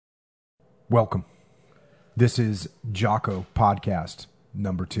Welcome. This is Jocko Podcast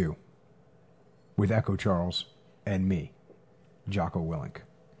number 2 with Echo Charles and me, Jocko Willink.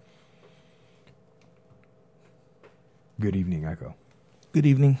 Good evening, Echo. Good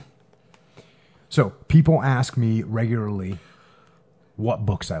evening. So, people ask me regularly what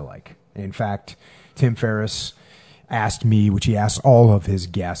books I like. In fact, Tim Ferriss asked me, which he asks all of his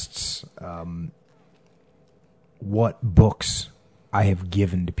guests, what books I have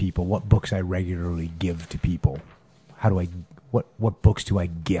given to people, what books I regularly give to people. What books do I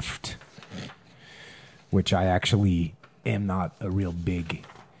gift? Which I actually am not a real big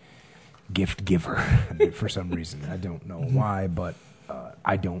gift giver for some reason. I don't know why, but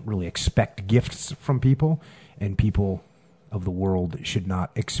I don't really expect gifts from people, and people of the world should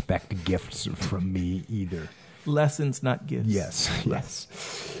not expect gifts from me either. Lessons, not gifts.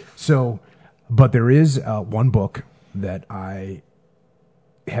 Yes. So, but there is one book that I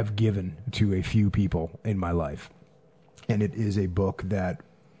have given to a few people in my life, and it is a book that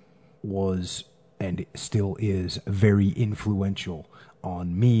was and still is very influential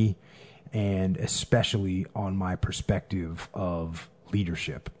on me, and especially on my perspective of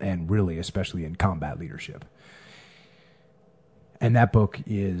leadership, and really especially in combat leadership. And that book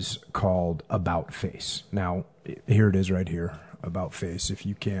is called About Face. Now, here it is right here, About Face. If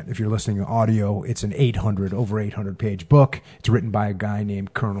you're listening to audio, it's an over 800 page book. It's written by a guy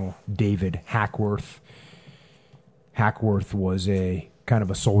named Colonel David Hackworth. Hackworth was a kind of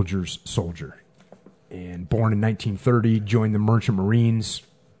a soldier's soldier, and born in 1930, joined the Merchant Marines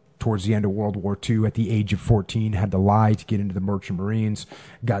towards the end of World War II. At the age of 14, had to lie to get into the Merchant Marines.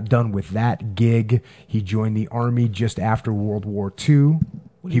 Got done with that gig. He joined the Army just after World War II.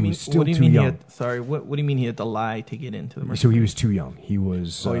 He was still too young. What do you mean he had to lie to get into the Merchant Marines? So he was too young. He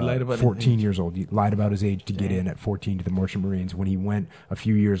was he lied about 14 years old. He lied about his age to get in at 14 to the Merchant Marines. When he went a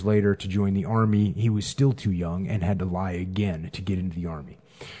few years later to join the Army, he was still too young and had to lie again to get into the Army.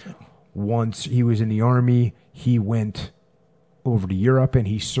 Once he was in the Army, he went over to Europe, and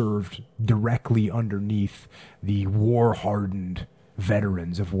he served directly underneath the war-hardened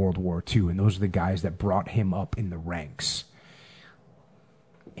veterans of World War II, and those are the guys that brought him up in the ranks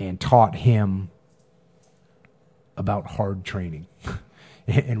and taught him about hard training.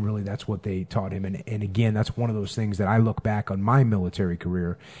 And really, that's what they taught him. And again, that's one of those things that I look back on my military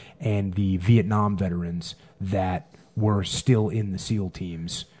career and the Vietnam veterans that were still in the SEAL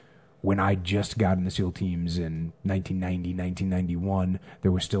teams. When I just got in the SEAL teams in 1990, 1991,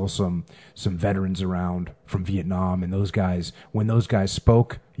 there were still some veterans around from Vietnam, and those guys, when those guys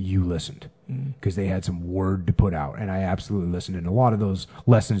spoke, you listened because they had some word to put out, and I absolutely listened. And a lot of those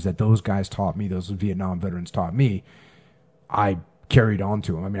lessons that those guys taught me, those Vietnam veterans taught me, I carried on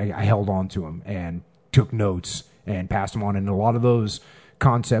to them. I mean, I held on to them and took notes and passed them on, and a lot of those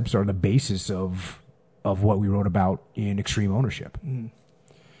concepts are the basis of what we wrote about in Extreme Ownership.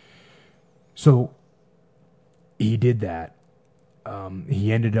 So he did that.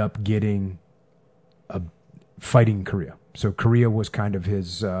 He ended up getting a fighting in Korea. So Korea was kind of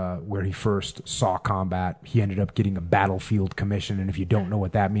his where he first saw combat. He ended up getting a battlefield commission, and if you don't know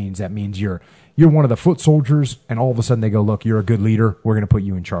what that means you're one of the foot soldiers, and all of a sudden they go, look, you're a good leader. We're going to put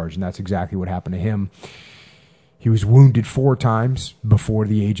you in charge, and that's exactly what happened to him. He was wounded 4 times before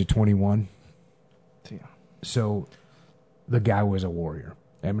the age of 21. So the guy was a warrior.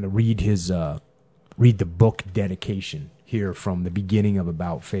 I'm going to read the book dedication here from the beginning of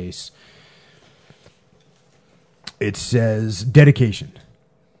About Face. It says, dedication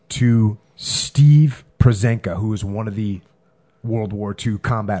to Steve Przenka, who is one of the World War II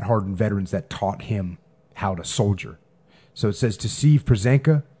combat-hardened veterans that taught him how to soldier. So it says, to Steve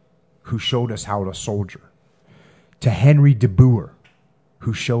Przenka, who showed us how to soldier. To Henry de Boer,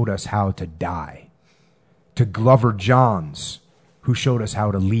 who showed us how to die. To Glover Johns, who showed us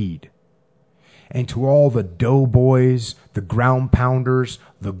how to lead. And to all the doughboys, the ground pounders,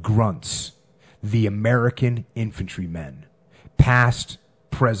 the grunts, the American infantrymen, past,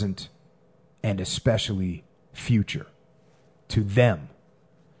 present, and especially future. To them,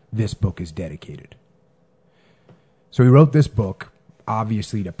 this book is dedicated. So he wrote this book,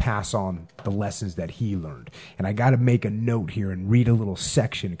 obviously, to pass on the lessons that he learned. And I got to make a note here and read a little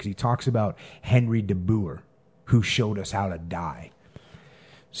section, because he talks about Henry de Boer, who showed us how to die.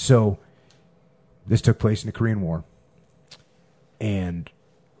 So this took place in the Korean War, and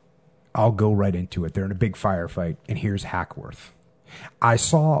I'll go right into it. They're in a big firefight, and here's Hackworth. I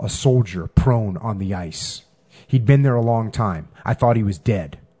saw a soldier prone on the ice. He'd been there a long time. I thought he was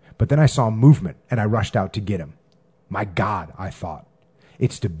dead, but then I saw movement, and I rushed out to get him. My God, I thought,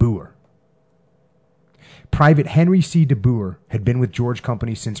 it's de Boer. Private Henry C. DeBoer had been with George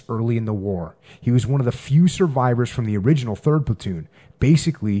Company since early in the war. He was one of the few survivors from the original 3rd Platoon,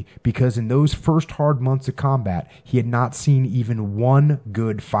 basically because in those first hard months of combat, he had not seen even one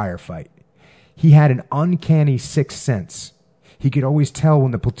good firefight. He had an uncanny sixth sense. He could always tell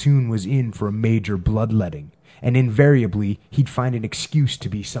when the platoon was in for a major bloodletting, and invariably, he'd find an excuse to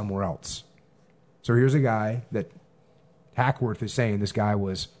be somewhere else. So here's a guy that Hackworth is saying this guy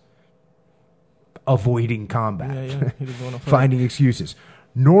was avoiding combat, He didn't want to fight. finding excuses.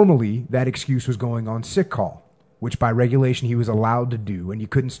 Normally, that excuse was going on sick call, which by regulation he was allowed to do, and you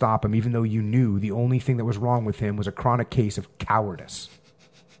couldn't stop him even though you knew the only thing that was wrong with him was a chronic case of cowardice.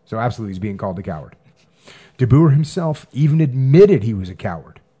 So absolutely he's being called a coward. DeBoer himself even admitted he was a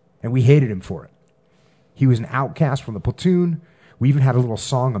coward, and we hated him for it. He was an outcast from the platoon. We even had a little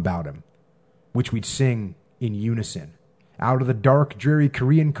song about him, which we'd sing in unison. Out of the dark, dreary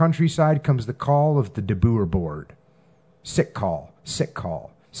Korean countryside comes the call of the DeBoer board. Sick call, sick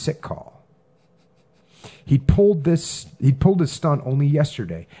call, sick call. He'd pulled his stunt only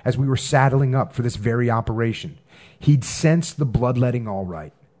yesterday as we were saddling up for this very operation. He'd sensed the bloodletting all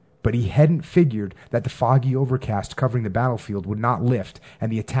right, but he hadn't figured that the foggy overcast covering the battlefield would not lift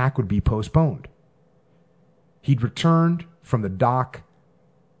and the attack would be postponed. He'd returned from the dock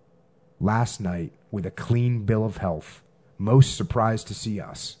last night with a clean bill of health, most surprised to see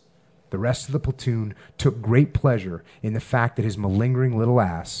us. The rest of the platoon took great pleasure in the fact that his malingering little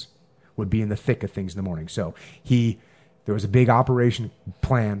ass would be in the thick of things in the morning. So there was a big operation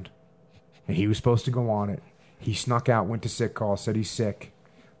planned, and he was supposed to go on it. He snuck out, went to sick call, said he's sick.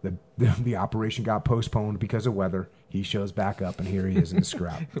 The operation got postponed because of weather. He shows back up, and here he is in the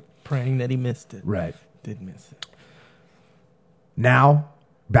scrap. Praying that he missed it. Right. Did miss it. Now,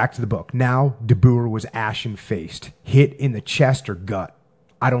 back to the book. Now, DeBoer was ashen-faced, hit in the chest or gut.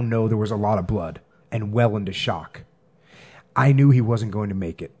 I don't know, there was a lot of blood, and well into shock. I knew he wasn't going to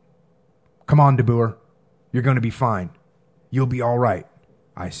make it. Come on, DeBoer. You're going to be fine. You'll be all right,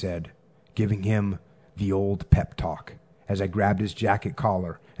 I said, giving him the old pep talk as I grabbed his jacket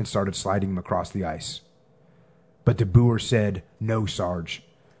collar and started sliding him across the ice. But DeBoer said, "No, Sarge.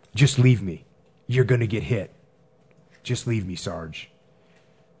 Just leave me. You're going to get hit. Just leave me, Sarge."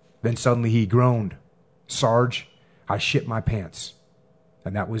 Then suddenly he groaned. "Sarge, I shit my pants."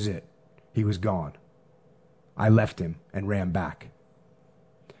 And that was it. He was gone. I left him and ran back.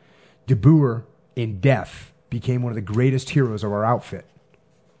 DeBoer, in death, became one of the greatest heroes of our outfit.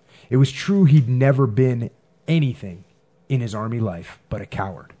 It was true he'd never been anything in his army life but a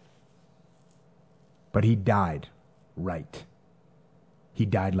coward. But he died right. He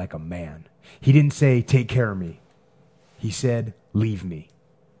died like a man. He didn't say, "Take care of me." He said, "Leave me.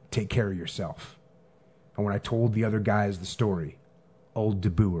 Take care of yourself." And when I told the other guys the story, old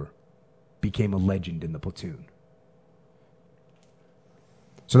DeBoer became a legend in the platoon.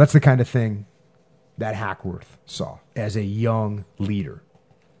 So that's the kind of thing that Hackworth saw as a young leader.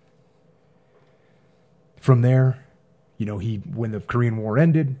 From there, when the Korean War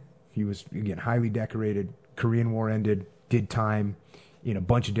ended, he was, again, highly decorated. Korean War ended, did time in a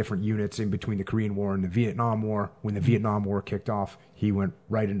bunch of different units in between the Korean War and the Vietnam War. When the Vietnam War kicked off, he went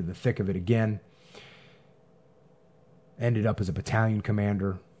right into the thick of it again. Ended up as a battalion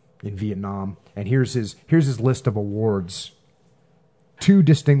commander in Vietnam. And here's his list of awards. 2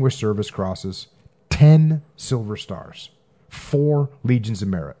 Distinguished Service Crosses, 10 Silver Stars, 4 Legions of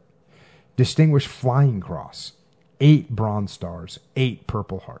Merit, Distinguished Flying Cross, 8 Bronze Stars, 8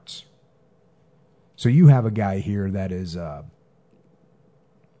 Purple Hearts. So you have a guy here that is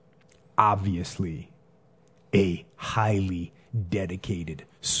obviously a highly dedicated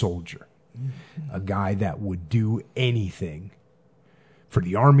soldier. A guy that would do anything for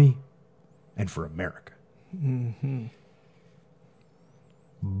the Army and for America. Mm-hmm.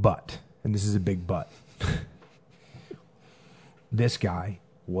 But, and this is a big but, this guy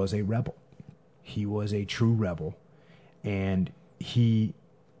was a rebel. He was a true rebel, and he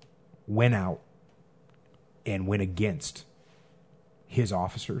went out and went against his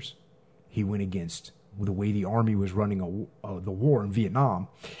officers. He went against the way the Army was running the war in Vietnam,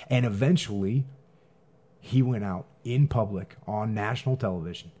 and eventually he went out in public on national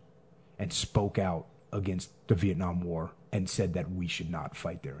television and spoke out against the Vietnam War and said that we should not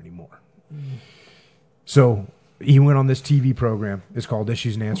fight there anymore. So he went on this TV program. It's called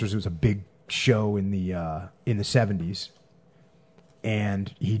Issues and Answers. It was a big show in the 70s,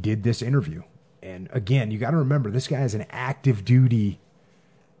 and he did this interview. And again, you got to remember, this guy is an active duty,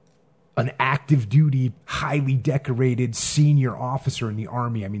 highly decorated senior officer in the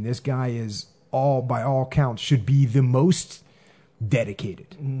Army. I mean, this guy is by all counts, should be the most dedicated.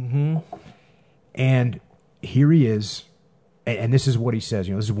 Mm-hmm. And here he is, and this is what he says.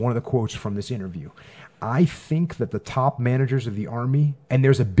 This is one of the quotes from this interview. I think that the top managers of the Army, and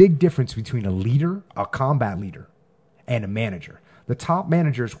there's a big difference between a leader, a combat leader, and a manager. The top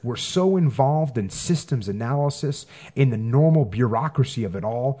managers were so involved in systems analysis, in the normal bureaucracy of it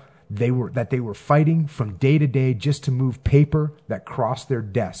all, they were fighting from day to day just to move paper that crossed their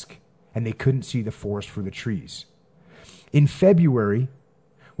desk, and they couldn't see the forest for the trees. In February,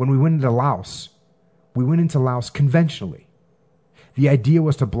 when we went into Laos conventionally. The idea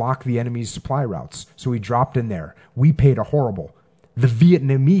was to block the enemy's supply routes, so we dropped in there. We paid a horrible. The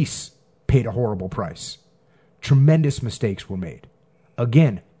Vietnamese paid a horrible price. Tremendous mistakes were made.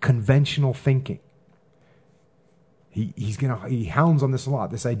 Again, conventional thinking. He hounds on this a lot,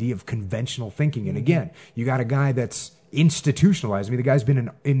 this idea of conventional thinking. And again, you got a guy that's institutionalized. I mean, the guy's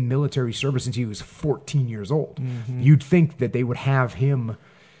been in military service since he was 14 years old. Mm-hmm. You'd think that they would have him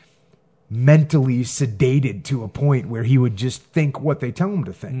mentally sedated to a point where he would just think what they tell him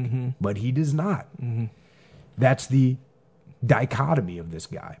to think. Mm-hmm. But he does not. Mm-hmm. That's the dichotomy of this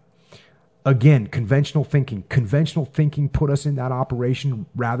guy. Again, conventional thinking. Conventional thinking put us in that operation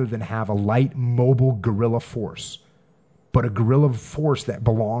rather than have a light, mobile guerrilla force, but a guerrilla force that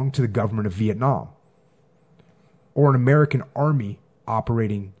belonged to the government of Vietnam, or an American army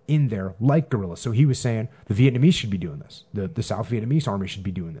operating in there like guerrillas. So he was saying the Vietnamese should be doing this. The South Vietnamese army should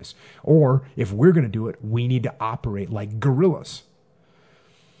be doing this. Or if we're going to do it, we need to operate like guerrillas.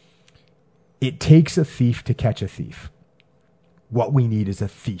 It takes a thief to catch a thief. What we need is a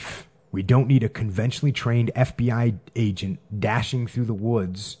thief. We don't need a conventionally trained FBI agent dashing through the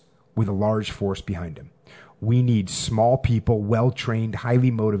woods with a large force behind him. We need small people, well-trained,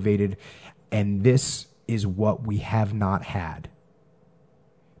 highly motivated, and this is what we have not had.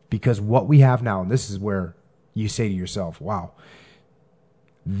 Because what we have now, and this is where you say to yourself, wow,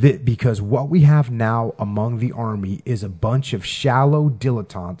 because what we have now among the Army is a bunch of shallow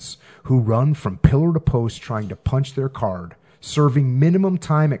dilettantes who run from pillar to post trying to punch their card, serving minimum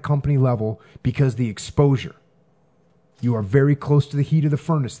time at company level because the exposure. You are very close to the heat of the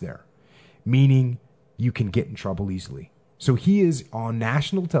furnace there, meaning you can get in trouble easily. So he is on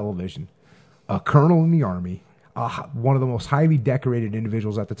national television, a colonel in the Army, one of the most highly decorated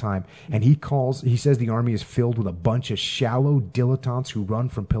individuals at the time, and he says the Army is filled with a bunch of shallow dilettantes who run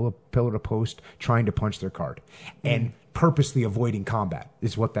from pillar to post trying to punch their card and purposely avoiding combat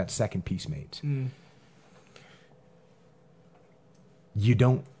is what that second piece means. You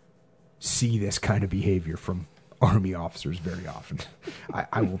don't see this kind of behavior from Army officers very often.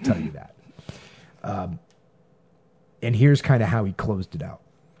 I will tell you that. And here's kind of how he closed it out.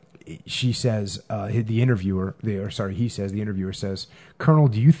 She says, the interviewer says, Colonel,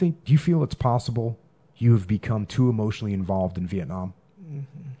 do you feel it's possible you have become too emotionally involved in Vietnam?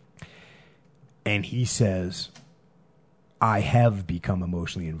 Mm-hmm. And he says, I have become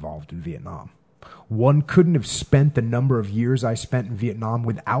emotionally involved in Vietnam. One couldn't have spent the number of years I spent in Vietnam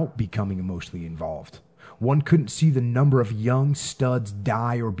without becoming emotionally involved. One couldn't see the number of young studs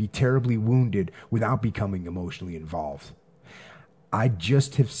die or be terribly wounded without becoming emotionally involved. I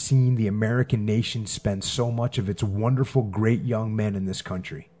just have seen the American nation spend so much of its wonderful, great young men in this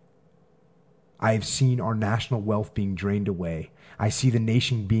country. I have seen our national wealth being drained away. I see the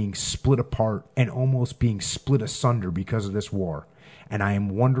nation being split apart and almost being split asunder because of this war. And I am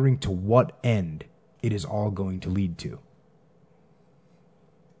wondering to what end it is all going to lead to.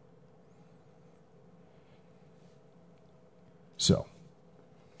 So,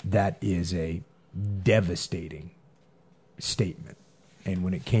 that is a devastating statement. And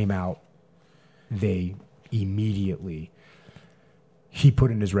when it came out, he put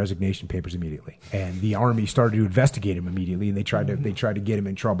in his resignation papers immediately, and the Army started to investigate him immediately, and they tried to get him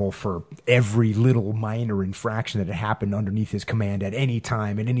in trouble for every little minor infraction that had happened underneath his command at any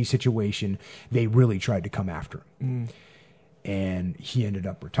time in any situation. They really tried to come after him, and he ended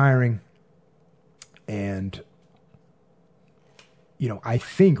up retiring. And I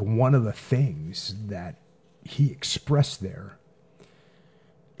think one of the things that he expressed there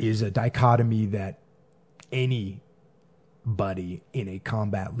is a dichotomy that anybody in a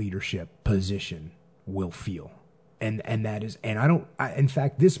combat leadership position will feel. And that is, in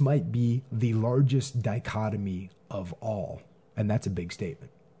fact, this might be the largest dichotomy of all. And that's a big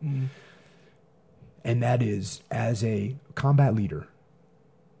statement. Mm. And that is, as a combat leader,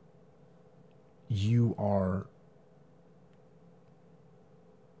 you are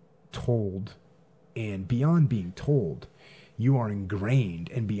told, and beyond being told, you are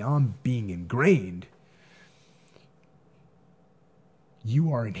ingrained, and beyond being ingrained,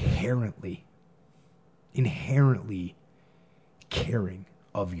 you are inherently caring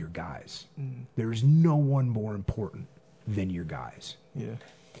of your guys. There's no one more important than your guys. Yeah.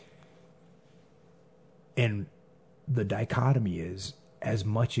 And the dichotomy is, as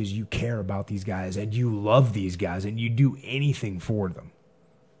much as you care about these guys and you love these guys and you do anything for them.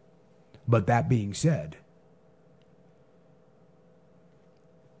 But that being said,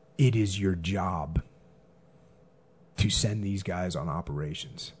 it is your job to send these guys on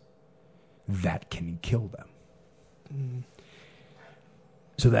operations that can kill them.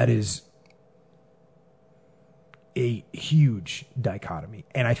 So that is a huge dichotomy.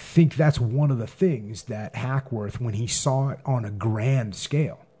 And I think that's one of the things that Hackworth, when he saw it on a grand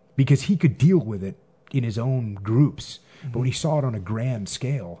scale, because he could deal with it in his own groups, but when he saw it on a grand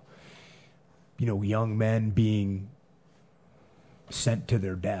scale, you know, young men being sent to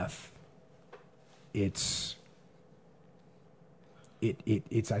their death, it's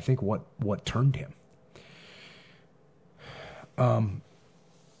I think what turned him.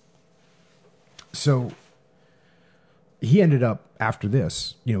 So he ended up, after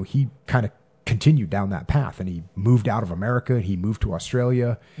this, you know, he kind of continued down that path, and he moved out of America. He moved to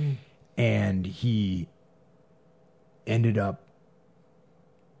Australia, and he ended up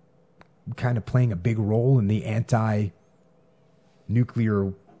kind of playing a big role in the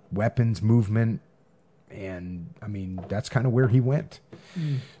anti-nuclear weapons movement. And I mean, that's kind of where he went.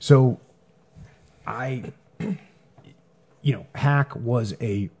 So Hack was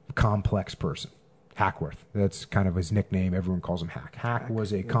a complex person. Hackworth. That's kind of his nickname. Everyone calls him Hack. Hack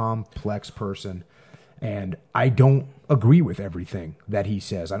was a complex person, and I don't agree with everything that he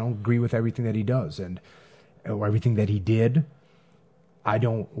says. I don't agree with everything that he does, or everything that he did. I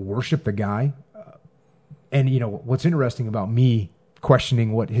don't worship the guy. And you know what's interesting about me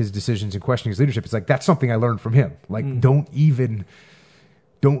questioning what his decisions and questioning his leadership is, like, that's something I learned from him. Like, don't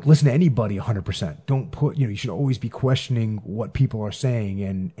listen to anybody 100%. Don't put, you should always be questioning what people are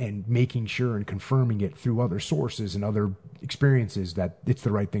saying and making sure and confirming it through other sources and other experiences that it's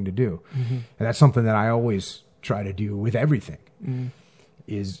the right thing to do. And that's something that I always try to do with everything,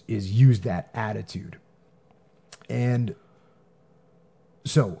 is use that attitude. And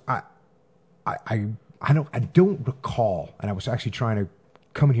so I don't recall, and I was actually trying to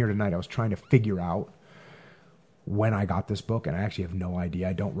come in here tonight, I was trying to figure out when I got this book, and I actually have no idea.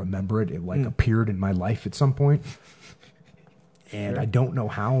 I don't remember it. It appeared in my life at some point. And I don't know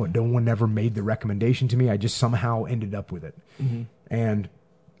how. No one ever made the recommendation to me. I just somehow ended up with it.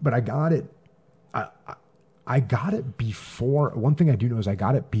 But I got it. I got it before. One thing I do know is I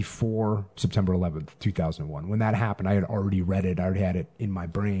got it before September 11th, 2001. When that happened, I had already read it. I already had it in my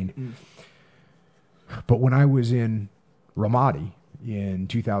brain. But when I was in Ramadi in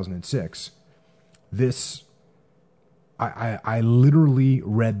 2006, I literally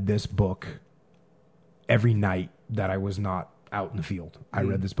read this book every night that I was not out in the field. I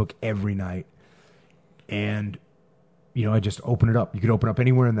read this book every night, and I just opened it up. You could open up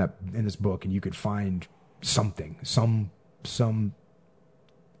anywhere in this book, and you could find something, some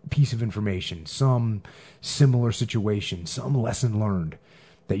piece of information, some similar situation, some lesson learned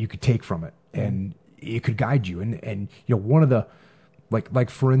that you could take from it, and it could guide you. And one of the like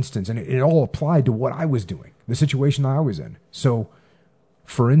for instance, and it all applied to what I was doing, the situation I was in. So,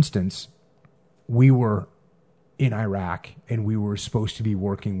 for instance, we were in Iraq, and we were supposed to be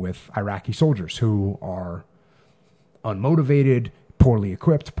working with Iraqi soldiers who are unmotivated, poorly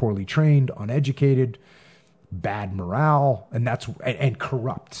equipped, poorly trained, uneducated, bad morale, and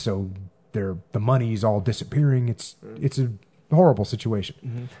corrupt. So the money's all disappearing. It's a horrible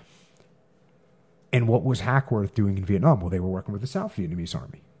situation. And what was Hackworth doing in Vietnam? Well, they were working with the South Vietnamese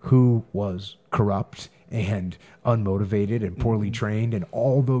army, who was corrupt and unmotivated and poorly trained and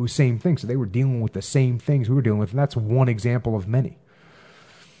all those same things. So they were dealing with the same things we were dealing with, and that's one example of many.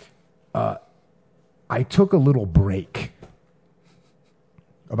 I took a little break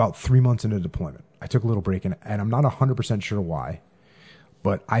about 3 months into deployment. I took a little break, and I'm not 100% sure why,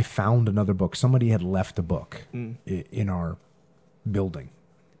 but I found another book. Somebody had left a book in our building,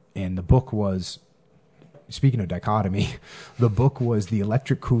 and the book was... Speaking of dichotomy, the book was The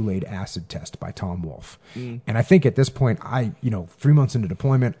Electric Kool-Aid Acid Test by Tom Wolfe. And I think at this point, 3 months into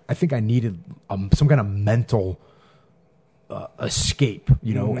deployment, I think I needed some kind of mental escape,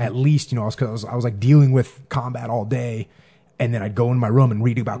 at least, I was like dealing with combat all day, and then I'd go in my room and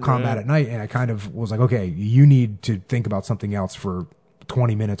read about combat at night, and I kind of was like, okay, you need to think about something else for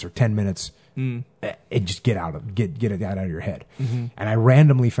 20 minutes or 10 minutes and just get it out of your head. And I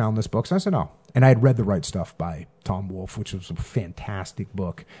randomly found this book, so I said, oh. And I had read The Right Stuff by Tom Wolfe, which was a fantastic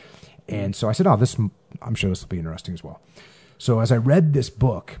book. And so I said, I'm sure this will be interesting as well. So as I read this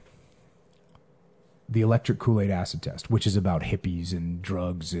book, the Electric Kool-Aid Acid Test, which is about hippies and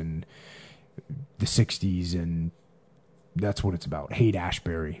drugs and the 60s, and that's what it's about.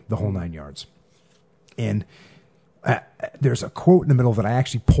 Haight-Ashbury, the whole 9 yards. And there's a quote in the middle that I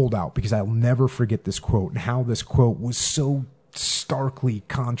actually pulled out because I'll never forget this quote and how this quote was so starkly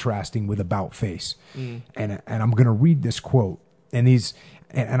contrasting with About Face. And I'm going to read this quote. And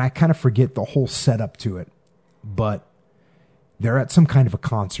I kind of forget the whole setup to it, but they're at some kind of a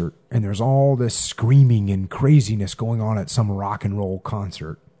concert, and there's all this screaming and craziness going on at some rock and roll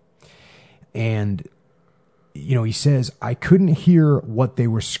concert. And, you know, he says, I couldn't hear what they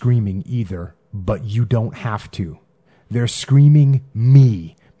were screaming either, but you don't have to. They're screaming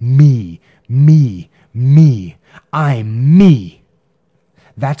me, me, me, me. I'm me.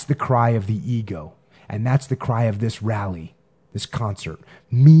 That's the cry of the ego. And that's the cry of this rally, this concert.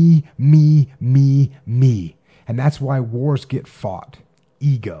 Me, me, me, me. And that's why wars get fought.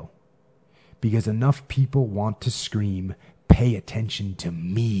 Ego. Because enough people want to scream, pay attention to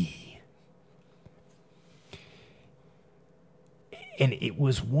me. And it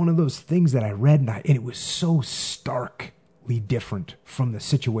was one of those things that I read, and it was so starkly different from the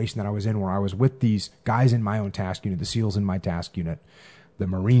situation that I was in, where I was with these guys in my own task unit, the SEALs in my task unit, the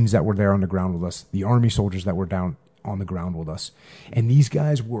Marines that were there on the ground with us, the Army soldiers that were down on the ground with us. And these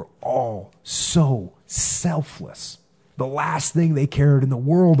guys were all so selfless. The last thing they cared in the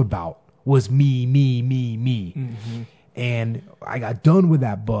world about was me, me, me, me. Mm-hmm. And I got done with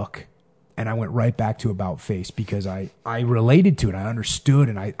that book, and I went right back to About Face because I related to it. I understood,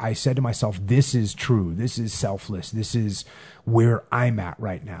 and I said to myself, this is true. This is selfless. This is where I'm at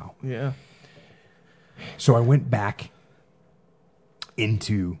right now. Yeah. So I went back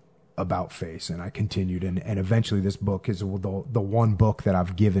into About Face, and I continued, and eventually this book is the one book that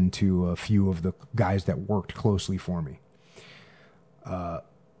I've given to a few of the guys that worked closely for me,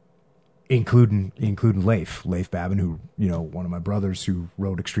 including Leif Babin, who, you know, one of my brothers who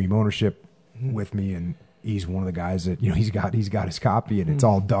wrote Extreme Ownership with me, and he's one of the guys that, you know, he's got his copy, and it's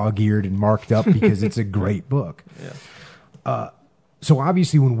all dog-eared and marked up because it's a great book. Yeah. So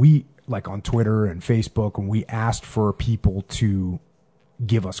obviously when we, like on Twitter and Facebook, when we asked for people to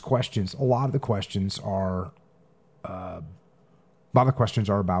give us questions, a lot of the questions are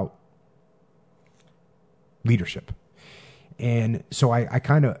about leadership. And so I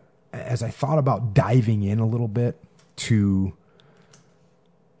kind of, as I thought about diving in a little bit to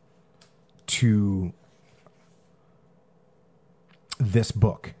this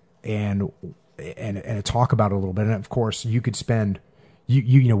book and talk about it a little bit. And of course you could spend,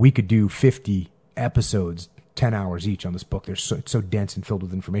 you know, we could do 50 episodes, 10 hours each on this book. It's so dense and filled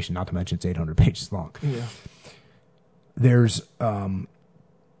with information, not to mention it's 800 pages long. Yeah. There's,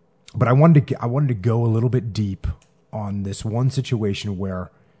 but I wanted to go a little bit deep on this one situation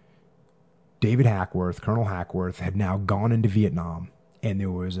where David Hackworth, Colonel Hackworth, had now gone into Vietnam, and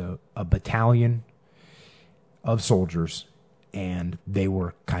there was a battalion of soldiers, and they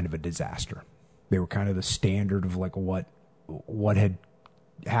were kind of a disaster. They were kind of the standard of like what had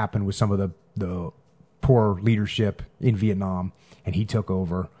happened with some of the poor leadership in Vietnam, and he took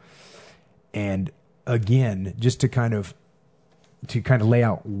over. And again, just to kind of lay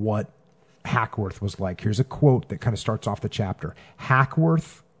out what Hackworth was like, here's a quote that kind of starts off the chapter.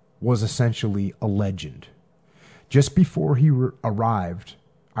 Hackworth was essentially a legend. Just before he arrived,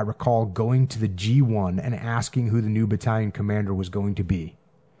 I recall going to the G1 and asking who the new battalion commander was going to be.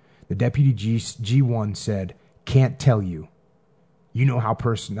 The deputy G1 said, "Can't tell you. You know how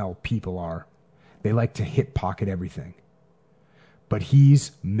personnel people are. They like to hip pocket everything. But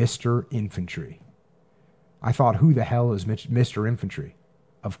he's Mr. Infantry." I thought, who the hell is Mr. Infantry?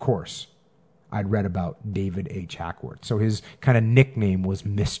 Of course, I'd read about David H. Hackworth. So his kind of nickname was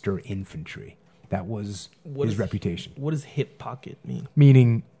Mr. Infantry. That was his reputation. What does hip pocket mean?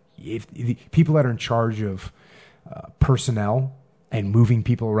 Meaning, if the people that are in charge of personnel and moving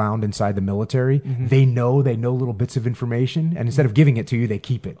people around inside the military, they know little bits of information, and instead of giving it to you, they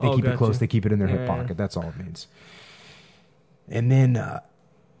keep it. They keep it close. They keep it in their hip pocket. That's all it means. And then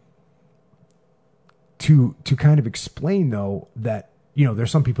to kind of explain, though, that, you know, there's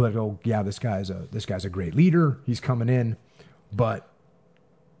some people that go, yeah, this guy's a great leader. He's coming in, but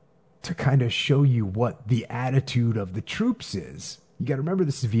to kind of show you what the attitude of the troops is. You got to remember,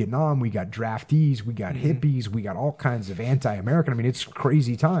 this is Vietnam. We got draftees, we got hippies, we got all kinds of anti-American. I mean, it's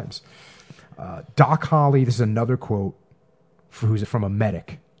crazy times. Doc Holly, this is another quote who's from a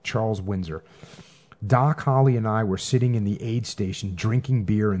medic, Charles Windsor. Doc Holly and I were sitting in the aid station drinking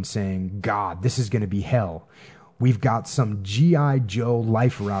beer and saying, God, this is going to be hell. We've got some G.I. Joe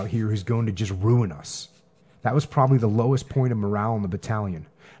lifer out here who's going to just ruin us. That was probably the lowest point of morale in the battalion.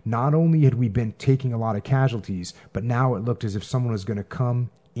 Not only had we been taking a lot of casualties, but now it looked as if someone was going to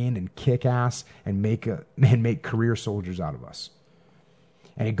come in and kick ass and make career soldiers out of us.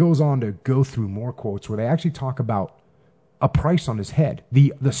 And it goes on to go through more quotes where they actually talk about a price on his head.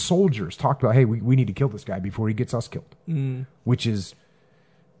 The soldiers talked about, hey, we need to kill this guy before he gets us killed, which is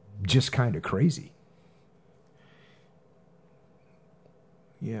just kind of crazy.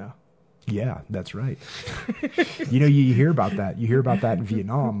 Yeah. Yeah, that's right. You hear about that. You hear about that in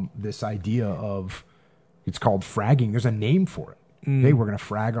Vietnam, this idea of, it's called fragging. There's a name for it. Hey, we're going to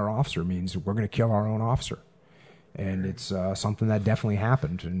frag our officer, means we're going to kill our own officer. And it's something that definitely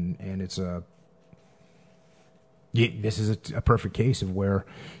happened. And it's this is a perfect case of where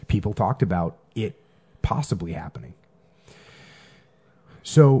people talked about it possibly happening.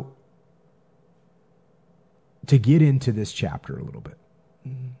 So, to get into this chapter a little bit,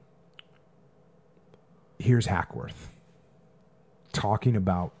 here's Hackworth talking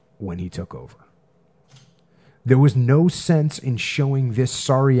about when he took over. There was no sense in showing this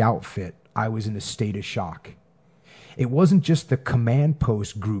sorry outfit. I was in a state of shock. It wasn't just that the command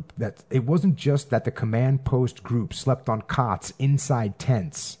post group slept on cots inside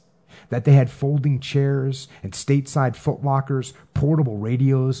tents, that they had folding chairs and stateside footlockers, portable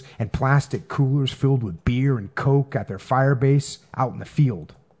radios, and plastic coolers filled with beer and Coke at their fire base out in the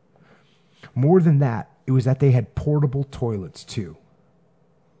field. More than that, it was that they had portable toilets too.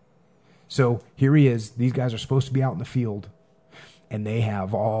 So here he is. These guys are supposed to be out in the field, and they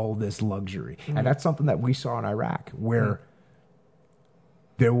have all this luxury. And that's something that we saw in Iraq, where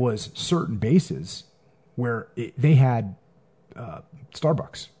there was certain bases where they had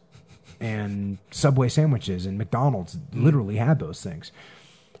Starbucks and Subway sandwiches, and McDonald's literally had those things.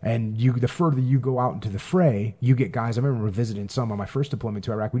 And the further you go out into the fray, you get guys. I remember visiting some on my first deployment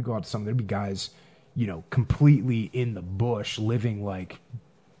to Iraq. We'd go out to some. There'd be guys, completely in the bush, living like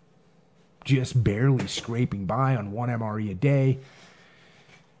just barely scraping by on 1 MRE a day.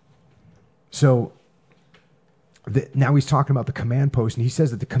 So now he's talking about the command post, and he says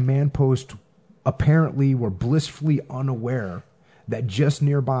that the command post apparently were blissfully unaware that just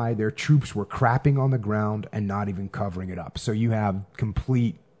nearby their troops were crapping on the ground and not even covering it up. So you have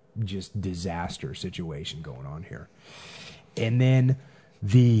complete just disaster situation going on here. And then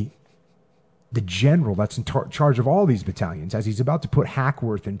the general that's in charge of all these battalions, as he's about to put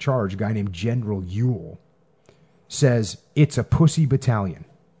Hackworth in charge, a guy named General Ewell, says, it's a pussy battalion,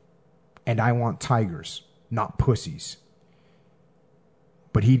 and I want tigers, not pussies.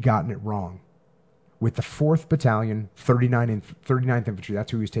 But he'd gotten it wrong. With the 4th Battalion, 39th Infantry,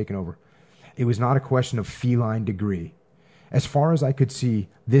 that's who he was taking over, it was not a question of feline degree. As far as I could see,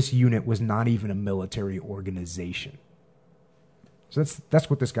 this unit was not even a military organization. So that's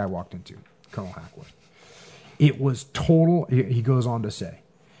what this guy walked into, Colonel Hackworth. It was total, he goes on to say,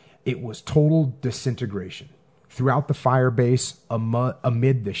 it was total disintegration. Throughout the fire base,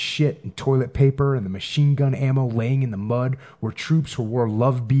 amid the shit and toilet paper and the machine gun ammo laying in the mud, were troops who wore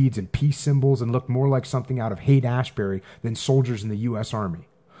love beads and peace symbols and looked more like something out of Haight-Ashbury than soldiers in the U.S. Army.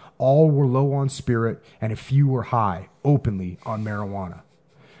 All were low on spirit, and a few were high, openly, on marijuana.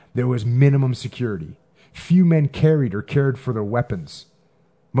 There was minimum security. Few men carried or cared for their weapons.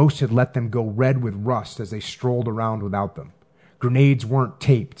 Most had let them go red with rust as they strolled around without them. Grenades weren't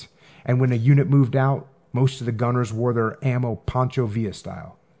taped, and when a unit moved out, most of the gunners wore their ammo Pancho Villa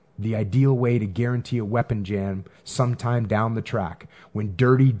style, the ideal way to guarantee a weapon jam sometime down the track when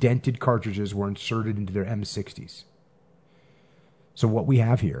dirty, dented cartridges were inserted into their M60s. So what we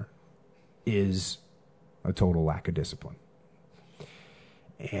have here is a total lack of discipline.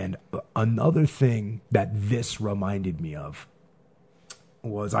 And another thing that this reminded me of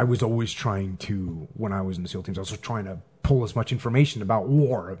was I was always trying to, when I was in the SEAL teams, I was trying to pull as much information about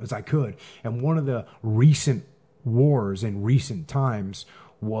war as I could. And one of the recent wars in recent times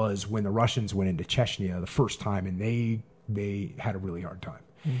was when the Russians went into Chechnya the first time, and they had a really hard time.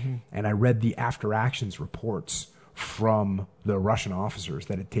 Mm-hmm. And I read the after actions reports from the Russian officers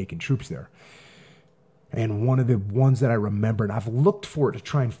that had taken troops there. And one of the ones that I remember, and I've looked for it to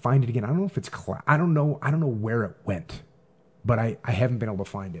try and find it again. I don't know if it's I don't know where it went, but I haven't been able to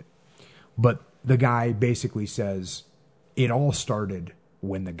find it. But the guy basically says it all started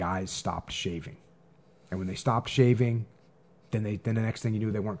when the guys stopped shaving. And when they stopped shaving, then the next thing you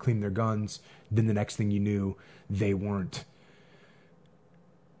knew, they weren't cleaning their guns. Then the next thing you knew, they weren't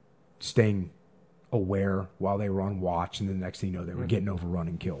staying aware while they were on watch. And then the next thing you know, they were getting overrun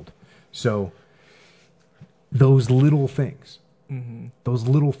and killed. So those little things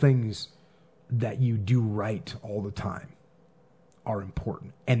that you do right all the time are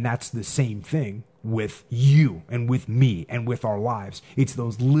important. And that's the same thing with you and with me and with our lives. It's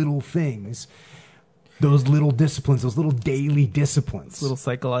those little things, those little disciplines, those little daily disciplines. Little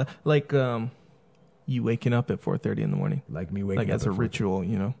cycle, like you waking up at 4:30 in the morning. Like me waking Like up as a at 4:30. ritual,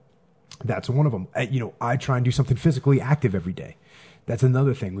 you know. That's one of them. I try and do something physically active every day. That's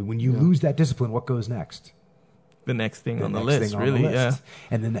another thing. When you lose that discipline, what goes next? The next thing on the next list, thing on really, the list.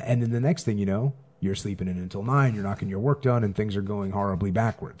 yeah. And then the next thing you know, you're sleeping in until 9, you're not getting your work done, and things are going horribly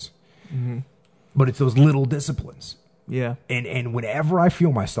backwards. Mm-hmm. But it's those little disciplines. Yeah. And whenever I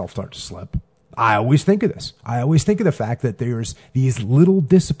feel myself start to slip, I always think of this. I always think of the fact that there's these little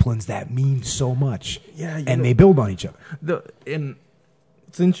disciplines that mean so much. Yeah, and they build on each other. And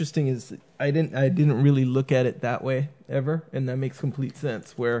what's interesting is I didn't really look at it that way ever, and that makes complete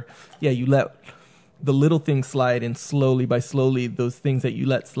sense. Where you let the little things slide, and slowly by slowly, those things that you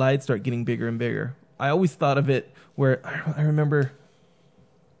let slide start getting bigger and bigger. I always thought of it where I remember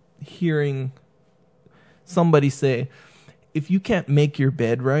hearing somebody say, if you can't make your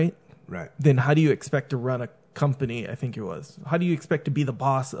bed right, then how do you expect to run a company? I think it was. How do you expect to be the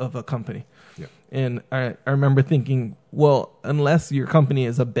boss of a company? Yeah. And I remember thinking, well, unless your company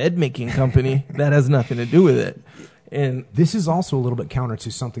is a bed making company, that has nothing to do with it. And this is also a little bit counter to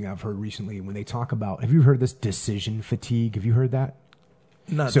something I've heard recently when they talk about, have you heard this decision fatigue? Have you heard that?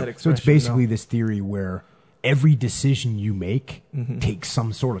 Not that expression. So it's basically this theory where every decision you make takes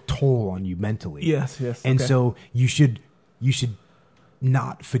some sort of toll on you mentally. Yes. And okay. so you should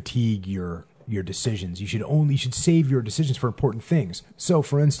not fatigue your decisions. You should save your decisions for important things. So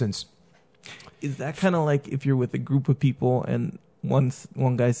for instance, is that kind of like if you're with a group of people and one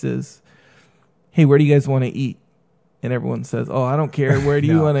guy says, hey, where do you guys want to eat? And everyone says, oh, I don't care. Where do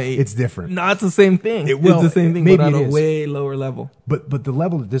you want to eat? It's different. No, it's the same thing. It's the same thing, but on a way lower level. But the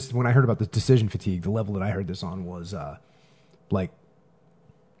level that this, when I heard about this decision fatigue, the level that I heard this on was like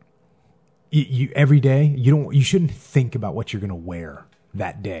you every day you shouldn't think about what you're going to wear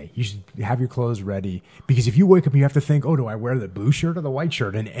that day. You should have your clothes ready, because if you wake up and you have to think, oh, do I wear the blue shirt or the white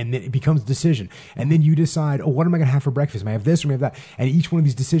shirt? And then it becomes a decision. And then you decide, oh, what am I going to have for breakfast? Am I have this or am I have that? And each one of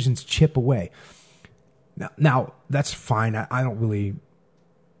these decisions chip away. Now that's fine. I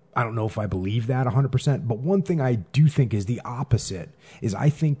don't know if I believe that 100%. But one thing I do think is the opposite is I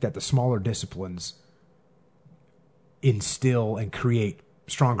think that the smaller disciplines instill and create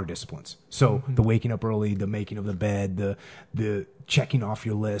stronger disciplines. So the waking up early, the making of the bed, the checking off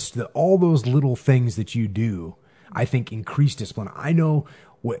your list, all those little things that you do, I think increase discipline. I know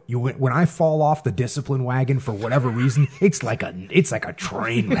when I fall off the discipline wagon for whatever reason, it's like a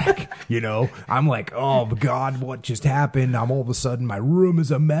train wreck. I'm like, oh God, what just happened? I'm all of a sudden my room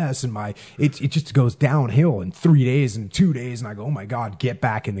is a mess, and it just goes downhill in 3 days and 2 days, and I go, oh my God, get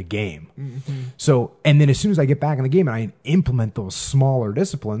back in the game. Mm-hmm. So, and then as soon as I get back in the game and I implement those smaller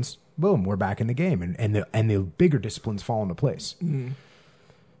disciplines, boom, we're back in the game, and the bigger disciplines fall into place. Mm.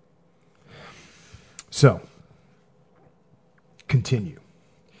 So, continue.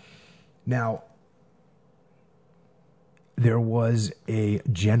 Now, there was a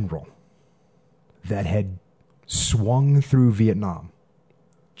general that had swung through Vietnam,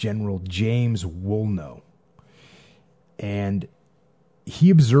 General James Woolnough. And he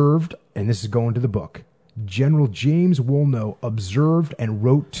observed, and this is going to the book, General James Woolnough observed and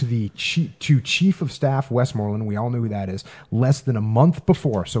wrote to Chief of Staff Westmoreland, we all know who that is, less than a month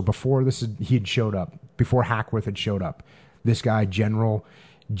before. So before he had showed up, before Hackworth had showed up, this guy, General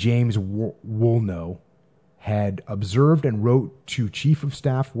James Woolnough, had observed and wrote to Chief of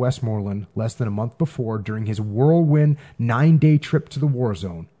Staff Westmoreland less than a month before during his whirlwind 9-day trip to the war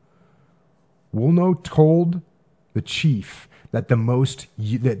zone. Woolnough told the chief that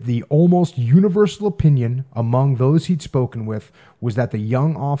the almost universal opinion among those he'd spoken with was that the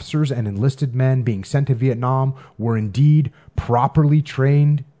young officers and enlisted men being sent to Vietnam were indeed properly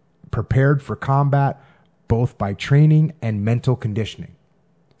trained, prepared for combat, both by training and mental conditioning.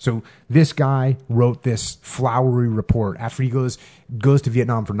 So this guy wrote this flowery report after he goes to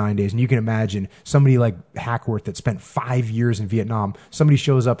Vietnam for 9 days. And you can imagine somebody like Hackworth that spent 5 years in Vietnam, somebody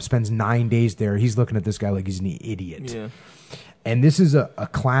shows up, spends 9 days there. He's looking at this guy like he's an idiot. Yeah. And this is a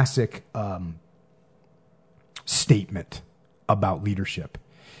classic statement about leadership.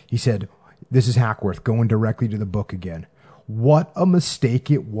 He said, this is Hackworth going directly to the book again. What a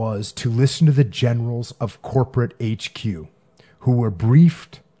mistake it was to listen to the generals of corporate HQ, who were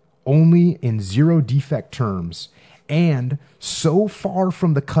briefed only in zero defect terms and, so far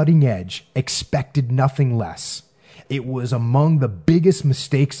from the cutting edge, expected nothing less. It was among the biggest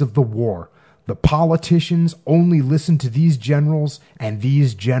mistakes of the war. The politicians only listened to these generals, and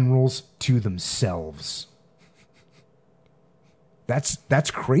these generals to themselves.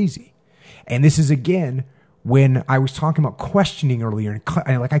 That's crazy. And this is, again, when I was talking about questioning earlier,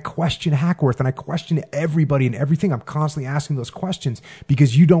 and I question Hackworth and I question everybody and everything. I'm constantly asking those questions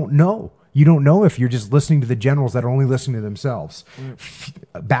because you don't know. You don't know if you're just listening to the generals that are only listening to themselves.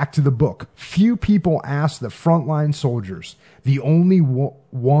 Back to the book. Few people ask the frontline soldiers, the only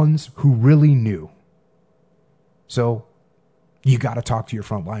ones who really knew. So you got to talk to your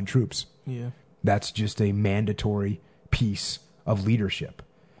frontline troops. Yeah. That's just a mandatory piece of leadership.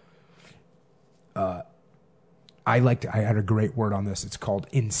 I had a great word on this. It's called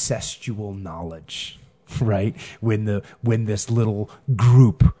incestual knowledge, right? When this little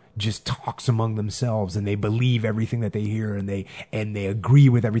group just talks among themselves and they believe everything that they hear and they agree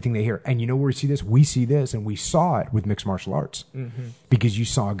with everything they hear. And you know where we see this? We see this, and we saw it with mixed martial arts, because you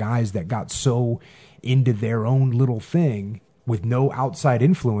saw guys that got so into their own little thing with no outside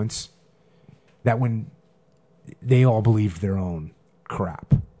influence that when they all believed their own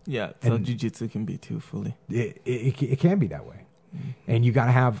crap. Yeah, so jiu-jitsu can be too fully. It can be that way. And you got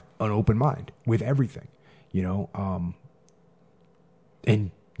to have an open mind with everything, you know.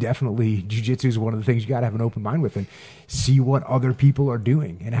 And definitely jiu-jitsu is one of the things you got to have an open mind with and see what other people are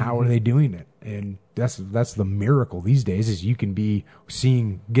doing and how are they doing it. And that's the miracle these days, is you can be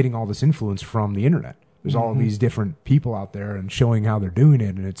getting all this influence from the internet. There's all these different people out there and showing how they're doing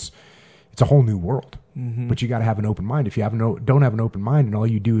it, and it's a whole new world. But you got to have an open mind. If you don't have an open mind and all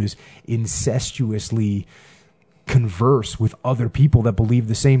you do is incestuously converse with other people that believe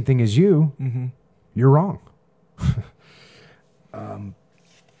the same thing as you, you're wrong. And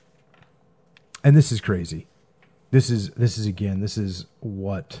this is crazy. This is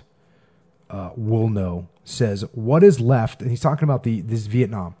what Woolnough says. What is left, and he's talking about this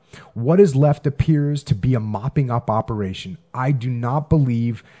Vietnam. What is left appears to be a mopping up operation. I do not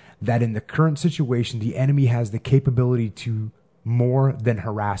believe that in the current situation, the enemy has the capability to more than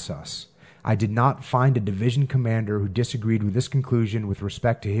harass us. I did not find a division commander who disagreed with this conclusion with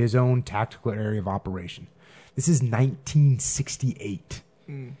respect to his own tactical area of operation. This is 1968.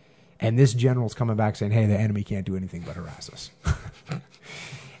 And this general's coming back saying, hey, the enemy can't do anything but harass us.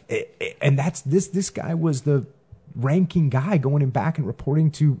 And this guy was the ranking guy going back and reporting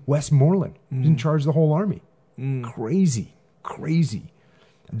to Westmoreland. He's in charge of the whole army. Crazy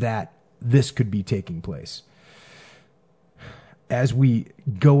that this could be taking place. As we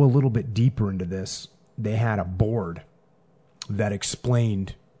go a little bit deeper into this, they had a board that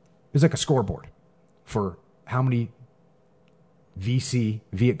explained, it was like a scoreboard for how many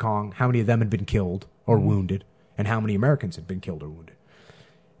Viet Cong, how many of them had been killed or wounded, and how many Americans had been killed or wounded.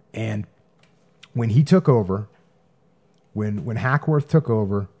 And when he took over, when Hackworth took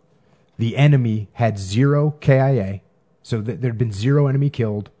over, the enemy had 0 KIA, so there'd been 0 enemy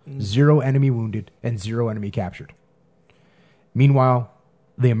killed, 0 enemy wounded, and 0 enemy captured. Meanwhile,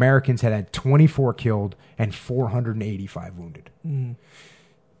 the Americans had 24 killed and 485 wounded.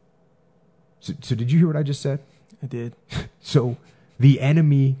 So did you hear what I just said? I did. So the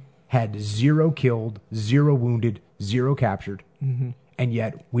enemy had 0 killed, 0 wounded, 0 captured, and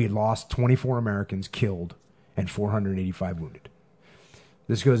yet we had lost 24 Americans killed and 485 wounded.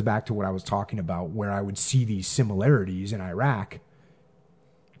 This goes back to what I was talking about, where I would see these similarities in Iraq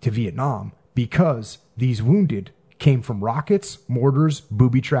to Vietnam, because these wounded came from rockets, mortars,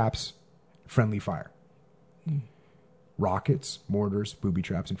 booby traps, friendly fire. Rockets, mortars, booby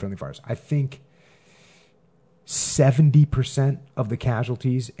traps, and friendly fires. I think 70% of the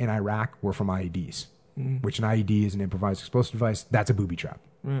casualties in Iraq were from IEDs, which an IED is an improvised explosive device. That's a booby trap.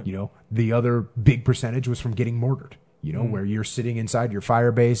 You know, the other big percentage was from getting mortared, you know, where you're sitting inside your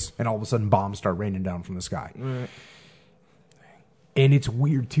fire base and all of a sudden bombs start raining down from the sky. And it's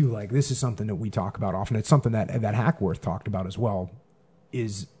weird too. Like, this is something that we talk about often. It's something that Hackworth talked about as well.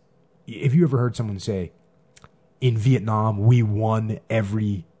 Is, if you ever heard someone say, in Vietnam, we won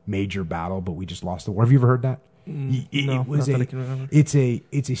every major battle, but we just lost the war. Have you ever heard that? No, not that I can remember. It's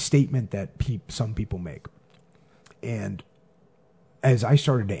a statement that some people make. And as I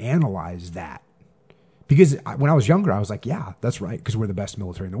started to analyze that, because when I was younger, I was like, yeah, that's right, because we're the best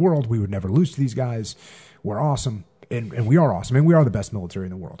military in the world. We would never lose to these guys. We're awesome. And we are awesome. And we are the best military in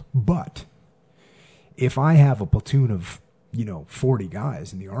the world. But if I have a platoon of, 40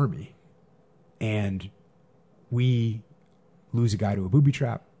 guys in the Army, and we lose a guy to a booby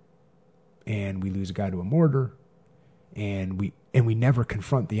trap, and we lose a guy to a mortar, and we never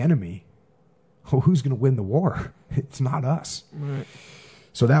confront the enemy, well, who's going to win the war? It's not us. Right.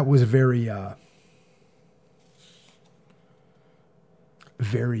 So that was very,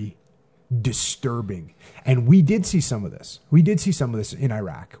 very disturbing. And we did see some of this. We did see some of this in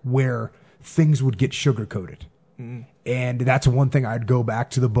Iraq, where things would get sugar-coated. And that's one thing I'd go back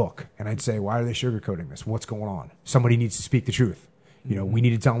to the book and I'd say, why are they sugarcoating this? What's going on? Somebody needs to speak the truth. You know, we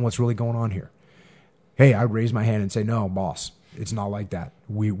need to tell them what's really going on here. Hey, I'd raise my hand and say, no, boss, it's not like that.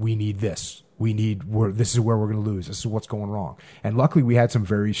 We need this. This is where we're going to lose. This is what's going wrong. And luckily we had some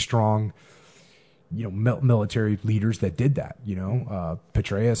very strong, you know, military leaders that did that, you know,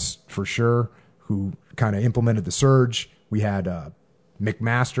 Petraeus for sure, who kind of implemented the surge. We had,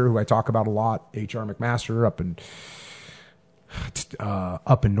 McMaster, who I talk about a lot, H.R. McMaster up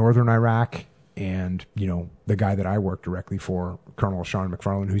in northern Iraq, and you know the guy that I worked directly for, Colonel Sean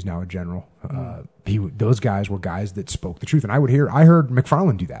McFarland, who's now a general. Those guys were guys that spoke the truth, and I heard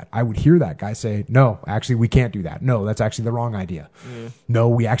McFarland do that. I would hear that guy say, "No, actually, we can't do that. No, that's actually the wrong idea. No,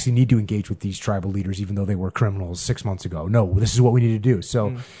 we actually need to engage with these tribal leaders, even though they were criminals 6 months ago. No, this is what we need to do."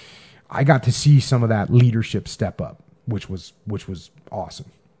 So, I got to see some of that leadership step up, which was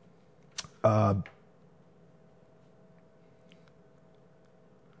awesome.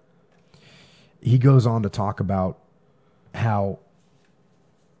 He goes on to talk about how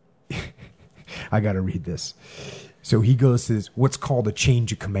I got to read this. So he goes to what's called a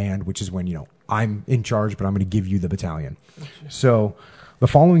change of command, which is when, you know, I'm in charge, but I'm going to give you the battalion. Gotcha. So the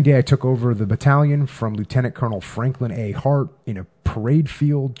following day, I took over the battalion from Lieutenant Colonel Franklin A. Hart in a parade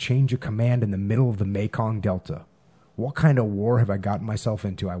field change of command in the middle of the Mekong Delta. What kind of war have I gotten myself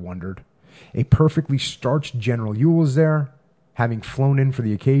into, I wondered. A perfectly starched General Ewell was there, having flown in for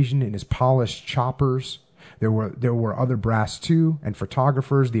the occasion in his polished choppers. There were other brass too, and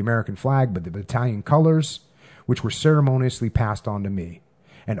photographers, the American flag, but the battalion colors, which were ceremoniously passed on to me.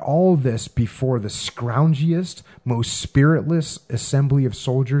 And all this before the scroungiest, most spiritless assembly of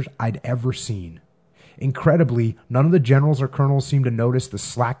soldiers I'd ever seen. Incredibly, none of the generals or colonels seemed to notice the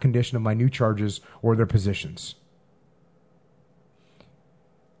slack condition of my new charges or their positions.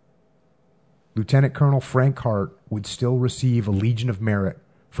 Lieutenant Colonel Frank Hart would still receive a Legion of Merit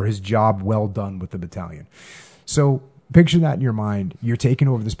for his job well done with the battalion. So picture that in your mind. You're taking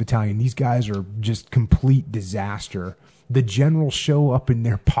over this battalion. These guys are just complete disaster. The generals show up in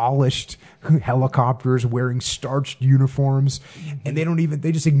their polished helicopters wearing starched uniforms, and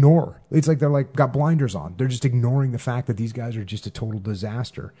they just ignore. It's like they're like got blinders on. They're just ignoring the fact that these guys are just a total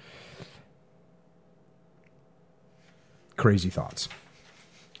disaster. Crazy thoughts.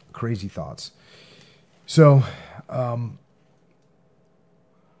 So,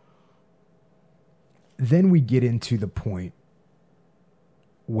 then we get into the point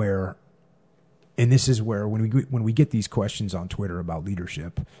where, and this is where when we get these questions on Twitter about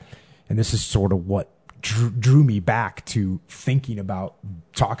leadership, and this is sort of what drew me back to thinking about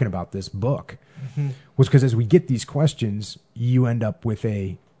talking about this book, was because as we get these questions, you end up with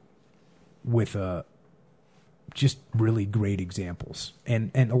a just really great examples.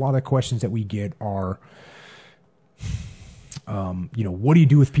 And a lot of the questions that we get are, you know, what do you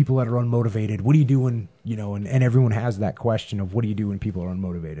do with people that are unmotivated? What do you do when, you know, and everyone has that question of what do you do when people are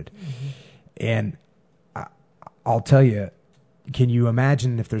unmotivated? And I'll tell you, can you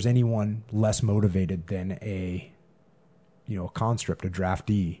imagine if there's anyone less motivated than a conscript, a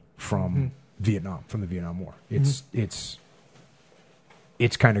draftee from Vietnam, from the Vietnam War? It's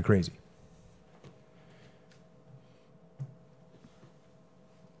kind of crazy.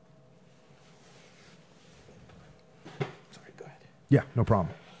 Yeah, no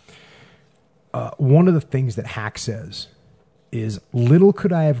problem. One of the things that Hack says is, little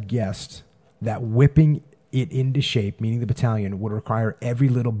could I have guessed that whipping it into shape, meaning the battalion, would require every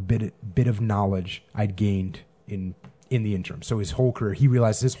little bit of knowledge I'd gained in the interim. So his whole career, he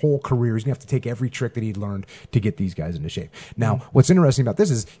realized his whole career, he's going to have to take every trick that he'd learned to get these guys into shape. Now, what's interesting about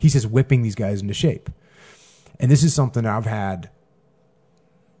this is he says whipping these guys into shape. And this is something I've had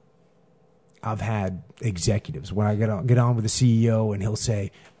executives when I get on with the CEO and he'll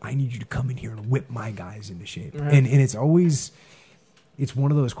say, I need you to come in here and whip my guys into shape. Right. And it's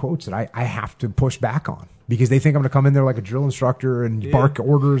one of those quotes that I have to push back on because they think I'm going to come in there like a drill instructor and bark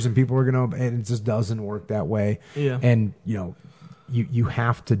orders and people are going to, and it just doesn't work that way. Yeah. And you know, you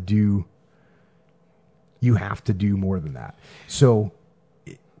have to do more than that. So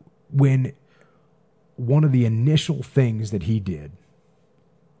when one of the initial things that he did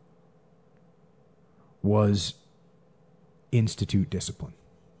was institute discipline.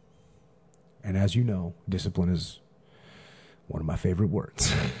 And as you know, discipline is one of my favorite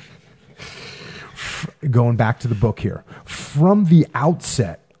words. Going back to the book here. From the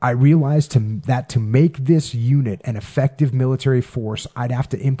outset, I realized that to make this unit an effective military force, I'd have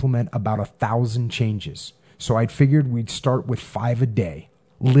to implement about 1,000 changes. So I'd figured we'd start with 5 a day.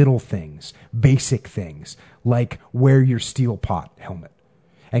 Little things, basic things, like wear your steel pot helmet.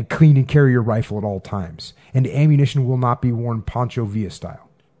 and clean and carry your rifle at all times, and ammunition will not be worn Pancho Villa style.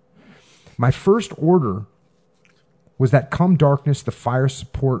 My first order was that come darkness, the fire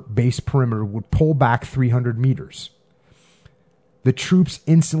support base perimeter would pull back 300 meters. The troops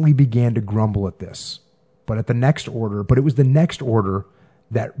instantly began to grumble at this, but it was the next order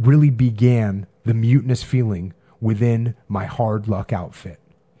that really began the mutinous feeling within my hard luck outfit.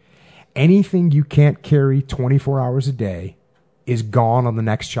 Anything you can't carry 24 hours a day is gone on the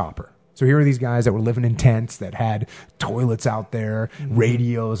next chopper. So here are these guys that were living in tents that had toilets out there,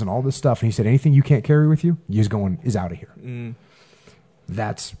 radios, and all this stuff. And he said, anything you can't carry with you is out of here.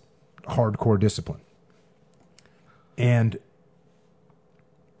 That's hardcore discipline. And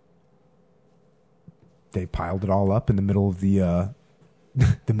they piled it all up in the middle of the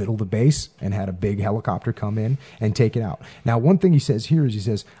middle of the base and had a big helicopter come in and take it out. Now, one thing he says here is he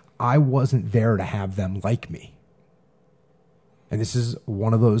says, I wasn't there to have them like me. And this is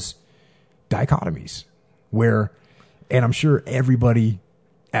one of those dichotomies where, and I'm sure everybody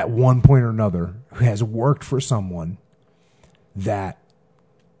at one point or another who has worked for someone that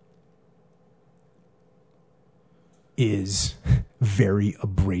is very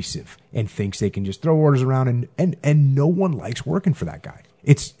abrasive and thinks they can just throw orders around, and no one likes working for that guy.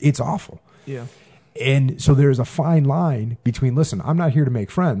 It's awful. Yeah. And so there's a fine line between, listen, I'm not here to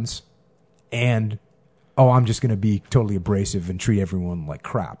make friends, and I'm just going to be totally abrasive and treat everyone like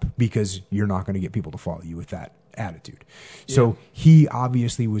crap, because you're not going to get people to follow you with that attitude. Yeah. So he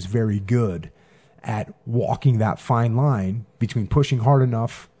obviously was very good at walking that fine line between pushing hard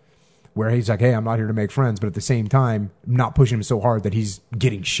enough where he's like, hey, I'm not here to make friends, but at the same time, not pushing him so hard that he's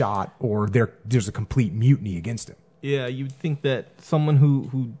getting shot or there's a complete mutiny against him. Yeah, you'd think that someone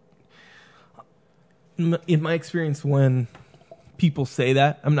who in my experience, when people say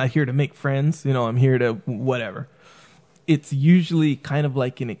that, I'm not here to make friends, I'm here to whatever, it's usually kind of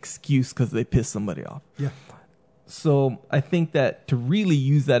like an excuse because they piss somebody off. Yeah. So I think that to really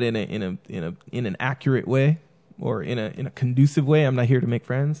use that in an accurate way, or in a conducive way, I'm not here to make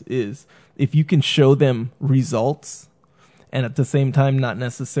friends, is if you can show them results and at the same time not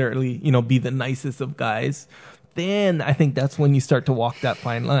necessarily, be the nicest of guys, then I think that's when you start to walk that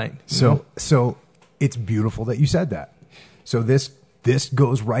fine line. So it's beautiful that you said that. So this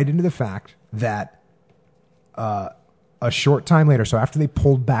goes right into the fact that a short time later, so after they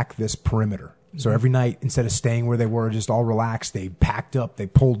pulled back this perimeter, so every night, instead of staying where they were, just all relaxed, they packed up, they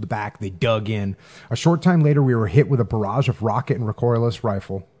pulled back, they dug in. A short time later, we were hit with a barrage of rocket and recoilless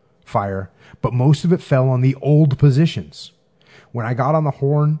rifle fire, but most of it fell on the old positions. When I got on the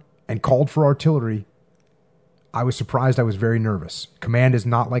horn and called for artillery, I was surprised. I was very nervous. Command is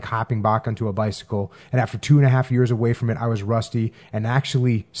not like hopping back onto a bicycle, and after 2.5 years away from it, I was rusty and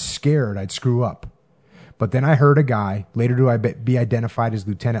actually scared I'd screw up. But then I heard a guy, later to be identified as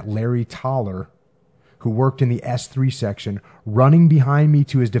Lieutenant Larry Toller, who worked in the S3 section, running behind me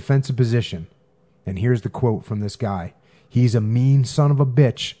to his defensive position. And here's the quote from this guy. He's a mean son of a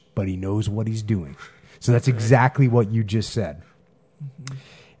bitch, but he knows what he's doing. So that's exactly what you just said. Mm-hmm.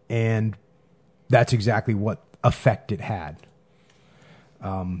 And that's exactly what effect it had.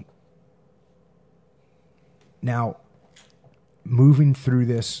 Now, moving through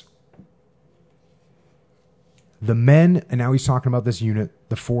this, the men, and now he's talking about this unit,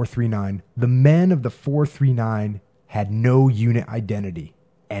 the 439. The men of the 439 had no unit identity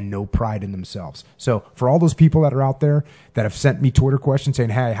and no pride in themselves. So for all those people that are out there that have sent me Twitter questions saying,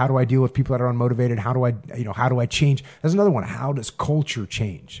 hey, how do I deal with people that are unmotivated? How do I change? There's another one. How does culture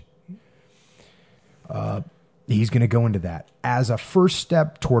change? He's going to go into that. As a first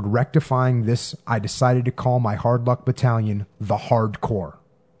step toward rectifying this, I decided to call my hard luck battalion the Hardcore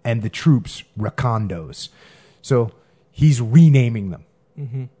and the troops Racondos. So he's renaming them.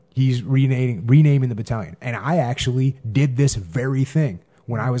 Mm-hmm. He's renaming the battalion. And I actually did this very thing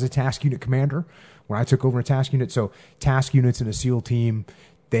when I was a task unit commander, when I took over a task unit. So task units in a SEAL team,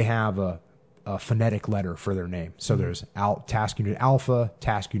 they have a phonetic letter for their name. So there's Task Unit Alpha,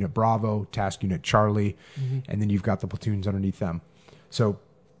 Task Unit Bravo, Task Unit Charlie, and then you've got the platoons underneath them. So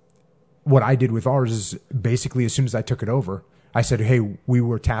what I did with ours is basically as soon as I took it over, I said, hey, we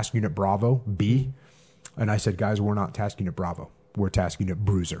were Task Unit Bravo, B. And I said, guys, we're not Task Unit Bravo. We're Task Unit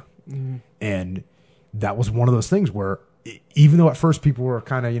Bruiser. Mm-hmm. And that was one of those things where even though at first people were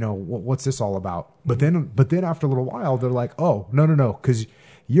kind of, what's this all about? But then after a little while, they're like, oh, no, because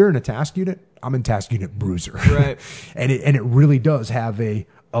you're in a task unit, I'm in Task Unit Bruiser. Right. and it really does have a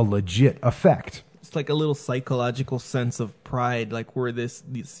legit effect. It's like a little psychological sense of pride, like we're this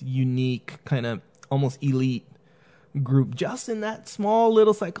unique kind of almost elite group just in that small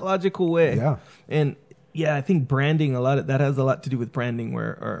little psychological way. Yeah. And Yeah, I think branding, that has a lot to do with branding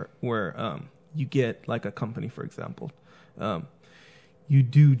where you get like a company, for example. You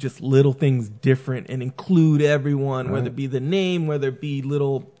do just little things different and include everyone, Right. whether it be the name, whether it be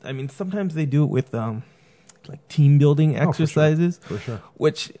sometimes they do it with like team building exercises. For sure.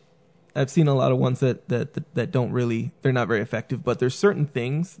 Which I've seen a lot of ones that don't really, they're not very effective, but there's certain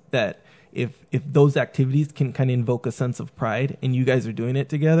things that if those activities can kind of invoke a sense of pride and you guys are doing it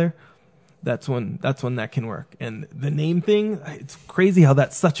together, that's when that can work. And the name thing, it's crazy how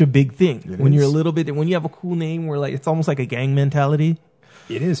that's such a big thing. When you have a cool name where like it's almost like a gang mentality.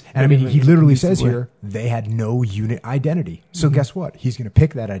 It is. And I mean, he literally says here they had no unit identity. So guess what? He's going to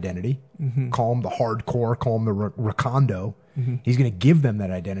pick that identity, call them the hardcore, call them the Recondo. He's going to give them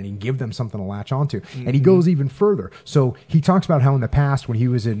that identity and give them something to latch onto. And he goes even further. So he talks about how in the past when he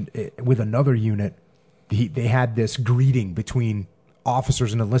was with another unit, they had this greeting between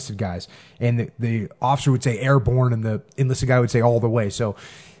officers and enlisted guys. And the officer would say airborne and the enlisted guy would say all the way. So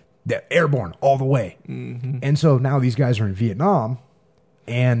the airborne, all the way. And so now these guys are in Vietnam.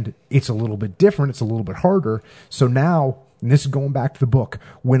 And it's a little bit different. It's a little bit harder. So now, and this is going back to the book,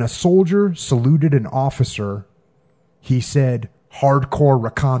 when a soldier saluted an officer, he said, "Hardcore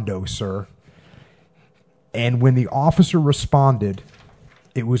Recondo, sir." And when the officer responded,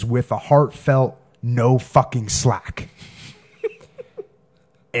 it was with a heartfelt, "No fucking slack."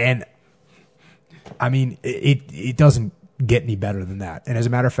 And, I mean, it doesn't get any better than that. And as a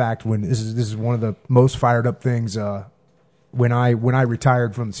matter of fact, when this is one of the most fired up things, when I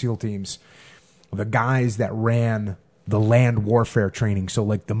retired from the SEAL teams, the guys that ran the land warfare training, so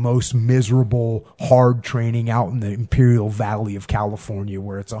like the most miserable, hard training out in the Imperial Valley of California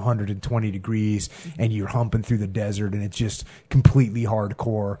where it's 120 degrees and you're humping through the desert and it's just completely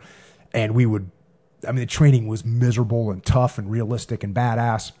hardcore. And the training was miserable and tough and realistic and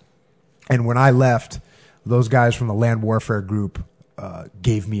badass. And when I left, those guys from the land warfare group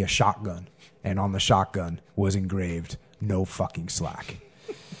gave me a shotgun. And on the shotgun was engraved, "No fucking slack."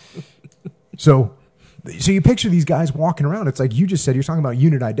 So you picture these guys walking around. It's like you just said, you're talking about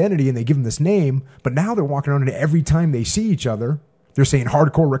unit identity and they give them this name, but now they're walking around and every time they see each other, they're saying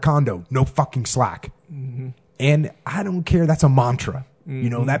 "Hardcore Recondo, no fucking slack." And I don't care. That's a mantra. You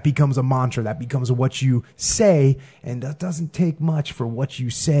know, that becomes a mantra. That becomes what you say. And that doesn't take much for what you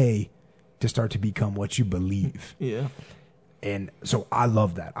say to start to become what you believe. Yeah. And so I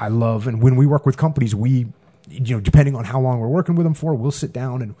love that. And when we work with companies, depending on how long we're working with them for, we'll sit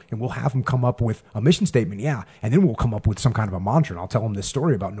down and we'll have them come up with a mission statement. Yeah. And then we'll come up with some kind of a mantra and I'll tell them this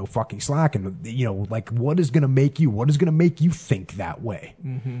story about no fucking slack. And, like what is going to make you think that way?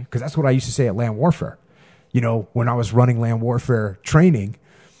 Because that's what I used to say at land warfare. When I was running land warfare training,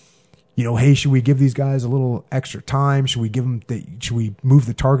 hey, should we give these guys a little extra time? Should we move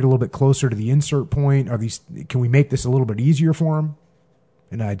the target a little bit closer to the insert point? Can we make this a little bit easier for them?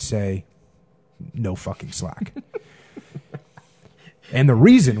 And I'd say, "No fucking slack." And the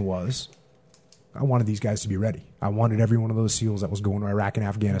reason was I wanted these guys to be ready. I wanted every one of those SEALs that was going to Iraq and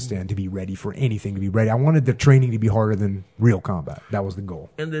Afghanistan to be ready for anything, to be ready. I wanted the training to be harder than real combat. That was the goal.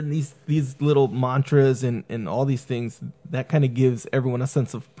 And then these little mantras and all these things, that kind of gives everyone a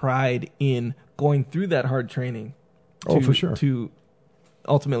sense of pride in going through that hard training. For sure. To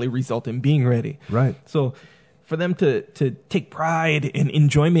ultimately result in being ready. Right. So for them to take pride and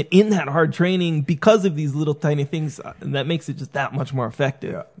enjoyment in that hard training because of these little tiny things, that makes it just that much more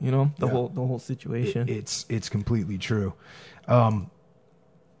effective. Yeah. The whole situation. It's completely true.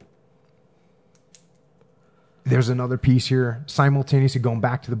 There's another piece here. Simultaneously, going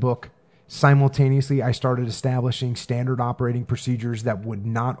back to the book, I started establishing standard operating procedures that would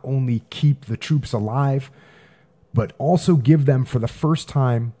not only keep the troops alive, but also give them for the first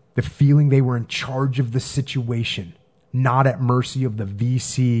time the feeling they were in charge of the situation, not at mercy of the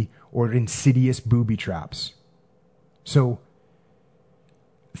VC or insidious booby traps. So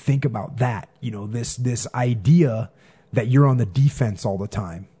think about that. This idea that you're on the defense all the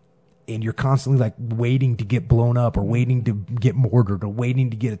time and you're constantly like waiting to get blown up or waiting to get mortared or waiting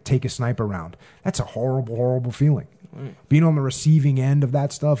to take a sniper round. That's a horrible, horrible feeling. Being on the receiving end of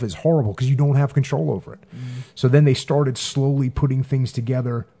that stuff is horrible because you don't have control over it. So then they started slowly putting things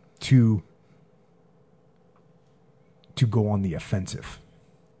together to go on the offensive.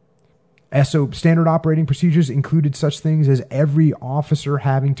 So standard operating procedures included such things as every officer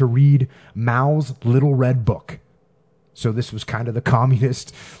having to read Mao's Little Red Book. So this was kind of the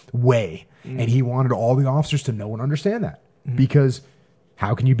communist way. And he wanted all the officers to know and understand that. Because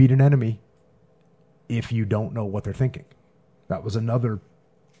how can you beat an enemy if you don't know what they're thinking? That was another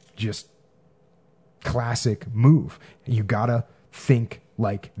just classic move. You got to think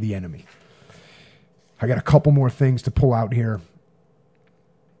like the enemy. I got a couple more things to pull out here.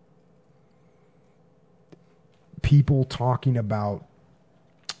 People talking about,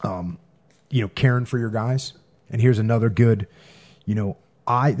 caring for your guys. And here's another good,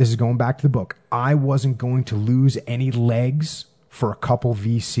 this is going back to the book. I wasn't going to lose any legs for a couple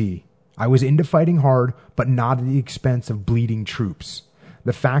VC. I was into fighting hard, but not at the expense of bleeding troops.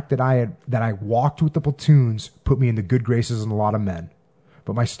 The fact that I walked with the platoons put me in the good graces of a lot of men.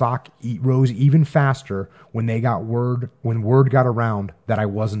 But my stock rose even faster when word got around that I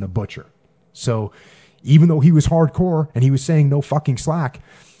wasn't a butcher. So even though he was hardcore and he was saying no fucking slack,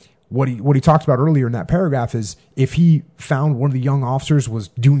 what he talks about earlier in that paragraph is if he found one of the young officers was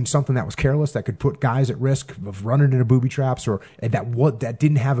doing something that was careless, that could put guys at risk of running into booby traps, or that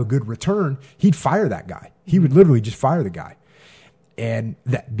didn't have a good return, he'd fire that guy. He would literally just fire the guy. And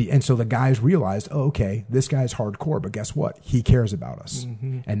so the guys realized, oh, okay, this guy's hardcore, but guess what? He cares about us.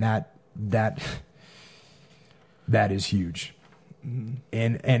 Mm-hmm. And that is huge. Mm-hmm.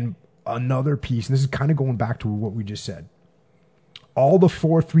 And another piece, and this is kind of going back to what we just said. All the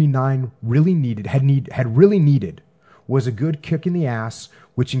 439 had really needed was a good kick in the ass,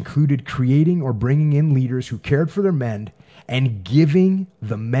 which included creating or bringing in leaders who cared for their men and giving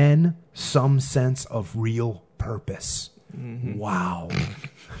the men some sense of real purpose. Mm-hmm. Wow.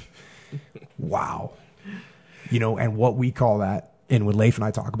 Wow. And what we call that, and what Leif and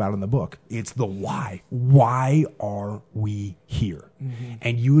I talk about in the book, it's the why. Why are we here? Mm-hmm.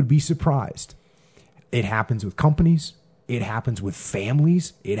 And you would be surprised. It happens with companies. It happens with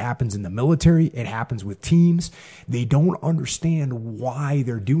families. It happens in the military. It happens with teams. They don't understand why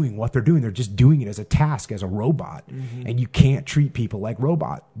they're doing what they're doing. They're just doing it as a task, as a robot. Mm-hmm. And you can't treat people like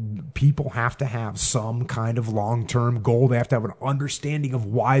robot. People have to have some kind of long-term goal. They have to have an understanding of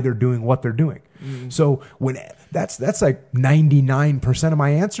why they're doing what they're doing. Mm-hmm. So when that's like 99% of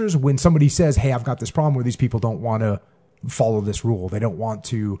my answers when somebody says, hey, I've got this problem where these people don't want to follow this rule. They don't want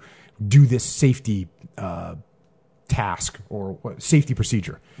to do this safety task or safety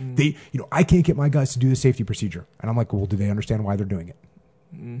procedure. Mm. I can't get my guys to do the safety procedure. And I'm like, well, do they understand why they're doing it?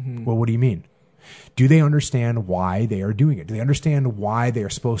 Mm-hmm. Well, what do you mean? Do they understand why they are doing it? Do they understand why they are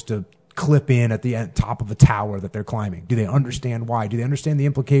supposed to clip in at the top of a tower that they're climbing? Do they understand why? Do they understand the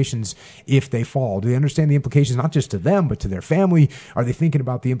implications if they fall? Do they understand the implications not just to them, but to their family? Are they thinking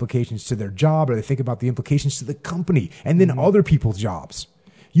about the implications to their job? Are they thinking about the implications to the company and then other people's jobs?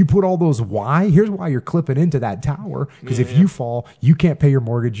 You put all those why. Here's why you're clipping into that tower. Because if you fall, you can't pay your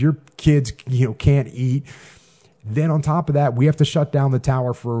mortgage. Your kids, can't eat. Then on top of that, we have to shut down the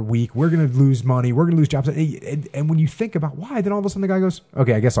tower for a week. We're going to lose money. We're going to lose jobs. And when you think about why, then all of a sudden the guy goes,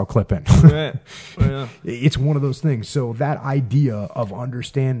 okay, I guess I'll clip in. Right. Yeah. It's one of those things. So that idea of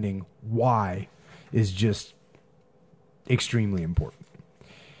understanding why is just extremely important.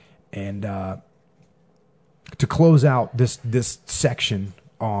 And to close out this section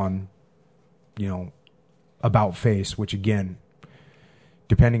on, about face, which again,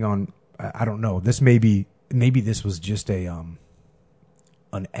 depending on, I don't know, maybe this was just an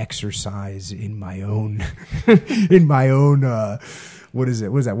exercise in my own, what is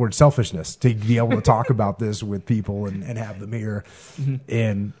that word? Selfishness, to be able to talk about this with people and have them here.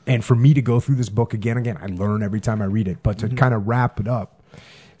 Mm-hmm. And for me to go through this book again, I learn every time I read it, but to kind of wrap it up.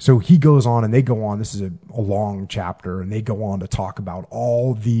 So he goes on and they go on. This is a long chapter, and they go on to talk about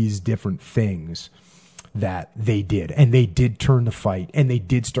all these different things that they did. And they did turn the fight, and they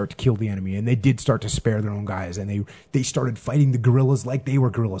did start to kill the enemy, and they did start to spare their own guys, and they started fighting the guerrillas like they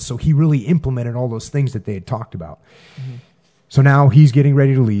were guerrillas. So he really implemented all those things that they had talked about. Mm-hmm. So now he's getting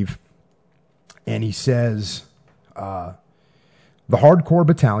ready to leave, and he says, the hardcore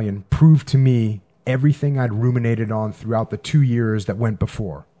battalion proved to me everything I'd ruminated on throughout the 2 years that went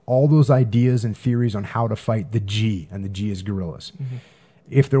before. All those ideas and theories on how to fight the G, and the G is guerrillas. Mm-hmm.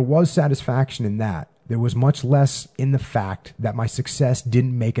 If there was satisfaction in that, there was much less in the fact that my success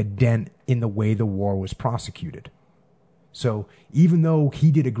didn't make a dent in the way the war was prosecuted. So even though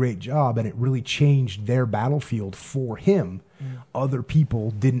he did a great job and it really changed their battlefield for him, other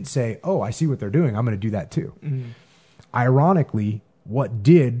people didn't say, oh, I see what they're doing, I'm going to do that too. Mm-hmm. Ironically, what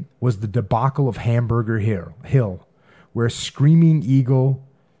did was the debacle of Hamburger Hill, where Screaming Eagle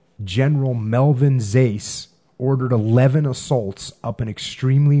General Melvin Zace ordered 11 assaults up an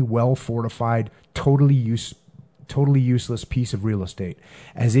extremely well-fortified, totally useless piece of real estate,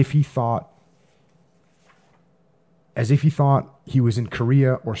 as if he thought he was in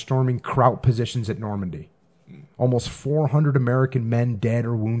Korea or storming Kraut positions at Normandy. Almost 400 American men dead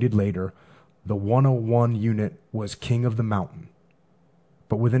or wounded later, the 101 unit was king of the mountain.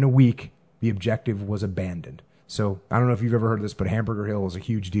 But within a week, the objective was abandoned. So I don't know if you've ever heard of this, but Hamburger Hill was a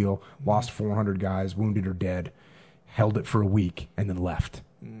huge deal. Lost 400 guys, wounded or dead, held it for a week, and then left.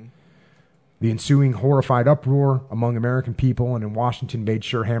 The ensuing horrified uproar among American people and in Washington made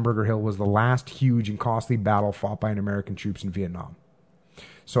sure Hamburger Hill was the last huge and costly battle fought by American troops in Vietnam.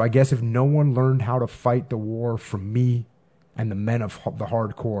 So I guess if no one learned how to fight the war from me and the men of the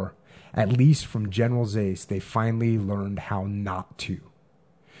hardcore, at least from General Zayce, they finally learned how not to.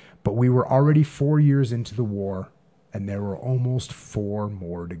 But we were already 4 years into the war, and there were almost 4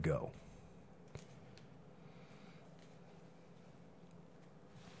 more to go.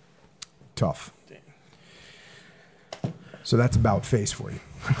 Tough. So that's about face for you.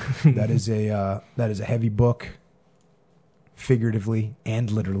 That is a heavy book, figuratively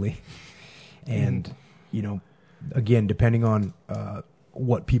and literally. And, you know, again, depending on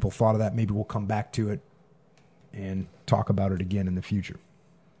what people thought of that, maybe we'll come back to it and talk about it again in the future.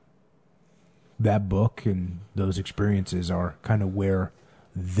 That book and those experiences are kind of where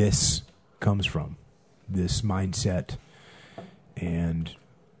this comes from, this mindset and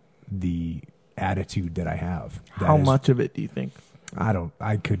the attitude that I have. How much of it do you think?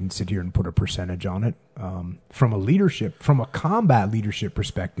 I couldn't sit here and put a percentage on it. From a combat leadership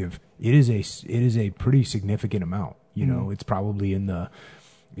perspective, it is a pretty significant amount. You know, it's probably in the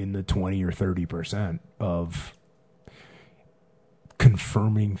 20 or 30% of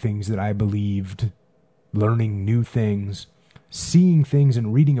confirming things that I believed, learning new things, seeing things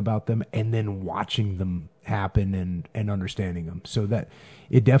and reading about them, and then watching them happen and understanding them. So that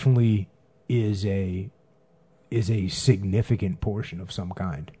it definitely is a significant portion of some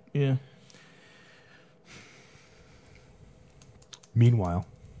kind. Yeah. Meanwhile,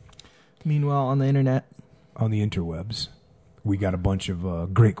 on the internet, on the interwebs, we got a bunch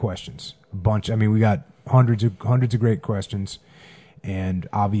of great questions. We got hundreds of great questions, and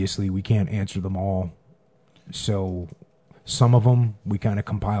obviously we can't answer them all. So some of them we kind of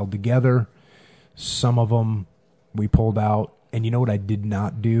compiled together. Some of them we pulled out. And you know what I did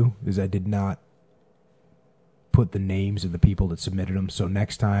not do is I did not put the names of the people that submitted them. So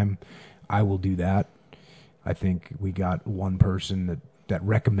next time I will do that. I think we got one person that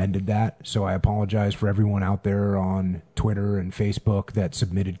recommended that. So I apologize for everyone out there on Twitter and Facebook that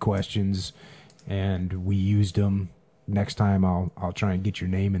submitted questions and we used them. Next time I'll try and get your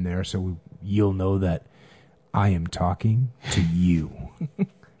name in there so you'll know that I am talking to you.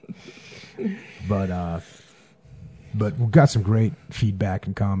 But we've got some great feedback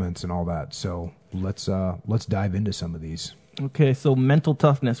and comments and all that. So let's dive into some of these. Okay, so mental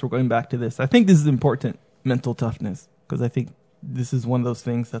toughness. We're going back to this. I think this is important, mental toughness, because I think this is one of those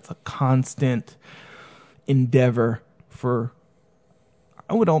things that's a constant endeavor for,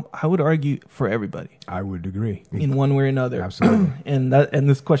 I would argue, for everybody. I would agree. In one way or another. Absolutely. And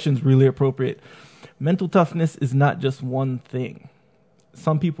this question is really appropriate. Mental toughness is not just one thing.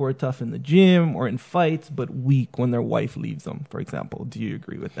 Some people are tough in the gym or in fights, but weak when their wife leaves them, for example. Do you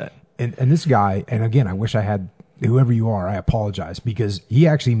agree with that? And this guy, and again, I wish I had, whoever you are, I apologize, because he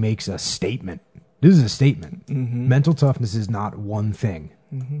actually makes a statement. This is a statement. Mm-hmm. Mental toughness is not one thing.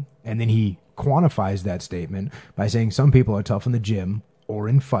 Mm-hmm. And then he quantifies that statement by saying some people are tough in the gym or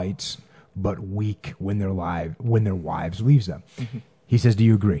in fights, but weak when their wives leaves them. Mm-hmm. He says, do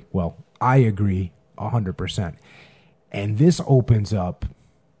you agree? Well, I agree 100%. And this opens up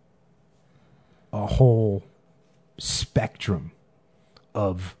a whole spectrum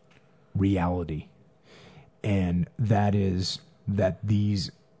of reality. And that is that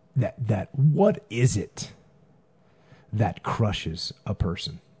what is it that crushes a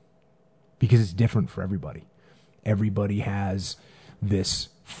person? Because it's different for everybody. Everybody has this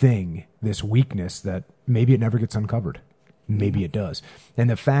thing, this weakness that maybe it never gets uncovered. Maybe it does. And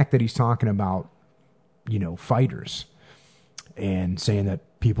the fact that he's talking about, fighters, and saying that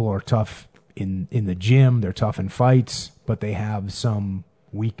people are tough in the gym, they're tough in fights, but they have some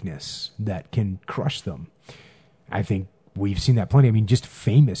weakness that can crush them. I think we've seen that plenty. I mean, just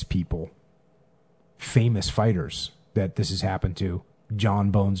famous people, famous fighters that this has happened to.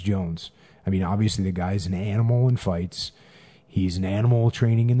 John Bones Jones. I mean, obviously the guy's an animal in fights. He's an animal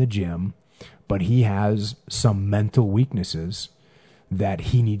training in the gym, but he has some mental weaknesses that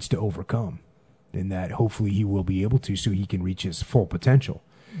he needs to overcome. And that hopefully he will be able to, so he can reach his full potential.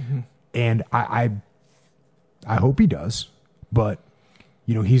 Mm-hmm. And I hope he does, but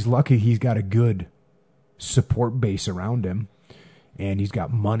he's lucky he's got a good support base around him, and he's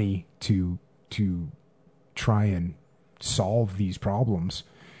got money to try and solve these problems,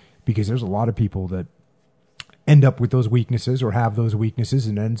 because there's a lot of people that end up with those weaknesses or have those weaknesses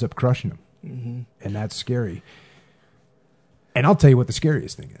and ends up crushing them. Mm-hmm. And that's scary. And I'll tell you what the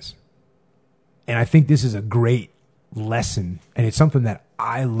scariest thing is. And I think this is a great lesson, and it's something that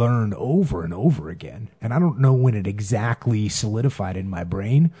I learned over and over again. And I don't know when it exactly solidified in my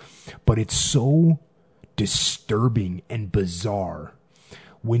brain, but it's so disturbing and bizarre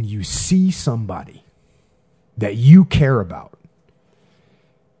when you see somebody that you care about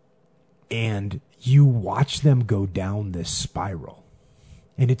and you watch them go down this spiral.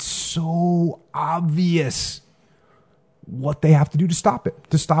 And it's so obvious what they have to do to stop it,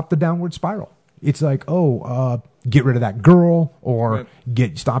 to stop the downward spiral. It's like, get rid of that girl, or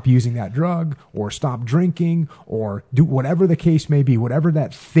stop using that drug, or stop drinking, or do whatever the case may be, whatever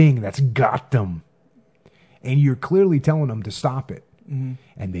that thing that's got them. And you're clearly telling them to stop it, and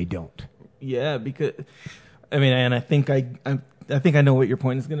they don't. Yeah, because and I think I know what your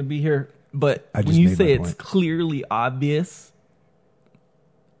point is going to be here. But when you say it's clearly obvious,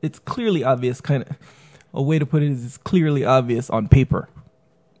 kind of a way to put it is it's clearly obvious on paper,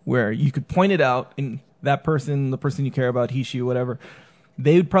 where you could point it out, and that person, the person you care about, he, she, whatever,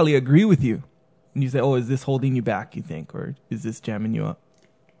 they would probably agree with you. And you say, is this holding you back, you think? Or is this jamming you up?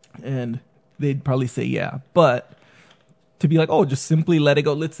 And they'd probably say, yeah. But to be like, just simply let it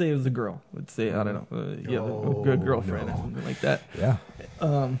go. Let's say it was a girl. Let's say, I don't know, you have a good girlfriend or something like that. Yeah.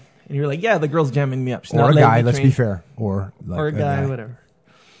 And you're like, yeah, the girl's jamming me up. She's or not a guy, let's train. be fair. Or a guy, whatever.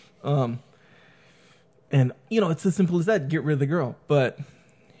 And, it's as simple as that. Get rid of the girl. But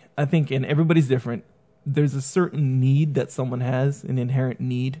I think, and everybody's different, there's a certain need that someone has, an inherent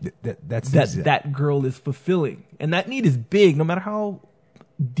need that girl is fulfilling. And that need is big, no matter how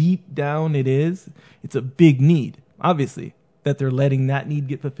deep down it is. It's a big need, obviously, that they're letting that need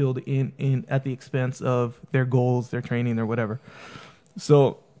get fulfilled in at the expense of their goals, their training, their whatever.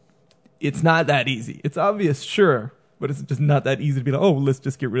 So it's not that easy. It's obvious, sure, but it's just not that easy to be like, let's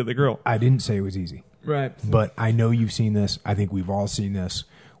just get rid of the girl. I didn't say it was easy. Right. But I know you've seen this. I think we've all seen this,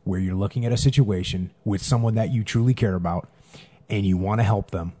 where you're looking at a situation with someone that you truly care about and you want to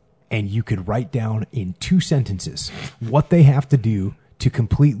help them, and you could write down in 2 sentences what they have to do to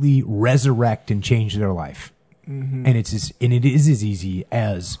completely resurrect and change their life. Mm-hmm. And it is as easy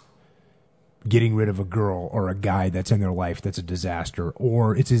as getting rid of a girl or a guy that's in their life that's a disaster,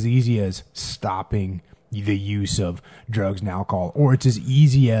 or it's as easy as stopping the use of drugs and alcohol, or it's as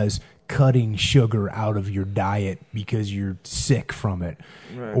easy as cutting sugar out of your diet because you're sick from it.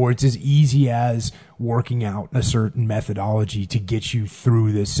 Right. Or it's as easy as working out a certain methodology to get you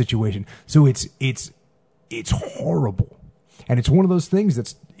through this situation. So it's horrible. And it's one of those things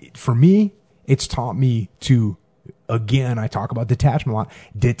that's, for me, it's taught me to, again, I talk about detachment a lot,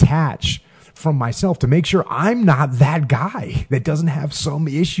 detach from myself to make sure I'm not that guy that doesn't have some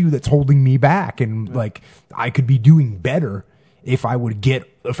issue that's holding me back. And like, I could be doing better if I would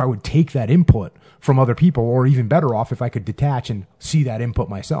take that input from other people, or even better off if I could detach and see that input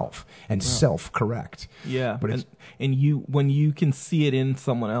myself and self-correct. Yeah. But when you can see it in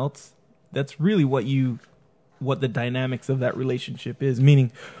someone else, that's really what the dynamics of that relationship is.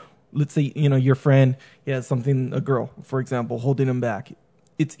 Meaning, let's say, your friend has a girl, for example, holding him back.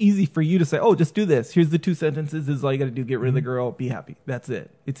 It's easy for you to say, just do this. Here's the 2 sentences. This is all you got to do. Get rid of the girl. Be happy. That's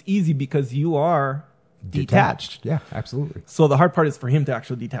it. It's easy because you are detached. Yeah, absolutely. So the hard part is for him to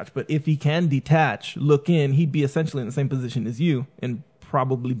actually detach. But if he can detach, look in, he'd be essentially in the same position as you and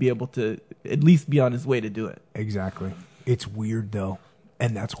probably be able to at least be on his way to do it. Exactly. It's weird, though.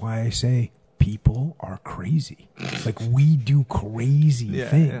 And that's why I say people are crazy. Like, we do crazy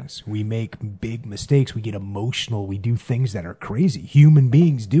things. Yeah. We make big mistakes. We get emotional. We do things that are crazy. Human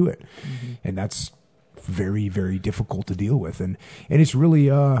beings do it. Mm-hmm. And that's very, very difficult to deal with. And it's really,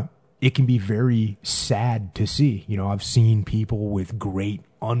 it can be very sad to see. I've seen people with great,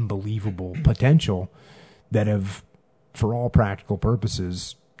 unbelievable potential that have, for all practical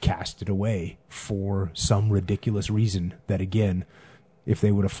purposes, cast it away for some ridiculous reason that, again, if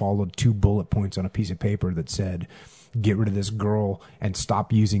they would have followed 2 bullet points on a piece of paper that said, get rid of this girl and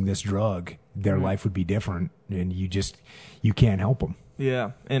stop using this drug, their life would be different. And you can't help them.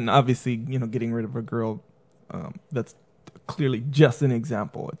 Yeah. And obviously, getting rid of a girl, that's clearly just an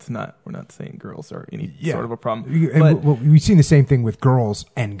example. We're not saying girls are any sort of a problem. But we've seen the same thing with girls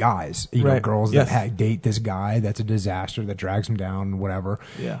and guys. Girls that date this guy that's a disaster, that drags them down, whatever.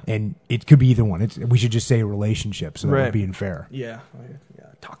 Yeah. And it could be either one. We should just say relationship, so that we're being fair. Yeah.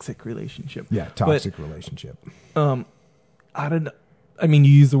 Toxic relationship. Yeah, toxic relationship. You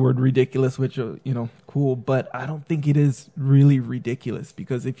use the word ridiculous, which cool, but I don't think it is really ridiculous,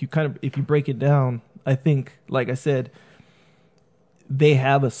 because if you break it down, I think, like I said, they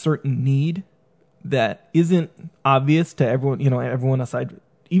have a certain need that isn't obvious to everyone, everyone aside.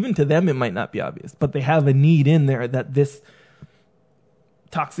 Even to them, it might not be obvious, but they have a need in there that this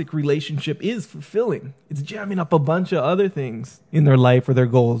toxic relationship is fulfilling. It's jamming up a bunch of other things in their life or their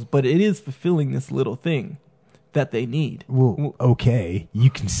goals, but it is fulfilling this little thing that they need. Well, okay, you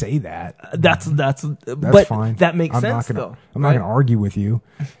can say that. That's That's fine. That makes I'm sense, not gonna, though. I'm not going to argue with you.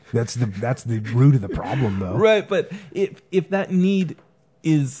 That's the root of the problem, though. Right, but if that need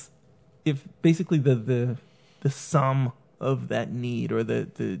is, if basically the sum of that need, or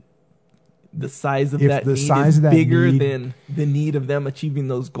the size of If that the need size is of that bigger need- than the need of them achieving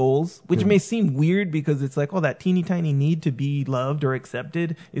those goals, which may seem weird because it's like, oh, that teeny tiny need to be loved or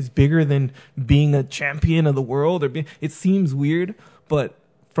accepted is bigger than being a champion of the world, it seems weird, but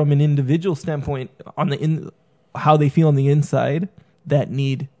from an individual standpoint, how they feel on the inside, that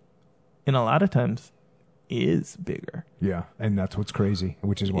need, in a lot of times, is bigger. Yeah, and that's what's crazy,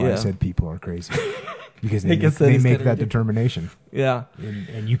 which is why Yeah. I said people are crazy. Because I they guess that make is kinda that ridiculous. determination, Yeah.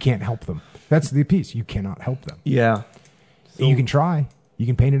 and you can't help them. That's the piece. You cannot help them. Yeah. You can try. You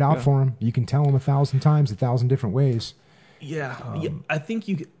can paint it out Yeah. for them. You can tell them 1,000 times, 1,000 different ways. Yeah, I think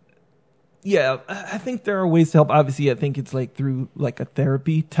you. Yeah, I think there are ways to help. Obviously, I think it's like through like a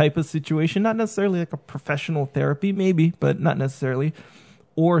therapy type of situation, not necessarily like a professional therapy, maybe, but not necessarily,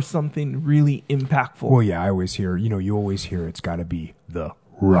 or something really impactful. Well, yeah, I always hear, you always hear it's got to be the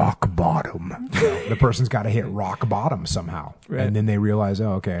rock bottom. The person's got to hit rock bottom somehow. Right. And then they realize,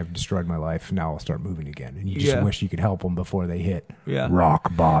 oh, okay, I've destroyed my life. Now I'll start moving again. And you just Yeah. wish you could help them before they hit Yeah.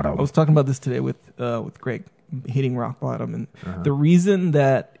 rock bottom. I was talking about this today with Greg, hitting rock bottom, and the reason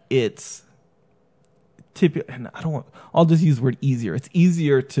that it's and I'll just use the word easier. It's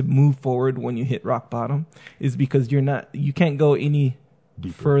easier to move forward when you hit rock bottom is because you can't go any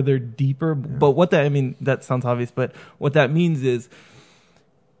further deeper. Yeah. But that sounds obvious, but what that means is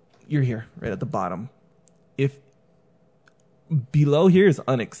you're here right at the bottom. If below here is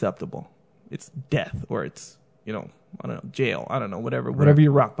unacceptable, it's death, or it's, I don't know, jail. I don't know, whatever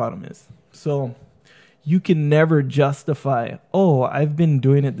your rock bottom is. So you can never justify, oh, I've been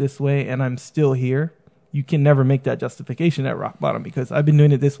doing it this way and I'm still here. You can never make that justification at rock bottom because I've been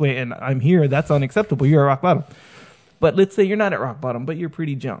doing it this way and I'm here. That's unacceptable. You're at rock bottom. But let's say you're not at rock bottom, but you're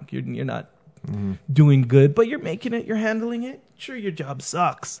pretty junk. You're not doing good, but you're making it. You're handling it. Sure, your job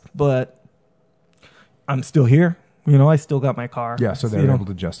sucks, but I'm still here. I still got my car. Yeah, so they're able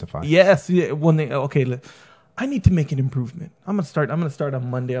to justify. Yes. Yeah, I need to make an improvement. I'm gonna start on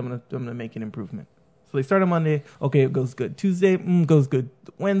Monday. I'm gonna make an improvement. So they start on Monday. Okay, it goes good. Tuesday goes good.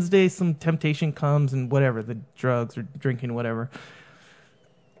 Wednesday, some temptation comes and whatever, the drugs or drinking, whatever.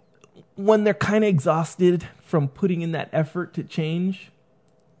 When they're kind of exhausted from putting in that effort to change,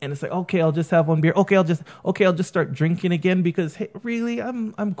 and it's like, okay, I'll just have one beer. Okay, I'll just start drinking again because hey, really,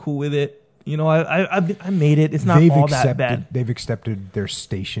 I'm cool with it. I made it. It's not that bad. They've accepted their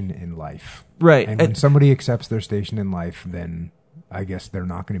station in life. Right. And when somebody accepts their station in life, then I guess they're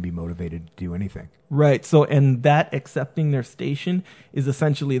not going to be motivated to do anything. Right. So, and that accepting their station is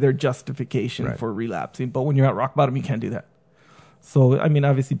essentially their justification for relapsing. But when you're at rock bottom, you can't do that. So,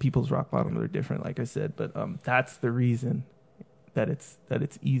 obviously people's rock bottoms are different, like I said, but that's the reason that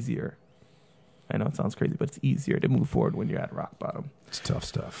it's easier. I know it sounds crazy, but it's easier to move forward when you're at rock bottom. It's tough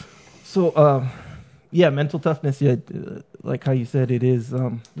stuff. So, mental toughness, like how you said, it is,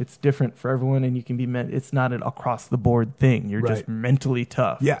 it's different for everyone, and you can be it's not an across the board thing. You're just mentally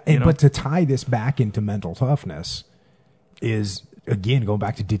tough. Yeah, but to tie this back into mental toughness is, again, going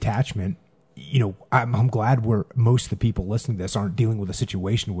back to detachment. I'm glad most of the people listening to this aren't dealing with a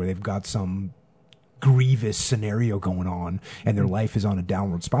situation where they've got some grievous scenario going on and their life is on a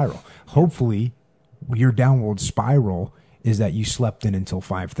downward spiral. Hopefully, your downward spiral is that you slept in until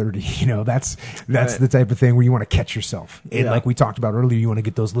 5:30. That's the type of thing where you want to catch yourself. And like we talked about earlier, you want to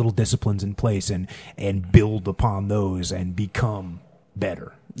get those little disciplines in place and build upon those and become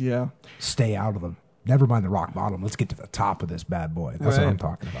better. Yeah. Stay out of them. Never mind the rock bottom. Let's get to the top of this bad boy. That's what I'm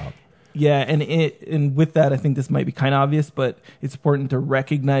talking about. Yeah, and with that, I think this might be kind of obvious, but it's important to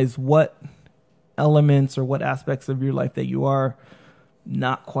recognize what elements or what aspects of your life that you are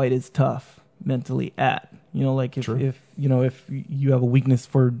not quite as tough mentally at. If you have a weakness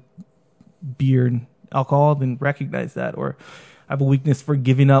for beer and alcohol, then recognize that. Or I have a weakness for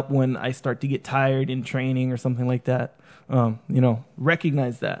giving up when I start to get tired in training or something like that.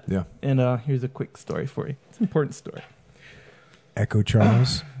 Recognize that. Yeah. And here's a quick story for you. It's an important story. Echo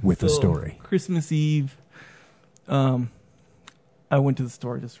Charles with a story. Christmas Eve, I went to the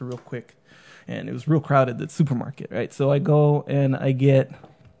store just real quick, and it was real crowded, the supermarket, right? So I go and I get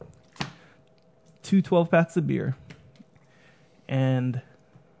 2 12-packs of beer and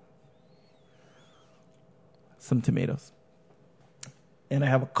some tomatoes. And I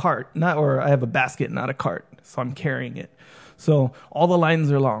have a cart, I have a basket, not a cart, so I'm carrying it. So all the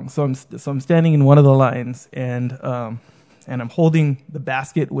lines are long. So I'm standing in one of the lines, and I'm holding the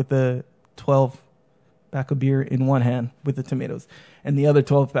basket with the 12 pack of beer in one hand with the tomatoes, and the other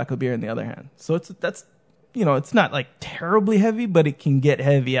 12 pack of beer in the other hand. So that's it's not like terribly heavy, but it can get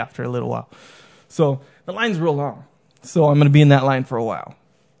heavy after a little while. So the line's real long. So I'm going to be in that line for a while.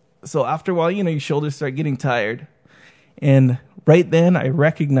 So after a while, your shoulders start getting tired. And right then I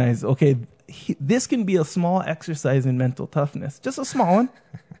recognize, okay, this can be a small exercise in mental toughness. Just a small one.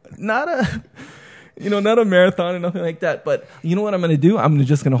 Not a marathon or nothing like that. But you know what I'm going to do? I'm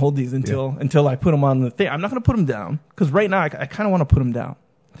just going to hold these until I put them on the thing. I'm not going to put them down because right now I kind of want to put them down.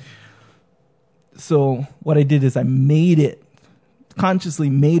 So what I did is I consciously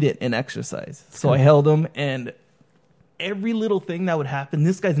made it an exercise. So I held them, and every little thing that would happen,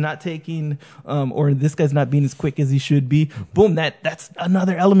 this guy's not taking, or this guy's not being as quick as he should be. Boom, that's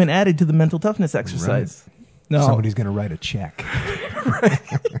another element added to the mental toughness exercise. Right. No. Somebody's going to write a check. Right.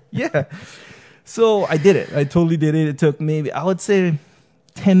 Yeah. So I did it. I totally did it. It took maybe, I would say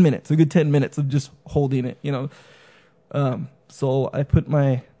 10 minutes, a good 10 minutes of just holding it, So I put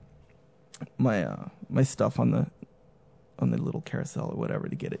my stuff on the little carousel or whatever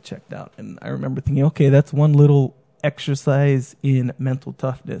to get it checked out. And I remember thinking, okay, that's one little exercise in mental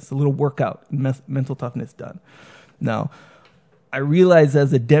toughness, a little workout in mental toughness done. Now, I realize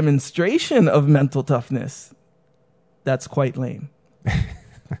as a demonstration of mental toughness, that's quite lame.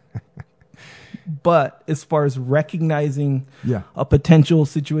 But as far as recognizing a potential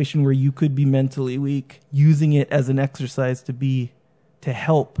situation where you could be mentally weak, using it as an exercise to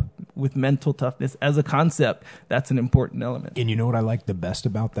help with mental toughness as a concept, that's an important element. And you know what I like the best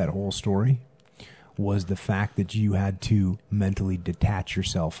about that whole story? Was the fact that you had to mentally detach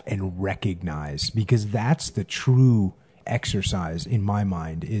yourself and recognize, because that's the true exercise in my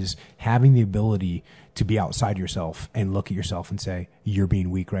mind, is having the ability to be outside yourself and look at yourself and say, you're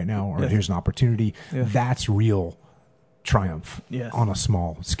being weak right now, or here's an opportunity. Yeah. That's real triumph on a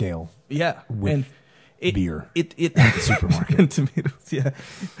small scale. Yeah. With beer at the supermarket. And tomatoes, yeah.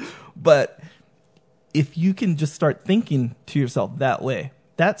 But if you can just start thinking to yourself that way,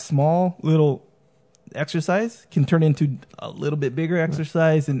 that small little exercise can turn into a little bit bigger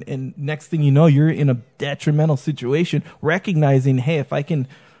exercise, and next thing you know, you're in a detrimental situation, recognizing, hey, if I can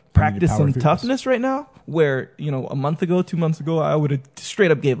practice some toughness right now, where a month ago, 2 months ago, I would have straight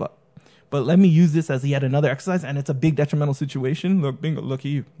up gave up. But let me use this as yet another exercise, and it's a big detrimental situation. Look, bingo, look at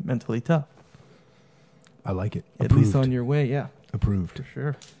you, mentally tough. I like it. At least on your way, yeah. Approved. For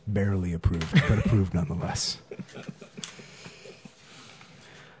sure. Barely approved, but approved nonetheless.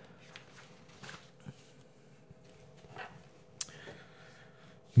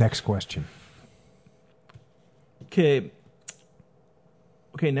 Next question. Okay,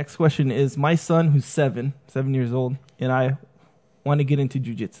 next question is, my son, who's 7 years old, and I want to get into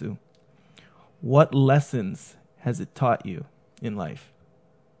jiu-jitsu. What lessons has it taught you in life?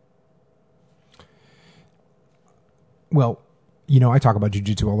 Well, I talk about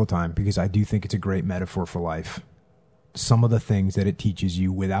jiu-jitsu all the time because I do think it's a great metaphor for life. Some of the things that it teaches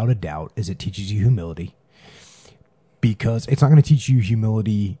you, without a doubt, is it teaches you humility. Because it's not going to teach you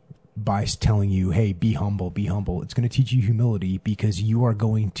humility by telling you, hey, be humble, be humble. It's going to teach you humility because you are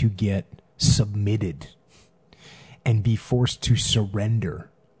going to get submitted and be forced to surrender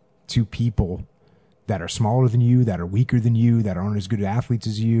to people that are smaller than you, that are weaker than you, that aren't as good athletes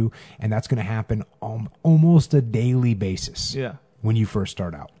as you. And that's going to happen on almost a daily basis when you first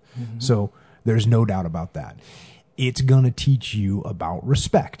start out. Mm-hmm. So there's no doubt about that. It's going to teach you about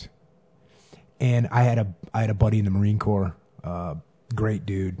respect. And I had a buddy in the Marine Corps, great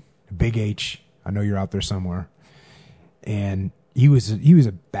dude, Big H. I know you're out there somewhere. And he was a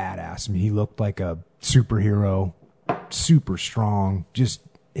badass. I mean, he looked like a superhero, super strong.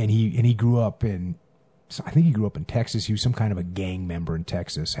 And he grew up in, I think he grew up in Texas. He was some kind of a gang member in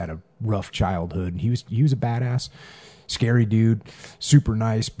Texas. Had a rough childhood. He was a badass, scary dude, super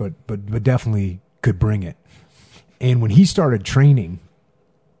nice, but definitely could bring it. And when he started training,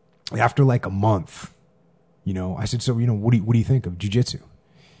 after like a month, I said, so, what do you think of jiu-jitsu?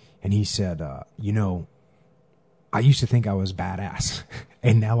 And he said, I used to think I was badass,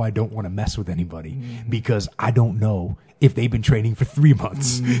 and now I don't want to mess with anybody because I don't know if they've been training for 3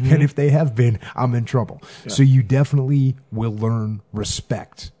 months. And if they have been, I'm in trouble. Yeah. So you definitely will learn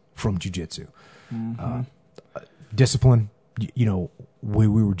respect from jiu-jitsu. Discipline, we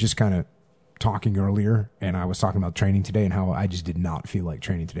were just kind of talking earlier, and I was talking about training today and how I just did not feel like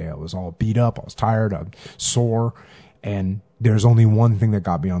training today. I was all beat up. I was tired. I'm sore. And there's only one thing that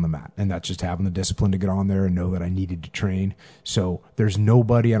got me on the mat, and that's just having the discipline to get on there and know that I needed to train. So there's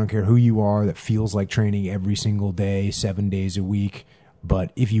nobody, I don't care who you are, that feels like training every single day, 7 days a week.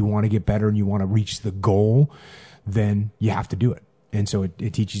 But if you want to get better and you want to reach the goal, then you have to do it. And so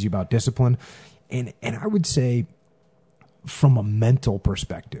it teaches you about discipline. And I would say from a mental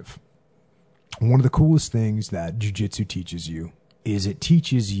perspective, one of the coolest things that jiu-jitsu teaches you is it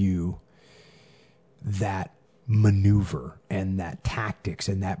teaches you that maneuver and that tactics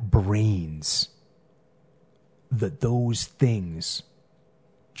and that brains, that those things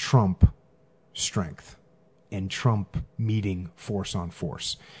trump strength and trump meeting force on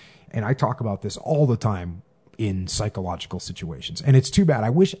force. And I talk about this all the time in psychological situations. And it's too bad.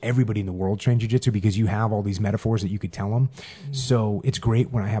 I wish everybody in the world trained jiu-jitsu because you have all these metaphors that you could tell them. So it's great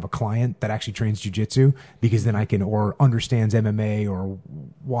when I have a client that actually trains jiu-jitsu because then I can, or understands MMA or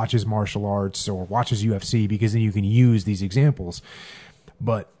watches martial arts or watches UFC, because then you can use these examples.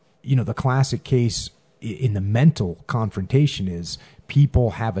 But, you know, the classic case in the mental confrontation is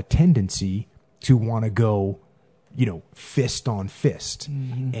people have a tendency to want to go, you know, fist on fist.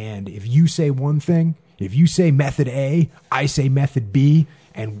 And if you say one thing, if you say method A, I say method B,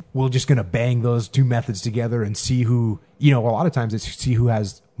 and we're just going to bang those two methods together and see who, you know, a lot of times it's see who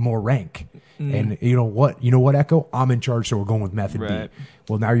has more rank. And you know what, Echo? I'm in charge, so we're going with method B.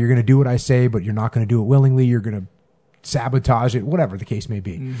 Well, now you're going to do what I say, but you're not going to do it willingly. You're going to sabotage it, whatever the case may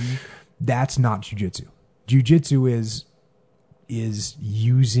be. That's not jiu-jitsu. Jiu-jitsu is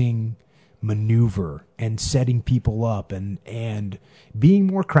using maneuver and setting people up and being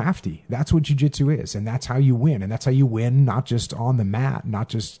more crafty. That's what jiu-jitsu is. And that's how you win. And that's how you win, not just on the mat,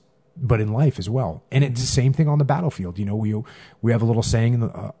 but in life as well. And it's the same thing on the battlefield. You know, we have a little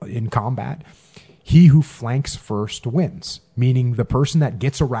saying in combat, he who flanks first wins, meaning the person that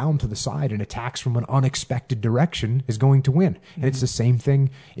gets around to the side and attacks from an unexpected direction is going to win. And it's the same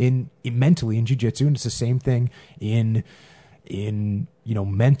thing in mentally in jiu-jitsu, and it's the same thing in you know,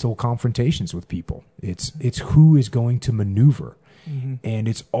 mental confrontations with people. It's who is going to maneuver. And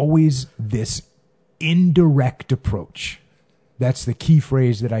it's always this indirect approach. That's the key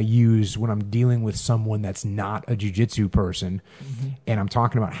phrase that I use when I'm dealing with someone that's not a jiu-jitsu person. And I'm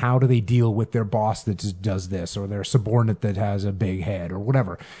talking about how do they deal with their boss that just does this, or their subordinate that has a big head or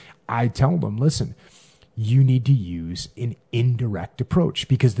whatever. I tell them, listen, you need to use an indirect approach,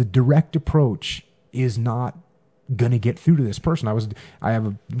 because the direct approach is not going to get through to this person. I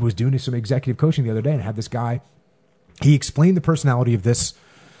was doing some executive coaching the other day and had this guy, he explained the personality of this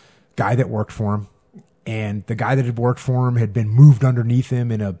guy that worked for him. And the guy that had worked for him had been moved underneath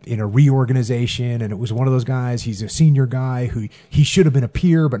him in a reorganization. And it was one of those guys, he's a senior guy who he should have been a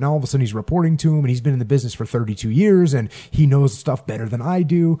peer, but now all of a sudden he's reporting to him, and he's been in the business for 32 years and he knows stuff better than I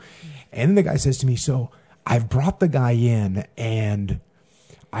do. And then the guy says to me, so I've brought the guy in and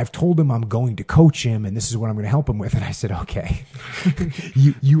I've told him I'm going to coach him and this is what I'm going to help him with. And I said, okay,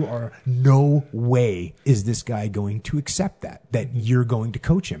 you are no way is this guy going to accept that you're going to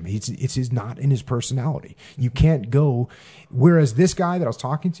coach him. It's not in his personality. You can't go. Whereas this guy that I was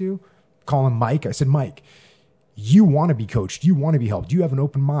talking to, call him Mike. I said, Mike, you want to be coached. You want to be helped. You have an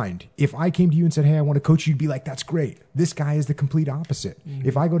open mind. If I came to you and said, hey, I want to coach you, you'd be like, that's great. This guy is the complete opposite.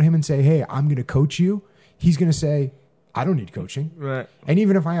 If I go to him and say, hey, I'm going to coach you, he's going to say, I don't need coaching. Right. And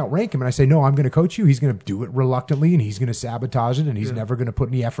even if I outrank him and I say, no, I'm going to coach you, he's going to do it reluctantly and he's going to sabotage it and he's never going to put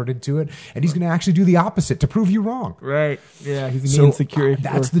any effort into it. And he's going to actually do the opposite to prove you wrong. Right. Yeah. He's going to be insecure.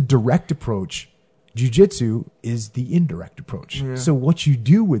 That's the direct approach. Jiu-jitsu is the indirect approach. Yeah. So what you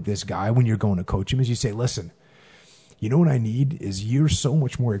do with this guy when you're going to coach him is you say, listen, you know what I need is you're so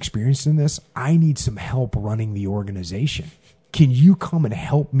much more experienced in this. I need some help running the organization. Can you come and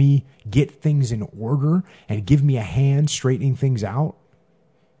help me get things in order and give me a hand straightening things out?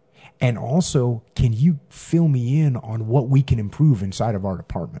 And also, can you fill me in on what we can improve inside of our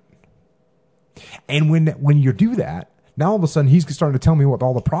department? And when you do that, now all of a sudden he's starting to tell me what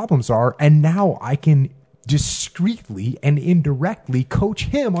all the problems are, and now I can discreetly and indirectly coach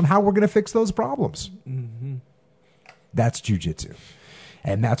him on how we're going to fix those problems. That's jiu-jitsu.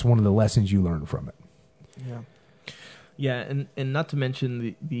 And that's one of the lessons you learn from it. Yeah. Yeah, and not to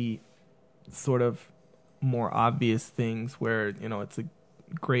mention the sort of more obvious things where, you know, it's a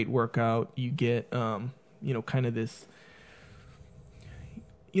great workout. You get, you know, kind of this,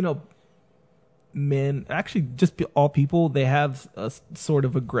 you know, men, actually just all people, they have a sort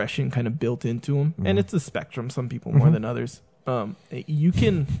of aggression kind of built into them. And it's a spectrum, some people more than others. You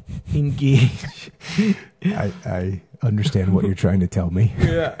can engage. I understand what you're trying to tell me.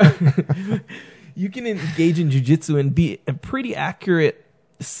 Yeah. You can engage in jiu-jitsu and be a pretty accurate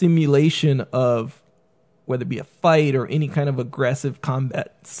simulation of whether it be a fight or any kind of aggressive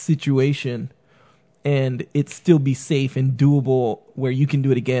combat situation, and it still be safe and doable where you can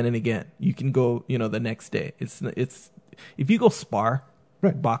do it again and again. You can go, the next day. It's if you go spar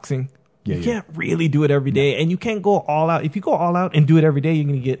boxing, you can't really do it every day, and you can't go all out. If you go all out and do it every day, you're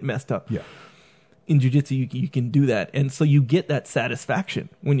going to get messed up. Yeah. In jiu-jitsu, you can do that, and so you get that satisfaction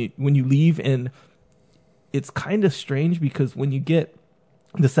when you leave, and it's kind of strange because when you get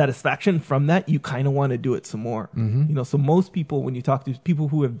the satisfaction from that, you kind of want to do it some more. Mm-hmm. So most people, when you talk to people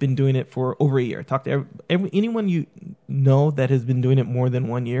who have been doing it for over a year, talk to anyone you know that has been doing it more than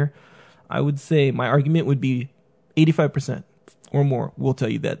 1 year, I would say my argument would be 85% or more will tell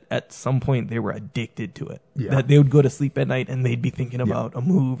you that at some point they were addicted to it. Yeah. That they would go to sleep at night and they'd be thinking about a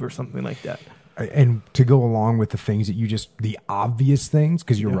move or something like that. And to go along with the things that the obvious things,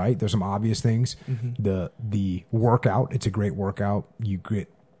 because you're right, there's some obvious things. Mm-hmm. The workout, it's a great workout. You get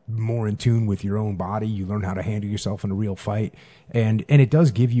more in tune with your own body. You learn how to handle yourself in a real fight. And it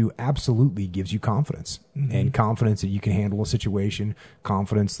does absolutely gives you confidence. Mm-hmm. And confidence that you can handle a situation,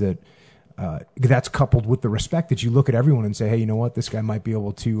 confidence that that's coupled with the respect that you look at everyone and say, hey, you know what, this guy might be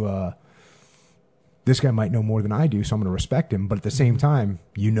able to, this guy might know more than I do, so I'm going to respect him. But at the same time,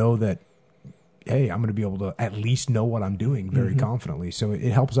 you know that, hey, I'm going to be able to at least know what I'm doing very confidently. So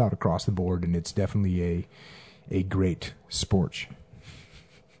it helps out across the board, and it's definitely a great sport.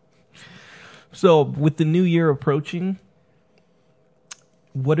 So with the new year approaching,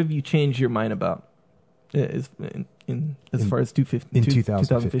 what have you changed your mind about as far as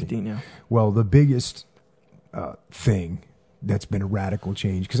 2015? Yeah. Well, the biggest thing that's been a radical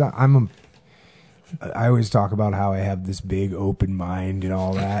change, because I always talk about how I have this big open mind and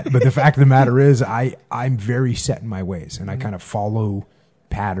all that. But the fact of the matter is I'm very set in my ways, and I kind of follow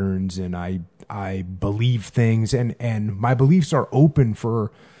patterns, and I believe things, and my beliefs are open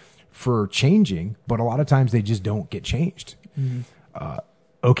for changing, but a lot of times they just don't get changed. Mm-hmm.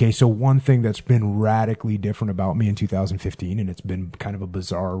 Okay, so one thing that's been radically different about me in 2015, and it's been kind of a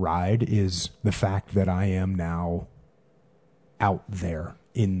bizarre ride, is the fact that I am now out there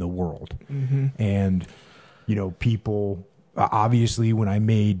in the world. Mm-hmm. And, people, obviously when I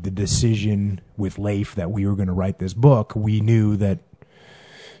made the decision with Leif that we were going to write this book, we knew that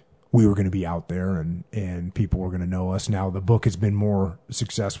we were going to be out there and people were going to know us. Now the book has been more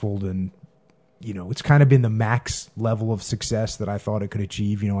successful than, it's kind of been the max level of success that I thought it could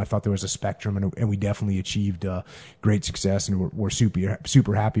achieve. I thought there was a spectrum, and we definitely achieved great success, and we're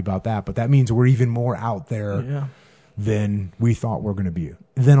super happy about that. But that means we're even more out there than we thought we're going to be.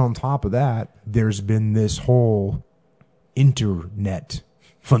 Then on top of that, there's been this whole internet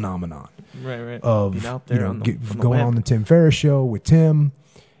phenomenon, of being out there going on the Tim Ferriss show with Tim,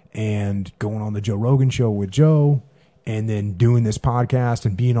 and going on the Joe Rogan show with Joe, and then doing this podcast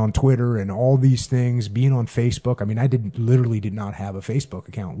and being on Twitter and all these things, being on Facebook. I mean, I literally did not have a Facebook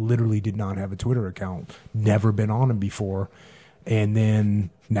account, literally did not have a Twitter account, never been on them before. And then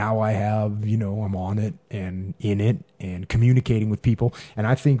now I have, I'm on it and in it and communicating with people. And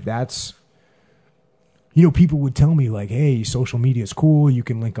I think that's, people would tell me like, hey, social media is cool. You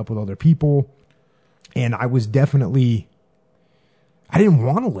can link up with other people. And I was definitely, I didn't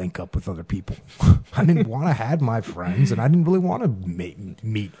want to link up with other people. I didn't want to have my friends, and I didn't really want to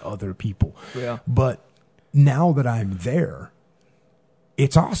meet other people. Yeah. But now that I'm there,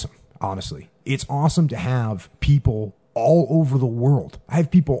 it's awesome, honestly. It's awesome to have people all over the world. I have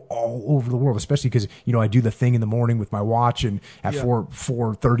people all over the world, especially because, I do the thing in the morning with my watch, and at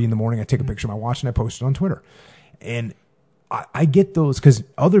 4:30 in the morning, I take a picture of my watch and I post it on Twitter. And I get those because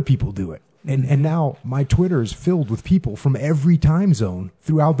other people do it. And now my Twitter is filled with people from every time zone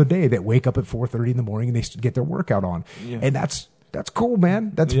throughout the day that wake up at 4:30 in the morning and they get their workout on. Yeah. And that's cool,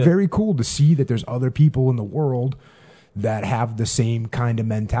 man. That's very cool to see that there's other people in the world that have the same kind of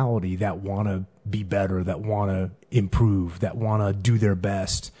mentality, that want to be better, that want to improve, that want to do their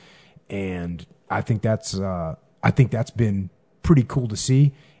best. And I think that's been pretty cool to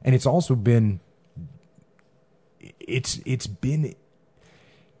see. And it's also been, it's been,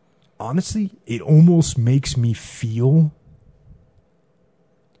 honestly, it almost makes me feel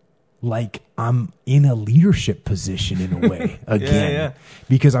like I'm in a leadership position in a way again,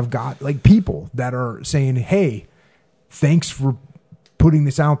 because I've got like people that are saying, hey, thanks for putting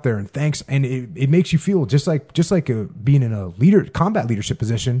this out there, and thanks. And it makes you feel just like being in a combat leadership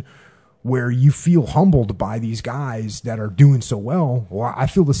position where you feel humbled by these guys that are doing so well. Well, I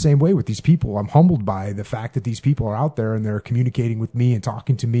feel the same way with these people. I'm humbled by the fact that these people are out there and they're communicating with me and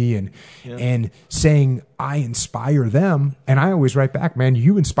talking to me and saying I inspire them. And I always write back, man,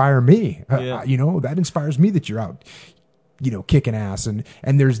 you inspire me. That inspires me that you're out. kicking ass. And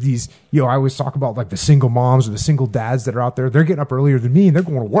there's these, I always talk about like the single moms or the single dads that are out there. They're getting up earlier than me and they're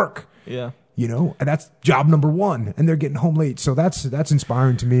going to work. Yeah. And that's job number one, and they're getting home late. So that's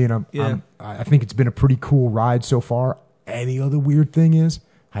inspiring to me, and I think it's been a pretty cool ride so far. Any other weird thing is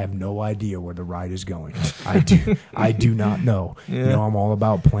I have no idea where the ride is going. I do not know. Yeah. I'm all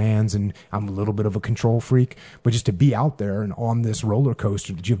about plans, and I'm a little bit of a control freak. But just to be out there and on this roller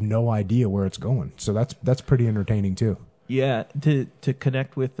coaster that you have no idea where it's going, so that's pretty entertaining too. Yeah, to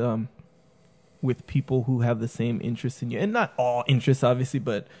connect with people who have the same interests in you, and not all interests, obviously,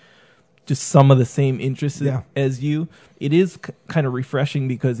 but just some of the same interests as you. It is kind of refreshing,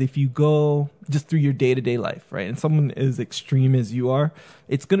 because if you go just through your day-to-day life, right, and someone as extreme as you are,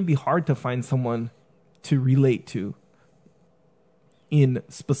 it's going to be hard to find someone to relate to in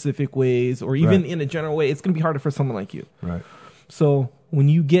specific ways, or even in a general way. It's going to be harder for someone like you. Right. So when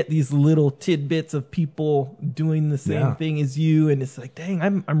you get these little tidbits of people doing the same thing as you, and it's like, dang,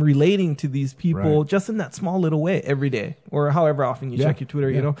 I'm relating to these people just in that small little way every day, or however often you check your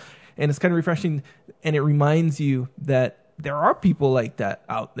Twitter, and it's kind of refreshing, and it reminds you that there are people like that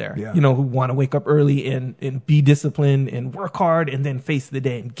out there, who want to wake up early and be disciplined and work hard and then face the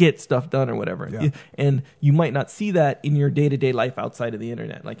day and get stuff done or whatever. Yeah. And you might not see that in your day-to-day life outside of the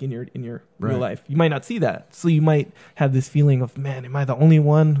internet, like in your real life. You might not see that. So you might have this feeling of, man, am I the only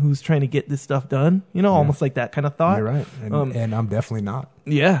one who's trying to get this stuff done? Almost like that kind of thought. You're right. And I'm definitely not.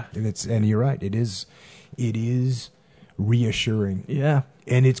 Yeah. And you're right. It is reassuring. Yeah.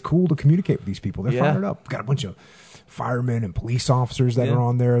 And it's cool to communicate with these people. They're fired up. Got a bunch of firemen and police officers that are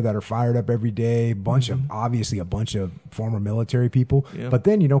on there that are fired up every day. Obviously a bunch of former military people. Yeah. But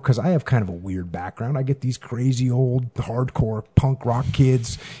then, because I have kind of a weird background, I get these crazy old hardcore punk rock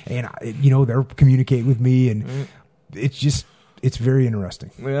kids, and they're communicating with me, and it's very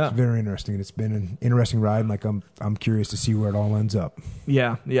interesting. Yeah. It's very interesting. And it's been an interesting ride. Like I'm curious to see where it all ends up.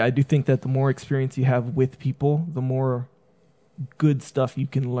 Yeah. Yeah. I do think that the more experience you have with people, the more good stuff you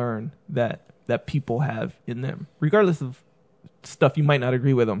can learn that people have in them, regardless of stuff you might not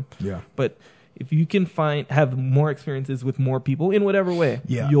agree with them. Yeah. But if you can have more experiences with more people in whatever way,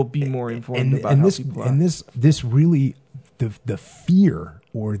 you'll be more informed about how people are. And this really, the fear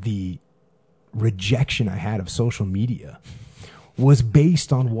or the rejection I had of social media was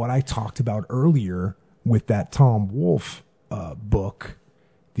based on what I talked about earlier with that Tom Wolfe book,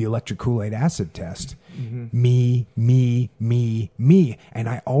 The Electric Kool-Aid Acid Test. Mm-hmm. Me. And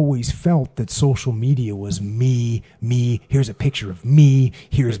I always felt that social media was me. Here's a picture of me.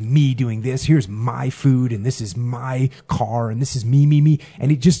 Here's me doing this. Here's my food. And this is my car. And this is me. And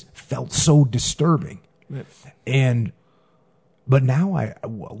it just felt so disturbing. Right. But now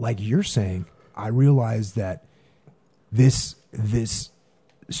like you're saying, I realize that this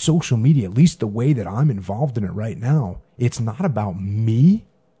social media, at least the way that I'm involved in it right now, it's not about me.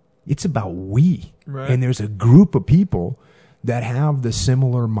 It's about we. Right. And there's a group of people that have the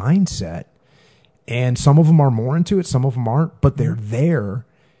similar mindset, and some of them are more into it, some of them aren't, but they're there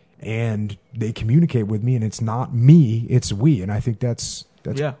and they communicate with me, and it's not me, it's we. And I think that's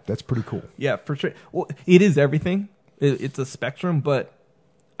pretty cool. Yeah, for sure. Well, it is everything. It's a spectrum, but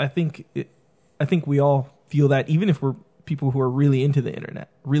I think we all feel that, even if we're people who are really into the internet,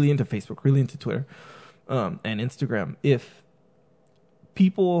 really into Facebook, really into Twitter, and Instagram. If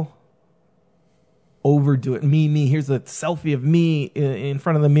people overdo it, me, here's a selfie of me in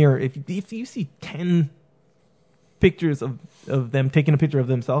front of the mirror. If you see 10 pictures of them taking a picture of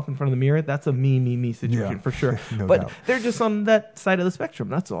themselves in front of the mirror, that's a me situation for sure. No but doubt. They're just on that side of the spectrum.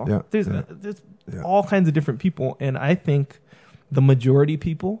 That's all. Yeah, there's all kinds of different people, and I think the majority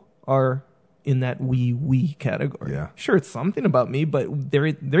people are in that we category. Yeah. Sure, it's something about me, but there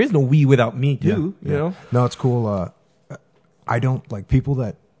is no we without me too. You know. No, it's cool. I don't like people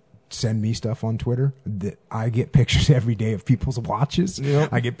that send me stuff on Twitter. That I get pictures every day of people's watches. Yep.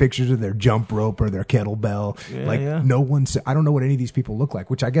 I get pictures of their jump rope or their kettlebell. No one. I don't know what any of these people look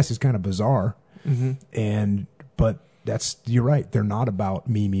like, which I guess is kind of bizarre. Mm-hmm. But you're right. They're not about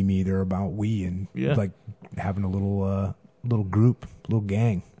me. They're about we, and like having a little group, little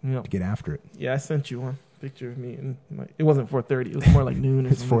gang to get after it. Yeah, I sent you one picture of me, and it wasn't 4:30. It was more like noon.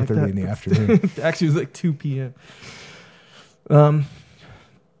 It's 4:30 in the afternoon. Actually, it was like 2 p.m.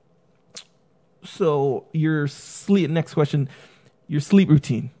 So your sleep. Next question: your sleep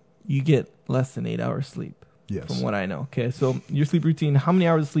routine. You get less than 8 hours sleep. Yes, from what I know. Okay, so your sleep routine. How many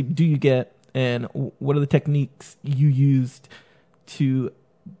hours of sleep do you get, and what are the techniques you used to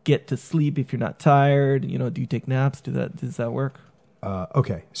get to sleep if you're not tired? Do you take naps? Does that work?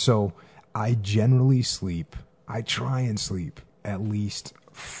 Okay, so I generally sleep. I try and sleep at least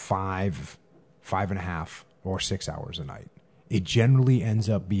 5.5 or 6 hours a night. It generally ends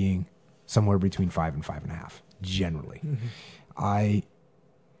up being somewhere between 5 and 5.5. Generally, I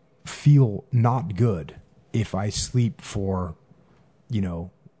feel not good if I sleep for,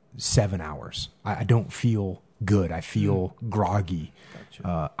 7 hours. I don't feel good. I feel groggy.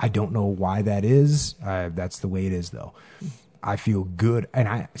 Gotcha. I don't know why that is. That's the way it is, though. I feel good,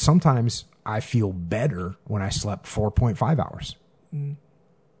 and sometimes I feel better when I slept 4.5 hours,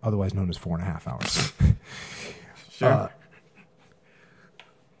 otherwise known as 4.5 hours. Sure.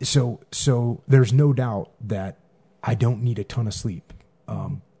 So there's no doubt that I don't need a ton of sleep.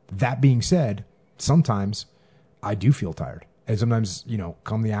 That being said, sometimes I do feel tired. And sometimes,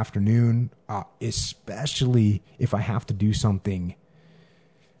 come the afternoon, especially if I have to do something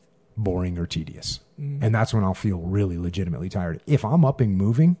boring or tedious. And that's when I'll feel really legitimately tired. If I'm up and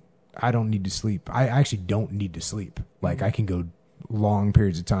moving, I don't need to sleep. I actually don't need to sleep. Like I can go long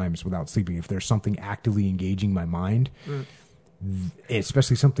periods of times without sleeping. If there's something actively engaging my mind,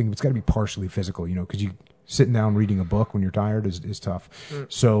 especially something that's got to be partially physical, because you sitting down reading a book when you're tired is tough.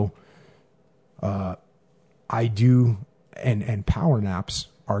 So I do, and power naps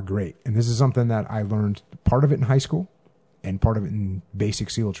are great. And this is something that I learned, part of it in high school and part of it in basic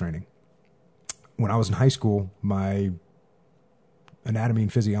SEAL training. When I was in high school, my anatomy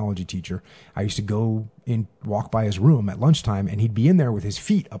and physiology teacher, I used to go and walk by his room at lunchtime, and he'd be in there with his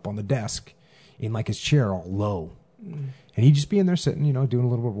feet up on the desk in like his chair all low. And he'd just be in there sitting, doing a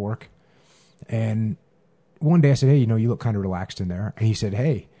little bit of work. And one day I said, hey, you look kind of relaxed in there. And he said,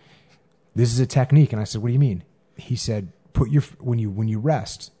 hey, this is a technique. And I said, what do you mean? He said, when you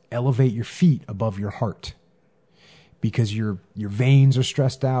rest, elevate your feet above your heart, because your veins are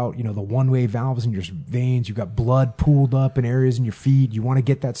stressed out. The one-way valves in your veins, you've got blood pooled up in areas in your feet. You want to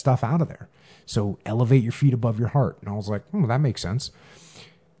get that stuff out of there. So elevate your feet above your heart. And I was like, that makes sense.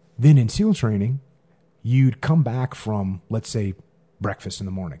 Then in SEAL training, you'd come back from, let's say, breakfast in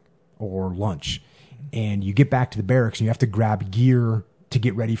the morning or lunch, and you get back to the barracks and you have to grab gear to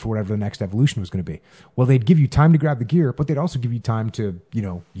get ready for whatever the next evolution was going to be. Well, they'd give you time to grab the gear, but they'd also give you time to,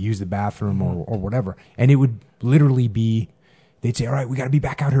 use the bathroom or whatever. And it would literally be, they'd say, all right, we got to be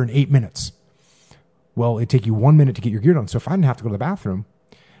back out here in 8 minutes. Well, it'd take you 1 minute to get your gear done. So if I didn't have to go to the bathroom,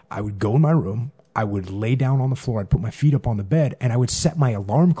 I would go in my room, I would lay down on the floor, I'd put my feet up on the bed, and I would set my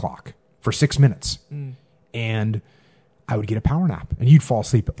alarm clock for 6 minutes. And I would get a power nap, and you'd fall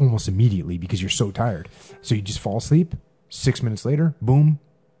asleep almost immediately because you're so tired. So you just fall asleep. 6 minutes later, boom,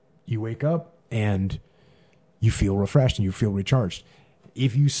 you wake up and you feel refreshed and you feel recharged.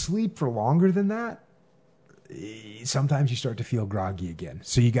 If you sleep for longer than that, sometimes you start to feel groggy again.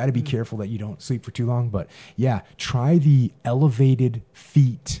 So you got to be careful that you don't sleep for too long. But yeah, try the elevated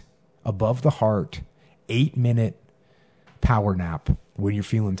feet above the heart, 8-minute power nap when you're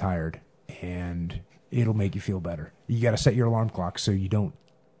feeling tired, and it'll make you feel better. You got to set your alarm clock so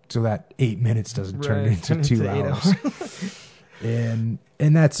that 8 minutes doesn't turn into 2 hours. and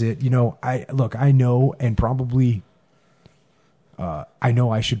that's it. I know, and probably, I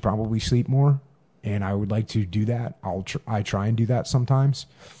know I should probably sleep more, and I would like to do that. I try and do that sometimes.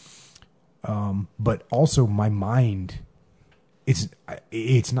 But also my mind,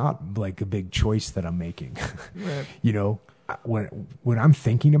 it's not like a big choice that I'm making. Right. When I'm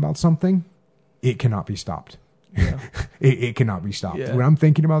thinking about something, it cannot be stopped. Yeah. it cannot be stopped. Yeah. When I'm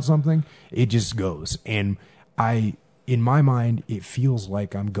thinking about something, it just goes. And in my mind, it feels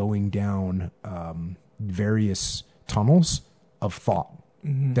like I'm going down various tunnels of thought.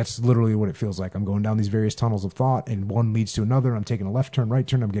 That's literally what it feels like. I'm going down these various tunnels of thought, and one leads to another. I'm taking a left turn, right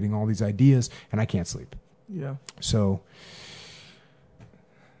turn. I'm getting all these ideas, and I can't sleep. Yeah. So,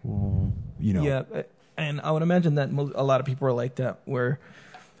 Yeah, and I would imagine that a lot of people are like that, where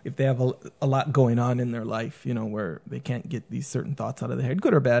if they have a lot going on in their life, where they can't get these certain thoughts out of their head,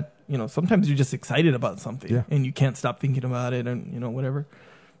 good or bad, sometimes you're just excited about something and you can't stop thinking about it and, whatever.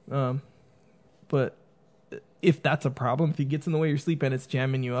 But if that's a problem, if it gets in the way of your sleep and it's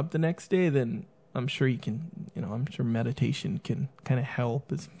jamming you up the next day, then I'm sure you can, I'm sure meditation can kind of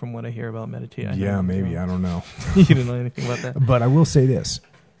help, is from what I hear about meditation. Yeah, maybe. I don't know. You didn't know anything about that. But I will say this.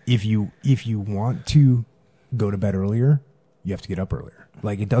 If you want to go to bed earlier, you have to get up earlier.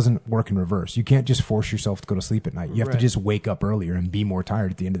 Like, it doesn't work in reverse. You can't just force yourself to go to sleep at night. You have to just wake up earlier and be more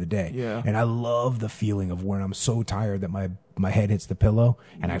tired at the end of the day. Yeah. And I love the feeling of when I'm so tired that my head hits the pillow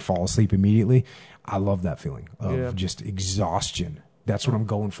and I fall asleep immediately. I love that feeling of just exhaustion. That's what I'm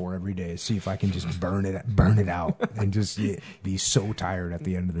going for every day, is see if I can just burn it out and just be so tired at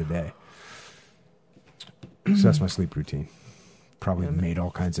the end of the day. So that's my sleep routine. Probably made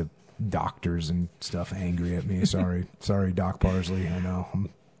all kinds of doctors and stuff angry at me. Sorry, Doc Parsley. I know.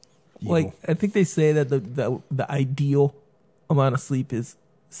 evil. Like, I think they say that the ideal amount of sleep is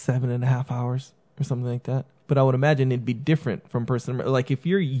 7.5 hours or something like that. But I would imagine it'd be different from person. Like, if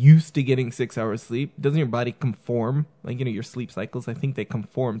you're used to getting 6 hours sleep, doesn't your body conform? Like, your sleep cycles, I think they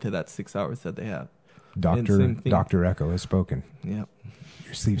conform to that 6 hours that they have. Dr. Echo has spoken. Yep.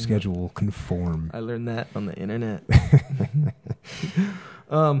 Your sleep schedule will conform. I learned that on the internet.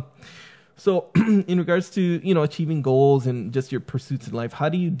 So in regards to, achieving goals and just your pursuits in life, how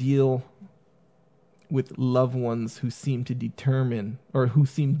do you deal with loved ones who seem determined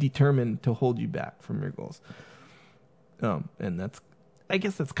to hold you back from your goals? And I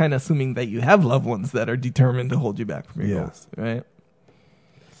guess that's kind of assuming that you have loved ones that are determined to hold you back from your goals, right?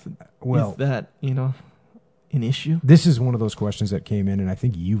 So is that, an issue? This is one of those questions that came in, and I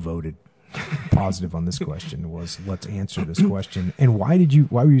think you voted positive on this question. Was let's answer this question. And why did you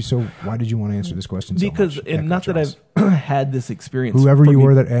want to answer this question so because much? And not Charles. That I've had this experience. Whoever you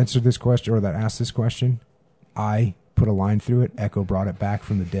were that answered this question or that asked this question, I put a line through it. Echo brought it back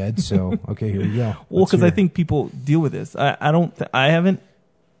from the dead. So okay, here you go. Well, because I think people deal with this. I haven't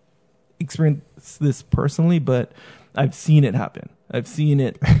experienced this personally, but I've seen it happen. I've seen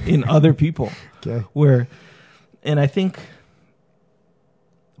it in other people. Okay. And I think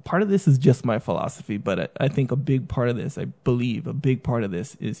part of this is just my philosophy, but I think a big part of this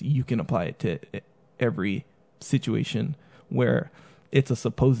is you can apply it to every situation where it's a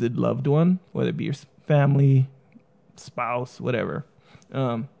supposed loved one, whether it be your family, spouse, whatever,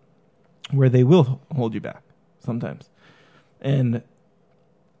 where they will hold you back sometimes. And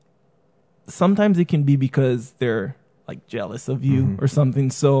sometimes it can be because they're like jealous of you or something.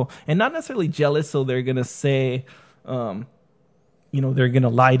 So, and not necessarily jealous. So they're going to say, they're going to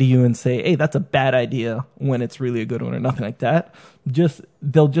lie to you and say, hey, that's a bad idea when it's really a good one or nothing like that.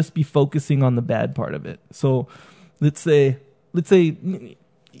 They'll just be focusing on the bad part of it. So let's say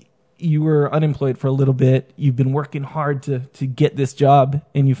you were unemployed for a little bit. You've been working hard to get this job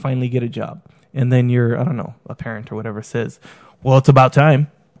and you finally get a job. And then a parent or whatever says, well, it's about time,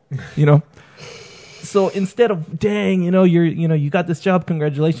 So instead of dang, you got this job,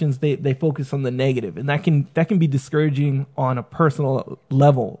 congratulations, they focus on the negative, and that can be discouraging on a personal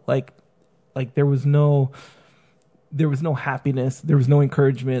level. Like there was no happiness, there was no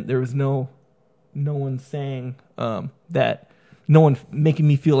encouragement, there was no one saying that, no one making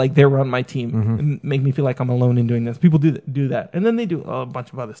me feel like they were on my team and make me feel like I'm alone in doing this. People do that, and then they do a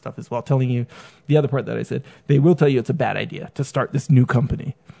bunch of other stuff as well, telling you the other part that I said. They will tell you it's a bad idea to start this new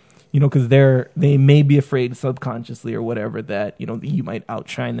company. Because they may be afraid subconsciously or whatever that, you might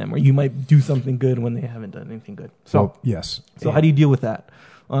outshine them or you might do something good when they haven't done anything good. So, yes. So how do you deal with that?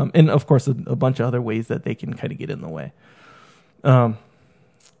 And of course, a bunch of other ways that they can kind of get in the way.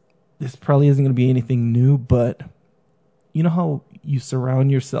 This probably isn't going to be anything new, but you know how you surround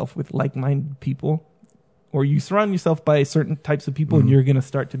yourself with like-minded people, or you surround yourself by certain types of people and you're going to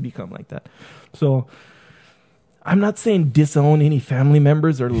start to become like that. So I'm not saying disown any family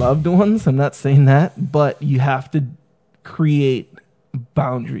members or loved ones. I'm not saying that, but you have to create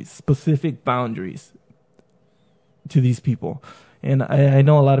boundaries, specific boundaries to these people. And I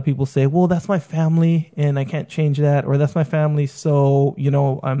know a lot of people say, well, that's my family and I can't change that, or that's my family. So,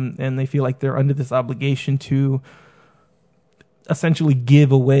 and they feel like they're under this obligation to essentially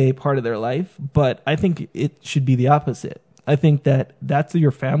give away part of their life. But I think it should be the opposite. I think that that's your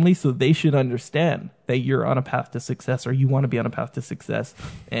family, so they should understand that you're on a path to success, or you want to be on a path to success.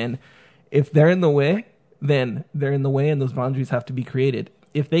 And if they're in the way, then they're in the way, and those boundaries have to be created.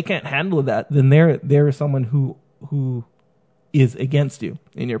 If they can't handle that, then they're someone who is against you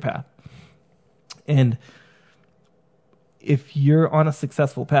in your path. And if you're on a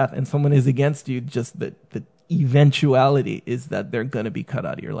successful path and someone is against you, just the eventuality is that they're going to be cut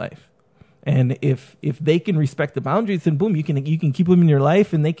out of your life. And if they can respect the boundaries, then boom, you can keep them in your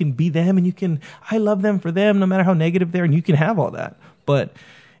life, and they can be them, and I love them for them, no matter how negative they're, and you can have all that. But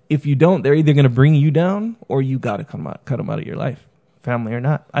if you don't, they're either going to bring you down, or you got to cut them out of your life, family or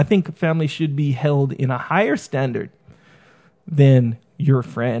not. I think family should be held in a higher standard than your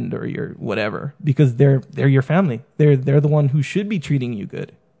friend or your whatever, because they're your family. They're the one who should be treating you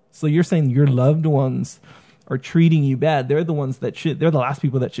good. So you're saying your loved ones are treating you bad. They're the ones they're the last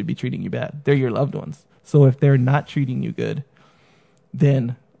people that should be treating you bad. They're your loved ones. So if they're not treating you good,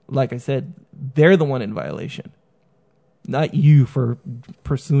 then, like I said, they're the one in violation, not you for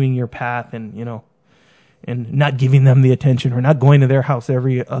pursuing your path and not giving them the attention, or not going to their house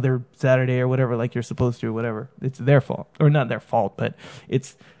every other Saturday or whatever, like you're supposed to, or whatever. It's their fault, or not their fault, but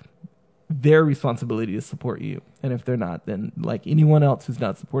it's their responsibility to support you. And if they're not, then like anyone else who's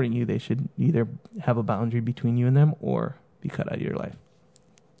not supporting you, they should either have a boundary between you and them or be cut out of your life.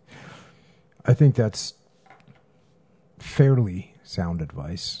 I think that's fairly sound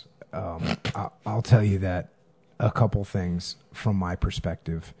advice. I'll tell you that a couple things from my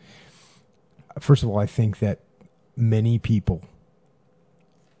perspective. First of all, I think that many people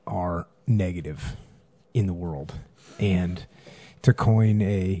are negative in the world. And to coin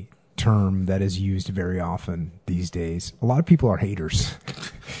a term that is used very often these days, a lot of people are haters.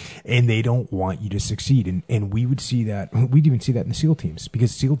 And they don't want you to succeed. And we would see that. We'd even see that in the SEAL teams,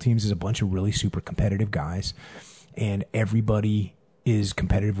 because SEAL teams is a bunch of really super competitive guys, and everybody is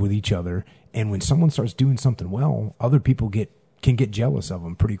competitive with each other. And when someone starts doing something well, other people can get jealous of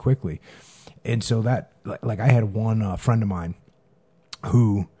them pretty quickly. And so that, like, I had one friend of mine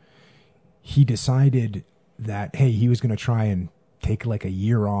who he decided that, hey, he was going to try and take like a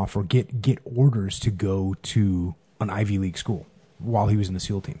year off or get orders to go to an Ivy League school while he was in the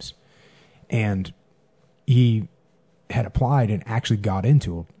SEAL teams. And he had applied and actually got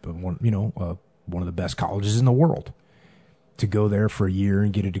into one of the best colleges in the world to go there for a year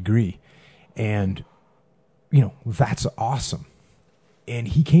and get a degree. And, that's awesome. And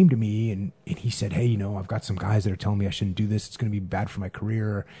he came to me and he said, hey, I've got some guys that are telling me I shouldn't do this. It's going to be bad for my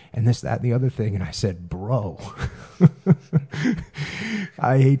career and this, that, and the other thing. And I said, bro,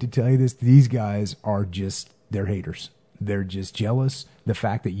 I hate to tell you this. These guys are they're haters. They're just jealous. The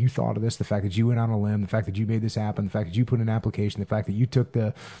fact that you thought of this, the fact that you went on a limb, the fact that you made this happen, the fact that you put in an application, the fact that you took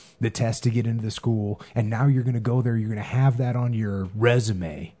the test to get into the school, and now you're going to go there, you're going to have that on your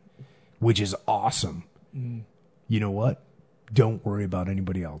resume, which is awesome. Mm. You know what? Don't worry about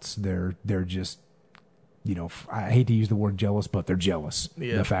anybody else. They're just, I hate to use the word jealous, but they're jealous.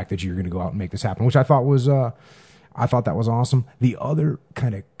 Yeah. The fact that you're going to go out and make this happen, which I thought that was awesome. The other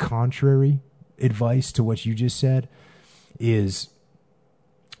kind of contrary advice to what you just said is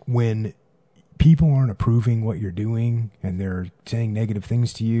when people aren't approving what you're doing and they're saying negative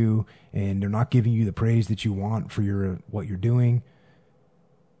things to you and they're not giving you the praise that you want for what you're doing,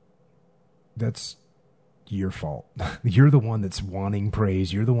 that's your fault. You're the one that's wanting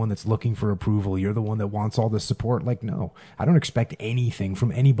praise. You're the one that's looking for approval. You're the one that wants all this support. Like, no, I don't expect anything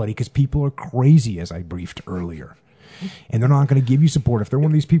from anybody because people are crazy, as I briefed earlier. And they're not going to give you support. If they're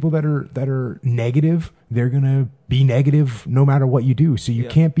one of these people that are negative, they're going to be negative no matter what you do. So you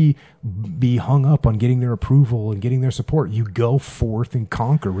can't be hung up on getting their approval and getting their support. You go forth and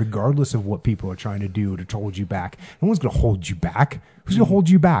conquer regardless of what people are trying to do to hold you back. No one's going to hold you back. Who's going to hold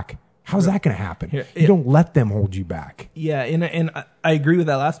you back? How's that going to happen? You don't let them hold you back. Yeah, and I agree with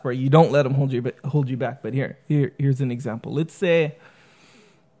that last part. You don't let them hold you back. But here's an example. Let's say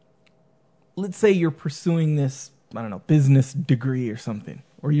you're pursuing this, I don't know, business degree or something,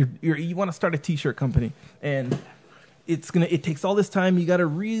 or you want to start a t-shirt company, and it takes all this time. You got to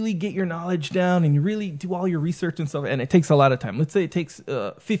really get your knowledge down, and you really do all your research and stuff, and it takes a lot of time. Let's say it takes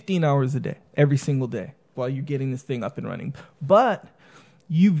 15 hours a day, every single day, while you're getting this thing up and running. But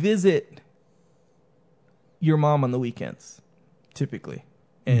you visit your mom on the weekends, typically.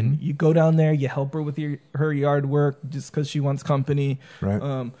 And you go down there, you help her with her yard work just because she wants company.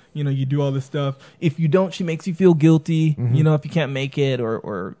 Right. You do all this stuff. If you don't, she makes you feel guilty. If you can't make it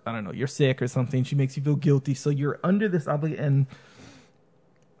or I don't know, you're sick or something, she makes you feel guilty. So you're under this obligation. And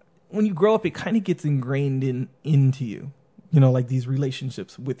when you grow up, it kind of gets ingrained into you, like these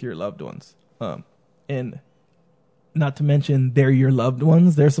relationships with your loved ones. And not to mention they're your loved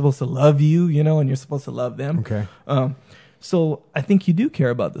ones. They're supposed to love you, and you're supposed to love them. Okay. So I think you do care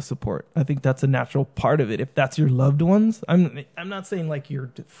about the support. I think that's a natural part of it. If that's your loved ones, I'm not saying like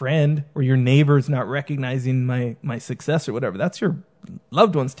your friend or your neighbor's not recognizing my success or whatever. That's your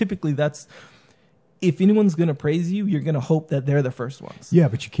loved ones. Typically, that's if anyone's going to praise you, you're going to hope that they're the first ones. Yeah,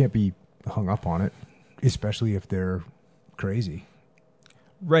 but you can't be hung up on it, especially if they're crazy.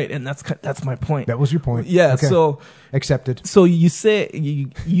 Right, and that's my point. That was your point. Yeah. Okay. So accepted. So you say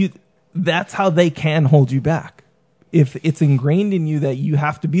you that's how they can hold you back. If it's ingrained in you that you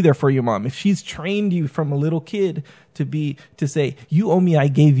have to be there for your mom, if she's trained you from a little kid to say, you owe me, I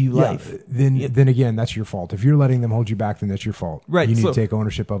gave you life. Then again, that's your fault. If you're letting them hold you back, then that's your fault. Right. You need to take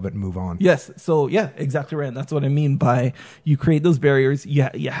ownership of it and move on. Yes. So yeah, exactly right. And that's what I mean by you create those barriers.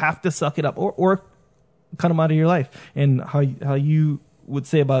 You have to suck it up or cut them out of your life. And how you would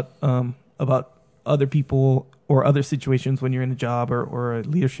say about other people or other situations when you're in a job or a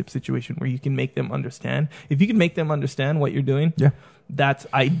leadership situation where you can make them understand. If you can make them understand what you're doing, that's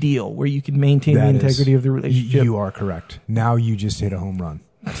ideal, where you can maintain the integrity of the relationship. You are correct. Now you just hit a home run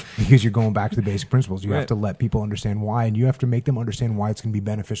because you're going back to the basic principles. You have to let people understand why, and you have to make them understand why it's going to be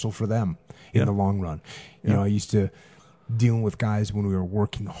beneficial for them in the long run. You know, I used to dealing with guys when we were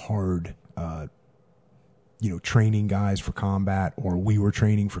working hard, training guys for combat, or we were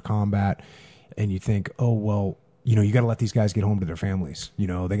training for combat. and you think, oh, well, you know, you got to let these guys get home to their families. You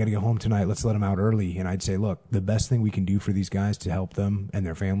know, they got to get home tonight. Let's let them out early. And I'd say, look, the best thing we can do for these guys to help them and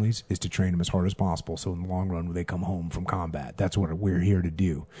their families is to train them as hard as possible. So in the long run, when they come home from combat, that's what we're here to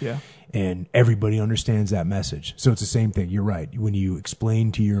do. Yeah. And everybody understands that message. So it's the same thing. You're right. When you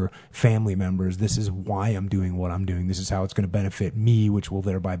explain to your family members, this is why I'm doing what I'm doing. This is how it's going to benefit me, which will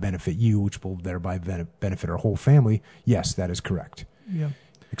thereby benefit you, which will thereby benefit our whole family. Yes, that is correct. Yeah.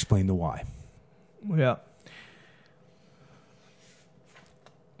 Explain the why. Yeah.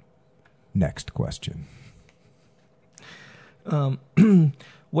 Next question. What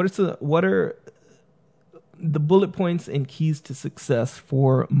are the bullet points and keys to success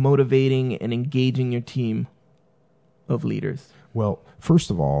for motivating and engaging your team of leaders? Well, first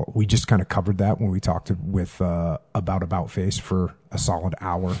of all, we just kind of covered that when we talked with about face for a solid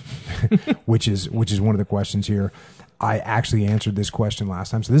hour, which is one of the questions here. I actually answered this question last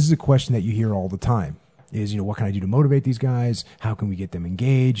time. So this is a question that you hear all the time is, you know, what can I do to motivate these guys? How can we get them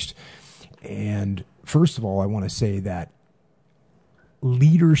engaged? And first of all, I want to say that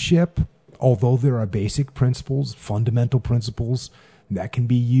leadership, although there are basic principles, fundamental principles that can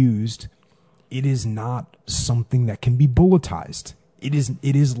be used, it is not something that can be bulletized. It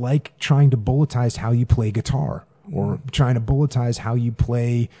is like trying to bulletize how you play guitar or trying to bulletize how you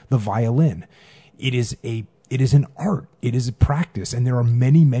play the violin. It is an art. It is a practice. And there are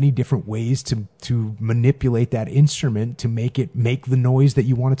many, many different ways to manipulate that instrument to make the noise that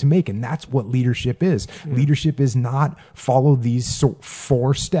you want it to make. And that's what leadership is. Yeah. Leadership is not follow these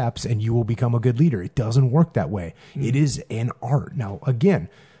 4 steps and you will become a good leader. It doesn't work that way. It is an art. Now, again,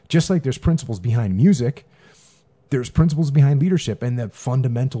 just like there's principles behind music, there's principles behind leadership, and the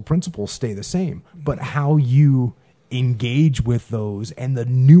fundamental principles stay the same. But how you engage with those and the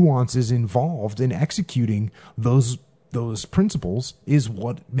nuances involved in executing those principles is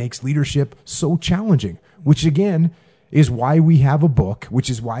what makes leadership so challenging, which again is why we have a book, which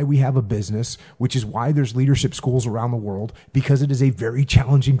is why we have a business, which is why there's leadership schools around the world, because it is a very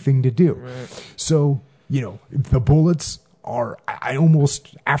challenging thing to do. Right. So, you know, the bullets are, I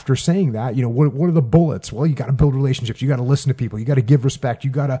almost, after saying that, you know, what are the bullets? Well, you got to build relationships. You got to listen to people. You got to give respect.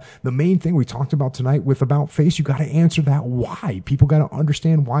 The main thing we talked about tonight with About Face, you got to answer that why. People got to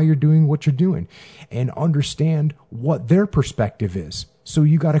understand why you're doing what you're doing and understand what their perspective is. So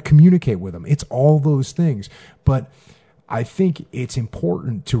you got to communicate with them. It's all those things. But I think it's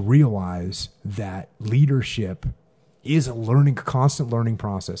important to realize that leadership is a constant learning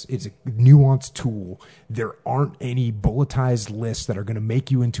process. It's a nuanced tool. There aren't any bulletized lists that are going to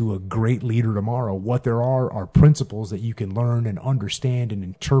make you into a great leader tomorrow. What there are principles that you can learn and understand and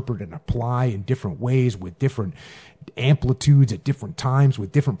interpret and apply in different ways with different amplitudes at different times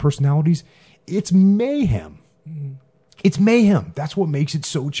with different personalities. It's mayhem. It's mayhem. That's what makes it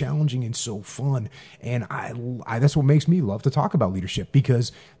so challenging and so fun. And I that's what makes me love to talk about leadership,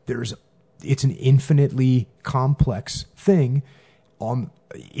 because it's an infinitely complex thing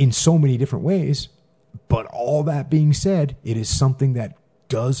in so many different ways. But all that being said, it is something that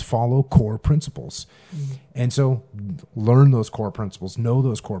does follow core principles. Mm-hmm. And so learn those core principles, know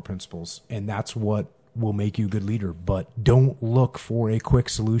those core principles, and that's what will make you a good leader. But don't look for a quick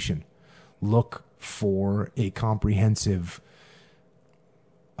solution. Look for a comprehensive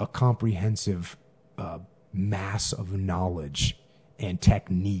mass of knowledge and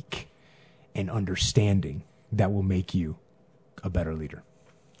technique and understanding that will make you a better leader.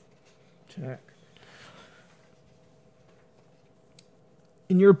 Check.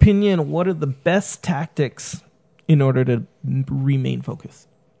 In your opinion, what are the best tactics in order to remain focused?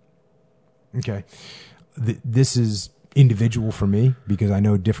 Okay. This is individual for me, because I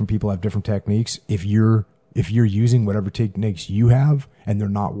know different people have different techniques. If you're using whatever techniques you have and they're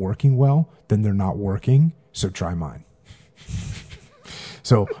not working well, then they're not working. So try mine.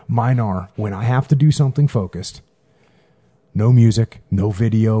 So mine are, when I have to do something focused, no music, no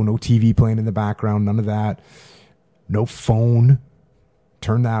video, no TV playing in the background, none of that, no phone,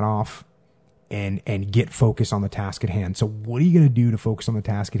 turn that off and get focused on the task at hand. So what are you going to do to focus on the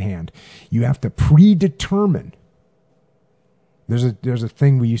task at hand? You have to predetermine. There's a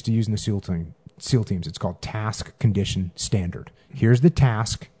thing we used to use in the SEAL teams. It's called task condition standard. Here's the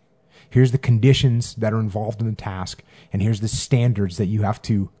task. Here's the conditions that are involved in the task, and here's the standards that you have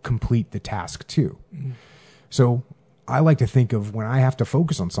to complete the task to. Mm-hmm. So I like to think of, when I have to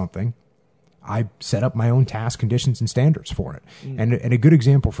focus on something, I set up my own task conditions and standards for it. Mm-hmm. And a good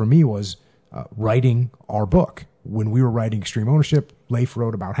example for me was writing our book. When we were writing Extreme Ownership, Leif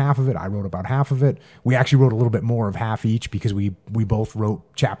wrote about half of it. I wrote about half of it. We actually wrote a little bit more of half each, because we both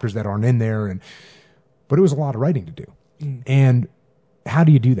wrote chapters that aren't in there. But it was a lot of writing to do. Mm-hmm. And how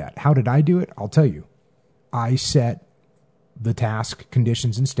do you do that? How did I do it? I'll tell you. I set the task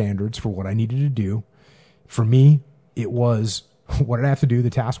conditions and standards for what I needed to do. For me, it was, what did I have to do? The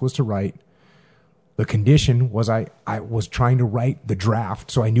task was to write. The condition was I was trying to write the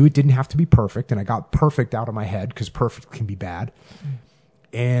draft, so I knew it didn't have to be perfect, and I got perfect out of my head because perfect can be bad.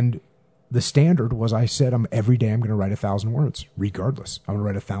 And the standard was I said every day I'm going to write 1,000 words, regardless. I'm going to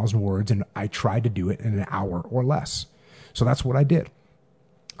write 1,000 words, and I tried to do it in an hour or less. So that's what I did.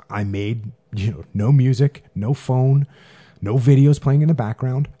 I made no music, no phone, no videos playing in the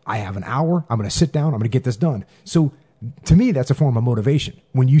background. I have an hour. I'm going to sit down. I'm going to get this done. So to me, that's a form of motivation.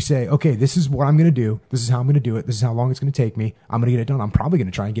 When you say, okay, this is what I'm going to do. This is how I'm going to do it. This is how long it's going to take me. I'm going to get it done. I'm probably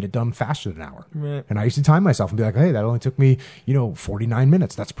going to try and get it done faster than an hour. Right. And I used to time myself and be like, hey, that only took me, 49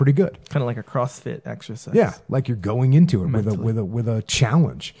 minutes. That's pretty good. Kind of like a CrossFit exercise. Yeah. Like you're going into it with a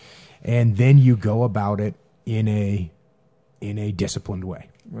challenge. And then you go about it in a disciplined way.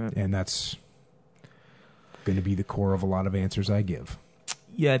 Right. And that's going to be the core of a lot of answers I give.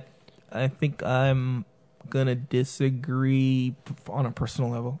 Yeah. I think I'm gonna disagree on a personal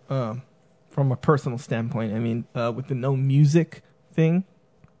level. From a personal standpoint, I mean, with the no music thing,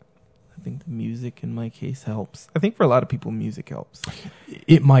 I think the music in my case helps. I think for a lot of people, music helps.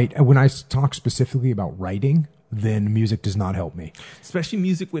 It might. When I talk specifically about writing, then music does not help me. Especially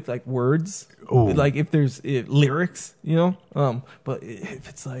music with like words. Oh. Like if there's lyrics, but if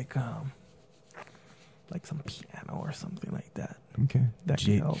it's like some piano or something like that. Okay. That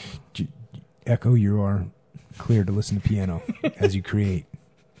can help. Echo, you are clear to listen to piano as you create.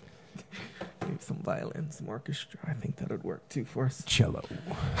 Maybe some violin, some orchestra. I think that would work too for us. Cello.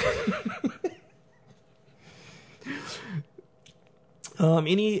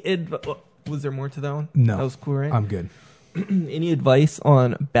 Was there more to that one? No. That was cool, right? I'm good. Any advice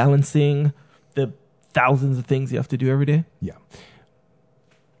on balancing the thousands of things you have to do every day? Yeah.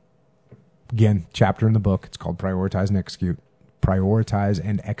 Again, chapter in the book. It's called Prioritize and Execute. Prioritize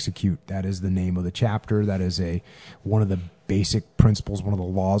and execute. That is the name of the chapter. That is one of the basic principles, one of the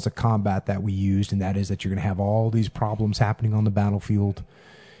laws of combat that we used, and that is that you're going to have all these problems happening on the battlefield.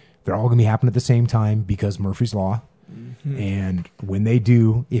 They're all going to be happening at the same time because Murphy's Law. Mm-hmm. And when they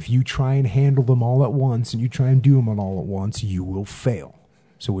do, if you try and handle them all at once and you try and do them all at once, you will fail.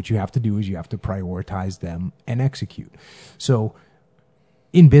 So what you have to do is you have to prioritize them and execute. So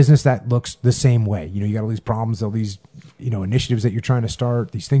in business, that looks the same way. You got all these problems, all these, initiatives that you're trying to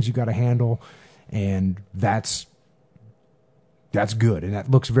start, these things you got to handle, and that's good. And that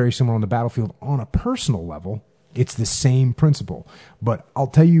looks very similar on the battlefield. On a personal level, it's the same principle. But I'll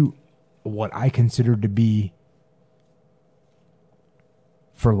tell you what I consider to be,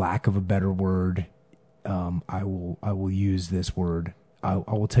 for lack of a better word, I will use this word. I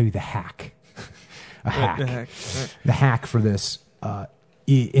will tell you the hack. Hack. Right. The hack for this. And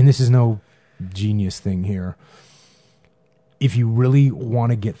this is no genius thing here. If you really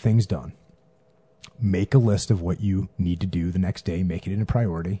want to get things done, make a list of what you need to do the next day. Make it in a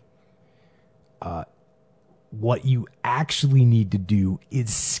priority. What you actually need to do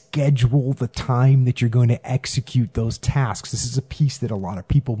is schedule the time that you're going to execute those tasks. This is a piece that a lot of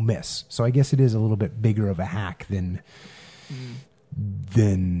people miss. So I guess it is a little bit bigger of a hack than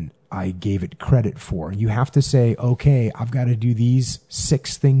I gave it credit for. You have to say, okay, I've got to do these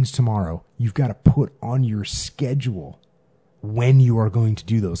 6 things tomorrow. You've got to put on your schedule when you are going to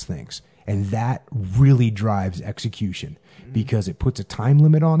do those things. And that really drives execution because it puts a time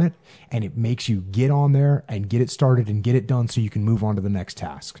limit on it and it makes you get on there and get it started and get it done so you can move on to the next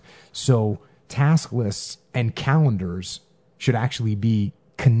task. So task lists and calendars should actually be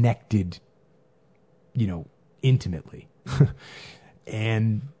connected, intimately.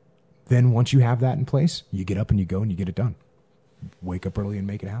 And then once you have that in place, you get up and you go and you get it done. Wake up early and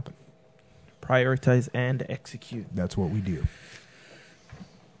make it happen. Prioritize and execute. That's what we do.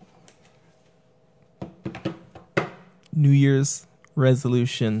 New Year's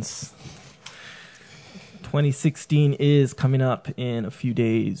resolutions. 2016 is coming up in a few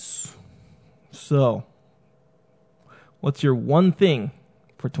days. So, what's your one thing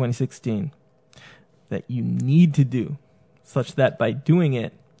for 2016 that you need to do such that by doing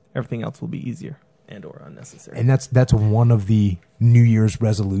it, everything else will be easier and or unnecessary? And that's one of the New Year's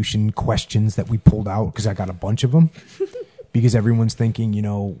resolution questions that we pulled out because I got a bunch of them. Because everyone's thinking,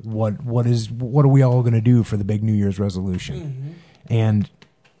 what are we all going to do for the big New Year's resolution? Mm-hmm. And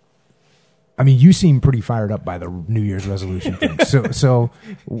I mean, you seem pretty fired up by the New Year's resolution thing. So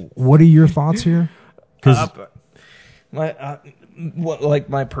what are your thoughts here?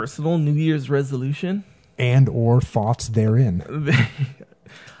 My personal New Year's resolution and or thoughts therein.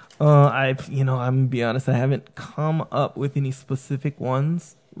 I'm gonna be honest. I haven't come up with any specific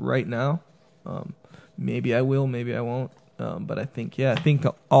ones right now. Maybe I will, maybe I won't. But I think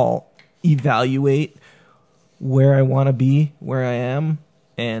I'll evaluate where I want to be, where I am,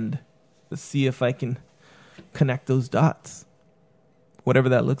 and see if I can connect those dots. Whatever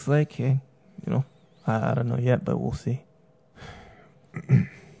that looks like, hey, I don't know yet, but we'll see.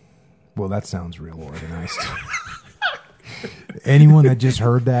 Well, that sounds real organized. Anyone that just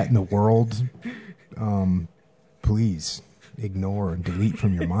heard that in the world, please ignore and delete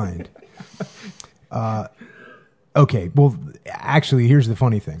from your mind. Okay, well, actually, here's the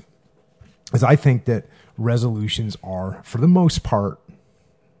funny thing. Is I think that resolutions are, for the most part,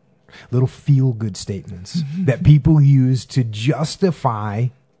 little feel-good statements that people use to justify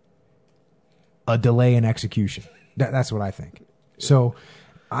a delay in execution. That's what I think. So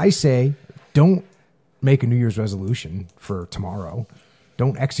I say, don't make a New Year's resolution for tomorrow.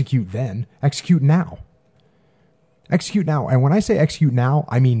 Don't execute then. Execute now. Execute now. And when I say execute now,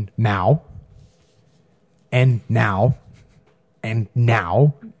 I mean now. And now. And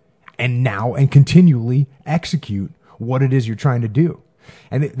now. And now. And continually execute what it is you're trying to do.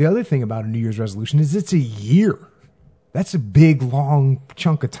 And the other thing about a New Year's resolution is it's a year. That's a big, long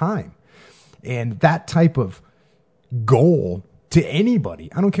chunk of time. And that type of goal to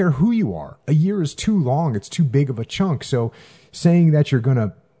anybody, I don't care who you are, a year is too long. It's too big of a chunk. So saying that you're going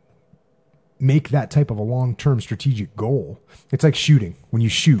to make that type of a long-term strategic goal, it's like shooting. When you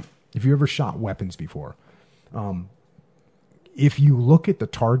shoot, if you ever shot weapons before, if you look at the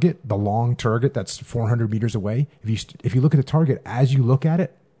target, the long target that's 400 meters away, if you look at the target, as you look at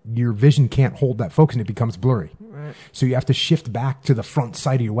it, your vision can't hold that focus and it becomes blurry. Right. So you have to shift back to the front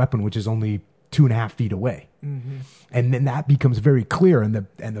sight of your weapon, which is only 2.5 feet away. Mm-hmm. And then that becomes very clear, and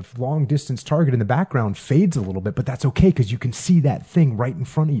the long distance target in the background fades a little bit, but that's okay because you can see that thing right in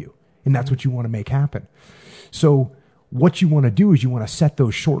front of you, and that's what you want to make happen. So what you want to do is you want to set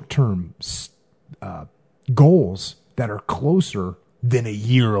those short-term goals that are closer than a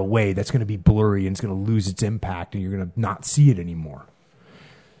year away. That's going to be blurry and it's going to lose its impact, and you're going to not see it anymore.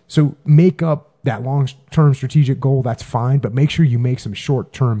 So make up that long-term strategic goal, that's fine, but make sure you make some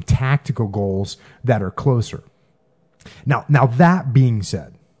short-term tactical goals that are closer. Now that being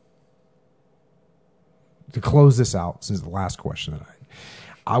said, to close this out, since the last question tonight,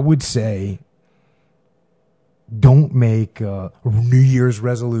 I would say don't make a New Year's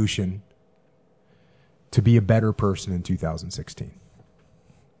resolution to be a better person in 2016.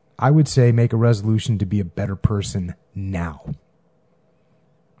 I would say make a resolution to be a better person now.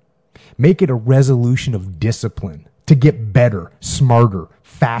 Make it a resolution of discipline to get better, smarter,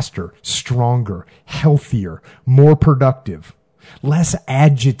 faster, stronger, healthier, more productive, less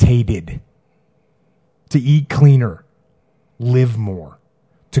agitated, to eat cleaner, live more,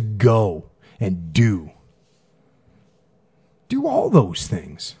 to go and do. Do all those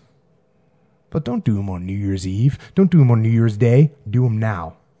things. But don't do them on New Year's Eve. Don't do them on New Year's Day. Do them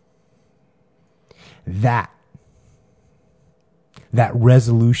now. That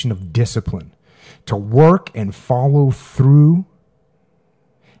resolution of discipline to work and follow through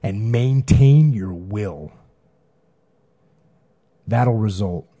and maintain your will, that'll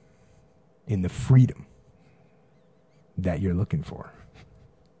result in the freedom that you're looking for.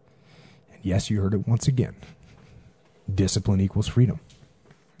 And yes, you heard it once again. Discipline equals freedom.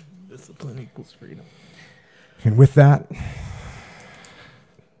 Discipline equals freedom. And with that,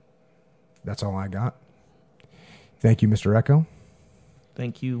 that's all I got. Thank you, Mr. Echo.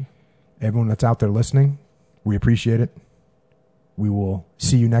 Thank you. Everyone that's out there listening, we appreciate it. We will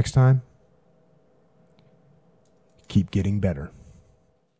see you next time. Keep getting better.